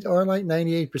though that are like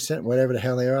 98%, whatever the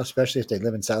hell they are, especially if they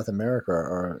live in South America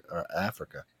or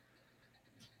Africa.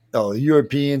 Oh, the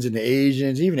Europeans and the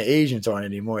Asians, even the Asians aren't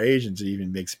anymore. Asians are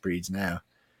even mixed breeds now.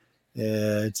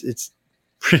 Yeah, it's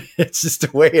it's just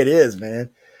the way it is, man.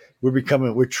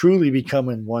 We're truly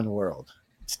becoming one world.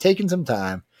 It's taking some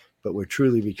time, but we're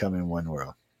truly becoming one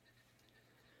world.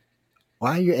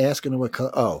 Why are you asking what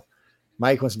color? Oh,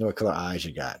 Mike wants to know what color eyes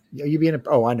you got. You being a,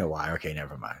 oh, I know why. Okay,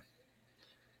 never mind.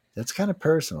 That's kind of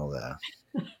personal,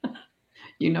 though.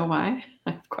 You know why?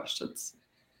 I have questions.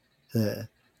 Uh,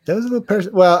 those are the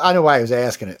person. Well, I know why I was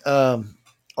asking it. On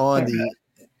They're the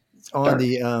on dark.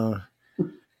 the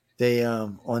they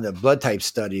on the blood type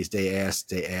studies, they asked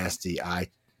the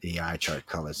eye chart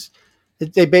colors.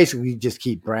 They basically just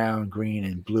keep brown, green,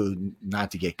 and blue,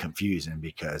 not to get confusing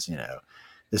because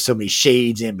there's so many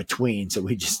shades in between. So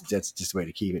that's just the way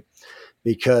to keep it.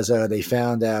 Because they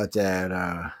found out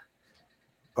that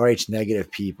Rh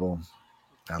negative people,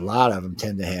 a lot of them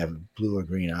tend to have blue or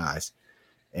green eyes,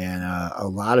 and a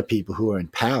lot of people who are in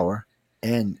power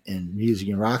and in music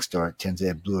and rock star tend to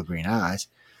have blue or green eyes.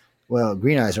 Well,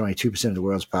 green eyes are only 2% of the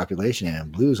world's population,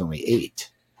 and blue is only 8.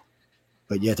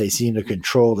 But yet they seem to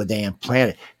control the damn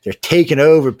planet. They're taking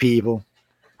over people.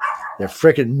 They're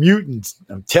freaking mutants.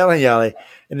 I'm telling y'all.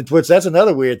 That's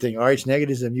another weird thing. Rh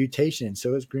negative is a mutation, and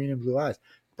so is green and blue eyes.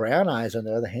 Brown eyes, on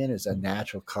the other hand, is a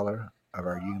natural color of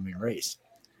our human race.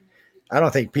 I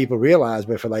don't think people realize,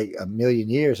 but for like a million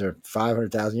years or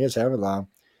 500,000 years, however long,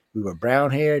 we were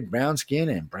brown haired, brown skin,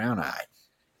 and brown eyed.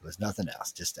 It was nothing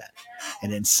else, just that.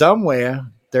 And then somewhere,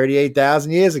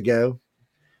 38,000 years ago,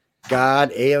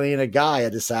 God, alien, or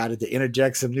Gaia decided to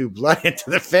interject some new blood into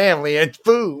the family, and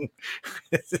boom,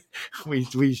 we,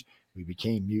 we, we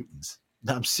became mutants.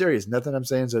 No, I'm serious. Nothing I'm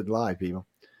saying is a lie, people.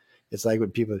 It's like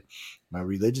when my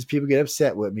religious people get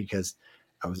upset with me because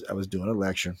I was doing a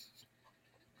lecture,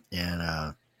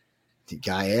 and the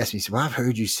guy asked me, he said, "Well, I've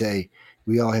heard you say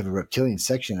we all have a reptilian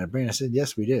section in our brain." I said,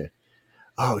 "Yes, we do."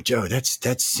 "Oh, Joe,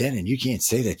 that's sin, and you can't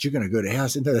say that. You're going to go to hell." I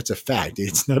said, "No, that's a fact.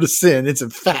 It's not a sin. It's a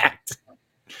fact."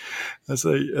 I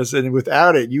said,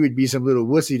 without it, you would be some little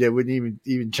wussy that wouldn't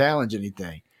even challenge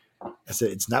anything. I said,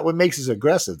 it's not what makes us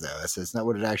aggressive, though. I said, it's not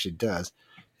what it actually does.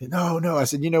 No, no. I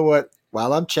said, you know what?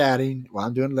 While I'm chatting, while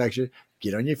I'm doing a lecture,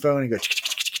 get on your phone and go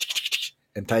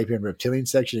and type in reptilian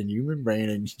section in human brain,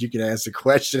 and you can ask the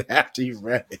question after you've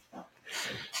read it.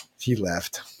 He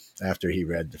left after he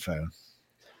read the phone.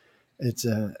 It's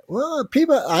well,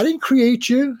 people, I didn't create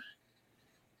you.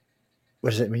 What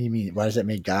does that mean? Why does that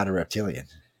make God a reptilian?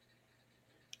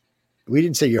 We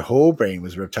didn't say your whole brain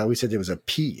was reptile. We said there was a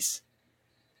piece.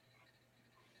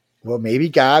 Well, maybe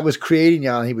God was creating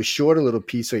y'all and he was short a little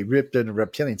piece, so he ripped in a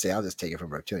reptilian and say, I'll just take it from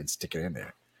reptilian and stick it in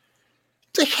there.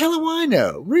 The hell do I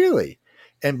know? Really?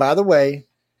 And by the way,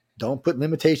 don't put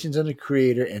limitations on the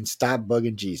creator and stop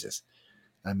bugging Jesus.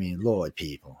 I mean, Lord,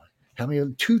 people. How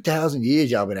many 2,000 years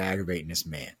y'all been aggravating this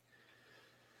man?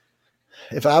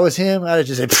 If I was him, I'd have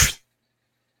just said,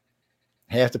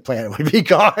 half the planet would be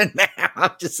gone now.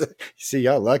 I'm just see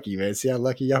y'all lucky, man. See how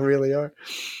lucky y'all really are.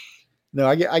 No,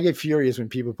 I get furious when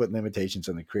people put limitations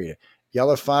on the creator.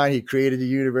 Y'all are fine. He created the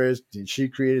universe. She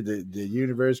created the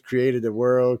universe, created the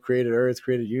world, created Earth,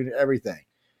 created everything.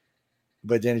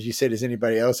 But then, as you say, there's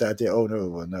anybody else out there? Oh no,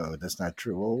 well no, that's not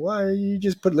true. Well, why you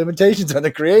just put limitations on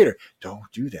the creator? Don't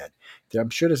do that. I'm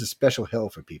sure there's a special hell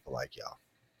for people like y'all.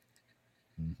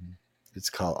 Mm-hmm. It's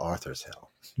called Arthur's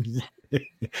hell,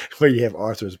 where you have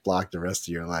Arthur's block the rest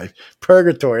of your life.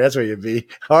 Purgatory. That's where you'd be.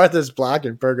 Arthur's block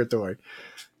in purgatory.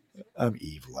 I'm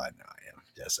evil. I know I am.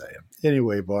 Yes, I am.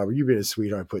 Anyway, Barbara, you've been a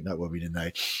sweetheart putting up with me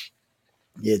tonight.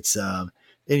 It's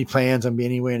any plans on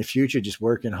being anywhere in the future? Just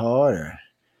working hard, or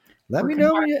let me Working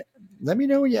know hard.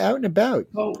 when you're out and about.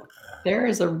 Oh, there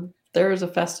is a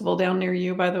festival down near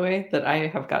you, by the way, that I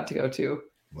have got to go to.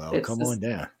 Well, It's come on this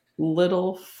down.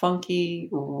 little funky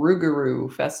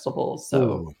Rougarou festival. So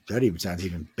Oh, that even sounds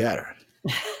even better.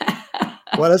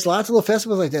 Well, there's lots of little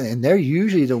festivals like that, and they're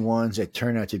usually the ones that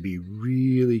turn out to be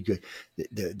really good.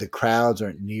 The crowds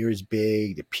aren't near as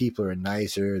big. The people are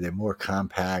nicer. They're more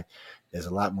compact. There's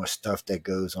a lot more stuff that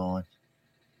goes on.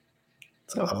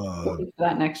 so we'll Uh, get to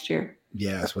that next year.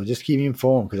 yes, well, just keep me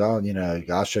informed because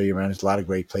I'll show you around. There's a lot of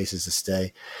great places to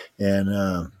stay, and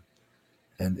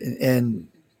and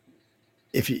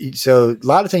if you so a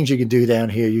lot of things you can do down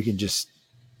here. You can just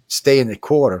stay in the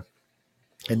quarter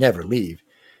and never leave.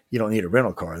 you don't need a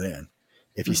rental car then.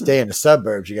 If you Mhm. stay in the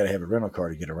suburbs, you got to have a rental car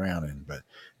to get around in. But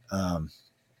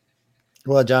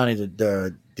well, Johnny,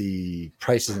 the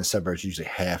prices in the suburbs are usually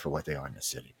half of what they are in the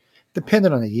city,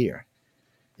 depending on the year.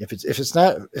 If it's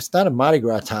not a Mardi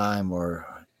Gras time,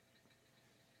 or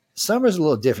summer's a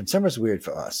little different. Summer's weird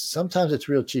for us. Sometimes it's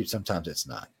real cheap, sometimes it's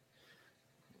not.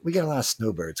 We get a lot of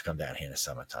snowbirds come down here in the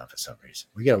summertime for some reason.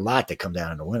 We get a lot that come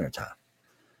down in the wintertime.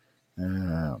 I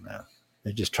don't know.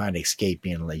 They're just trying to escape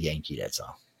being a Yankee, that's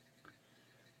all.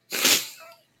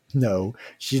 No,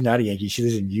 she's not a Yankee. She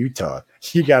lives in Utah.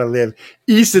 You got to live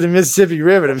east of the Mississippi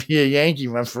River to be a Yankee,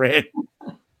 my friend.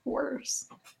 Worse.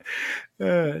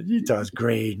 Utah's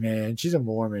great, man. She's a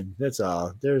Mormon. That's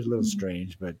all. They're a little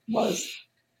strange, but Was.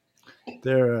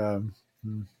 they're. What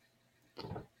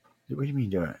do you mean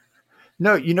doing?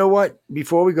 No, you know what?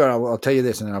 Before we go, I'll tell you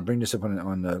this, and then I'll bring this up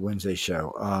on the Wednesday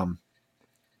show.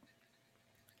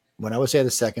 When I was there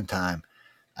the second time,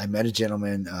 I met a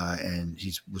gentleman, and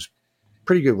he was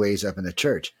pretty good ways up in the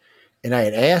church. And I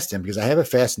had asked him, because I have a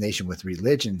fascination with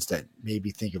religions that maybe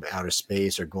think of outer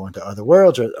space or going to other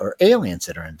worlds, or aliens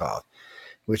that are involved,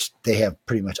 which they have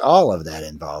pretty much all of that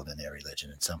involved in their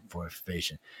religion in some form of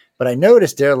fashion. But I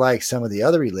noticed they're like some of the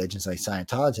other religions, like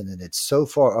Scientology, and it's so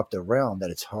far up the realm that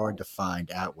it's hard to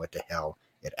find out what the hell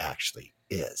it actually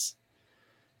is.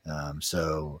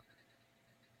 So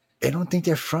they don't think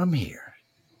they're from here.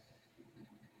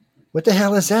 What the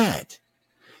hell is that?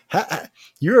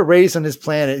 You were raised on this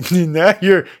planet. Now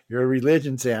you're a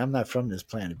religion saying, I'm not from this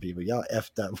planet, people. Y'all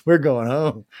effed up. We're going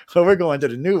home. We're going to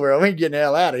the new world. We ain't getting the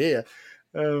hell out of here.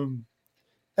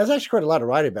 There's actually quite a lot to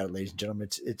write about it, ladies and gentlemen.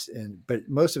 But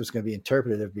most of it's going to be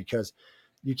interpretative, because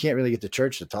you can't really get the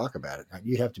church to talk about it.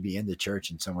 You have to be in the church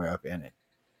and somewhere up in it.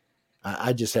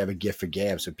 I just have a gift for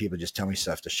gab, so people just tell me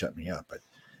stuff to shut me up. But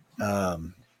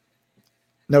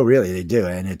no, really, they do,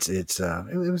 and it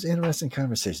was interesting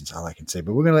conversations. All I can say.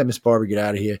 But we're gonna let Miss Barbara get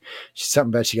out of here. She's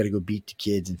something about she got to go beat the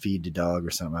kids and feed the dog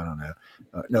or something. I don't know.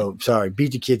 No, sorry,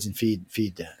 beat the kids and feed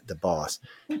the boss.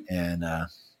 And what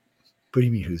do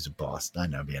you mean, who's the boss? I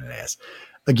know, being an ass.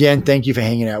 Again, thank you for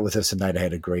hanging out with us tonight. I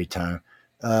had a great time.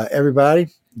 Everybody,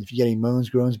 if you get any moans,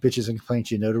 groans, bitches, and complaints,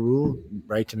 you know the rule.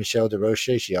 Write to Michelle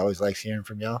DeRoche. She always likes hearing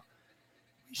from y'all.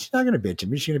 She's not going to bitch at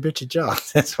me. She's going to bitch at Joe.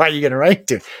 That's why you're going to write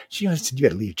to her. She said, you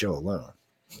got to leave Joe alone.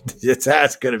 That's how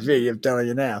it's going to be. I'm telling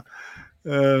you now.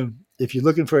 If you're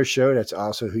looking for a show, that's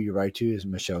also who you write to, is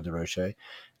Michelle DeRoche.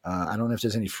 I don't know if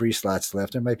there's any free slots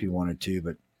left. There might be one or two,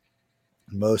 but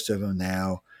most of them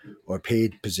now are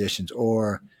paid positions,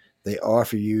 or they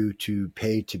offer you to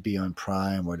pay to be on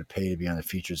Prime or to pay to be on the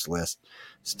features list,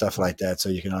 stuff like that. So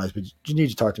you can always, but you need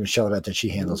to talk to Michelle about that. She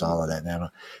handles all of that now.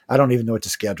 I don't even know what the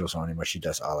schedule's on anymore. She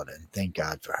does all of it. And thank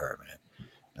God for her,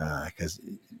 man. Because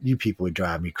you people would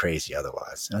drive me crazy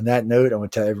otherwise. On that note, I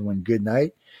want to tell everyone good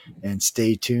night, and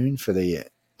stay tuned for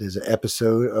there's an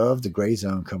episode of The Gray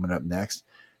Zone coming up next.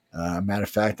 Matter of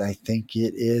fact, I think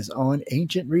it is on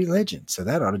ancient religion. So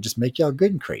that ought to just make y'all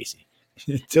good and crazy.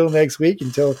 Until next week,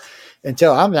 until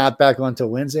I'm not back on until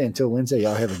Wednesday. Until Wednesday,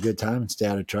 y'all have a good time and stay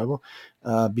out of trouble.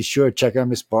 Be sure to check out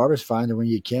Miss Barbara's. Find her when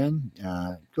you can.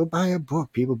 Go buy a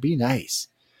book. People, be nice.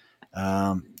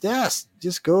 Yes,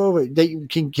 just go over.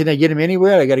 Can I get them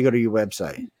anywhere? I got to go to your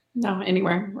website. No,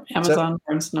 anywhere. Amazon,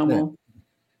 Barnes Noble.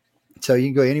 So you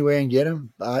can go anywhere and get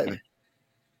them.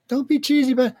 Don't be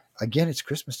cheesy, but again, it's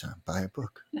Christmas time. Buy a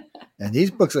book. And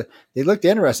these books, they looked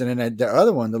interesting. And the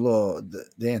other one,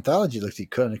 the anthology looks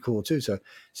kind of cool too. So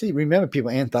see, remember,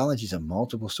 people, anthologies are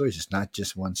multiple stories. It's not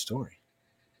just one story.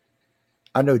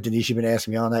 I know, Denise, you've been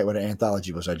asking me all night what an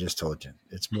anthology was. I just told you.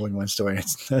 It's more than one story.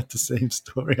 It's not the same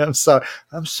story. I'm sorry.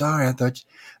 I thought,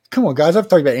 come on, guys. I've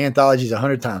talked about anthologies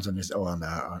 100 times on this, on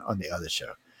the other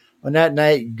show. On that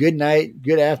night, good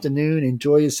afternoon.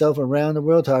 Enjoy yourself around the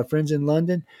world. To our friends in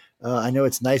London, I know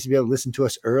it's nice to be able to listen to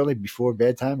us early before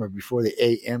bedtime or before the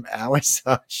AM hours.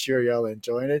 So I'm sure y'all are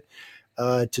enjoying it.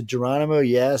 To Geronimo,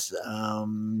 yes,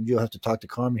 you'll have to talk to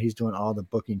Carmen. He's doing all the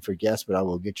booking for guests, but I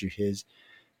will get you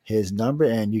his number,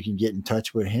 and you can get in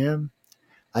touch with him.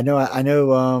 I know.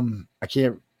 I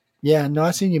can't. Yeah, no,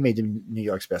 I seen you made the New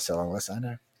York's bestseller list.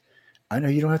 I know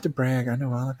you don't have to brag. I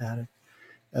know all about it.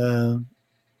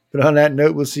 But on that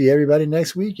note, we'll see everybody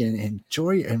next week, and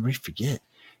enjoy. And we forget,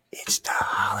 it's the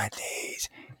holidays.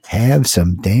 Have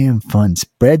some damn fun.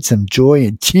 Spread some joy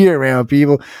and cheer around,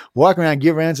 people. Walk around,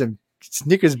 give around some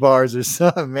Snickers bars or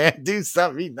something, man. Do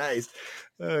something. Be nice.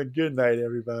 Good night,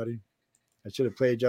 everybody. I should have played y'all.